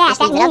you do that,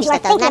 Jeśli that means zrobisz you to,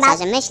 are to thinking oznacza, about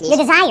że myślisz your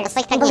o desires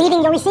swoich and believing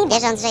you'll receive them.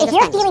 wierząc, że je If you're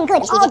dostaniesz. feeling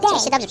good Jeśli all czujesz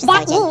day, się dobrze przez that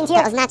cały dzień, means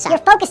to oznacza,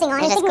 you're focusing on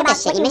and że thinking skupiasz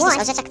about się what i you myślisz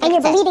want o rzeczach, and które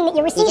you're chcesz. believing that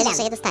you'll I receive wierzysz,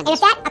 że je them. And dostaniesz.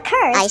 if that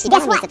occurs, A jeśli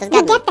guess to what? miejsce, to You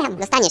zgadnij. get them.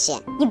 Dostaniesz je.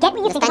 You get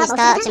what you think Dostaniesz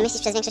about to, most o of czym the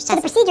myślisz time. przez większość So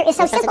the czasu. procedure is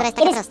so Więc procedura simple. jest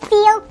It taka is prosta.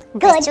 feel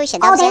good Czuj się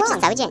all dobrze day przez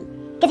long. cały dzień.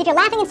 Because if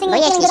you're laughing and Bo singing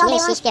and feeling jeśli good all day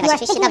śmiejesz się i long, you śpiewasz i are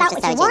czujesz się thinking dobrze about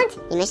przez what cały you dzień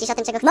want i myślisz o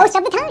tym, czego most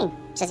chcesz of the time.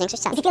 przez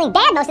większość czasu. If you're feeling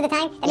bad most of the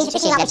time, that means Jeśli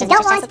you're czujesz się thinking źle about przez what you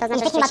większość don't czasu, to want. oznacza,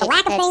 You're że thinking about the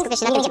lack of skupiasz things.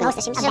 się You're na going tym, to że get braku most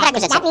of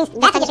rzeczy. that. That means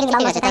that's what Dostaniesz you're tyle thinking rzeczy,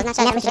 about most to of the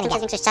oznacza, time. że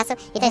przez większość czasu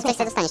i to jest coś,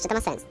 co dostaniesz.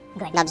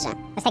 Good. Dobrze.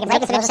 Let's take a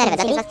break. Zrobię sobie Let's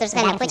przerwę. listen Dla to tych z was, którzy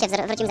CD. słuchają na Back in a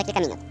płycie, wrócimy za kilka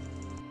minut.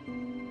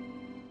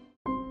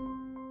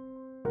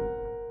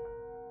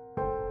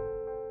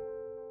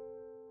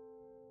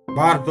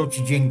 Bardzo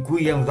Ci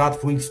dziękuję za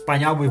Twój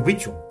wspaniały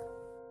wyciąg.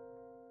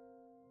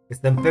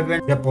 Jestem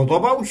pewien, że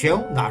podobał się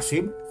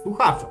naszym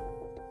słuchaczom.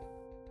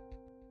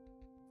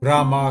 W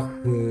ramach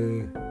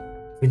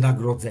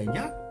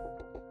wynagrodzenia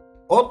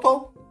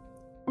oto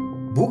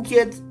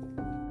bukiet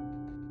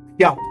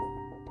kwiatów.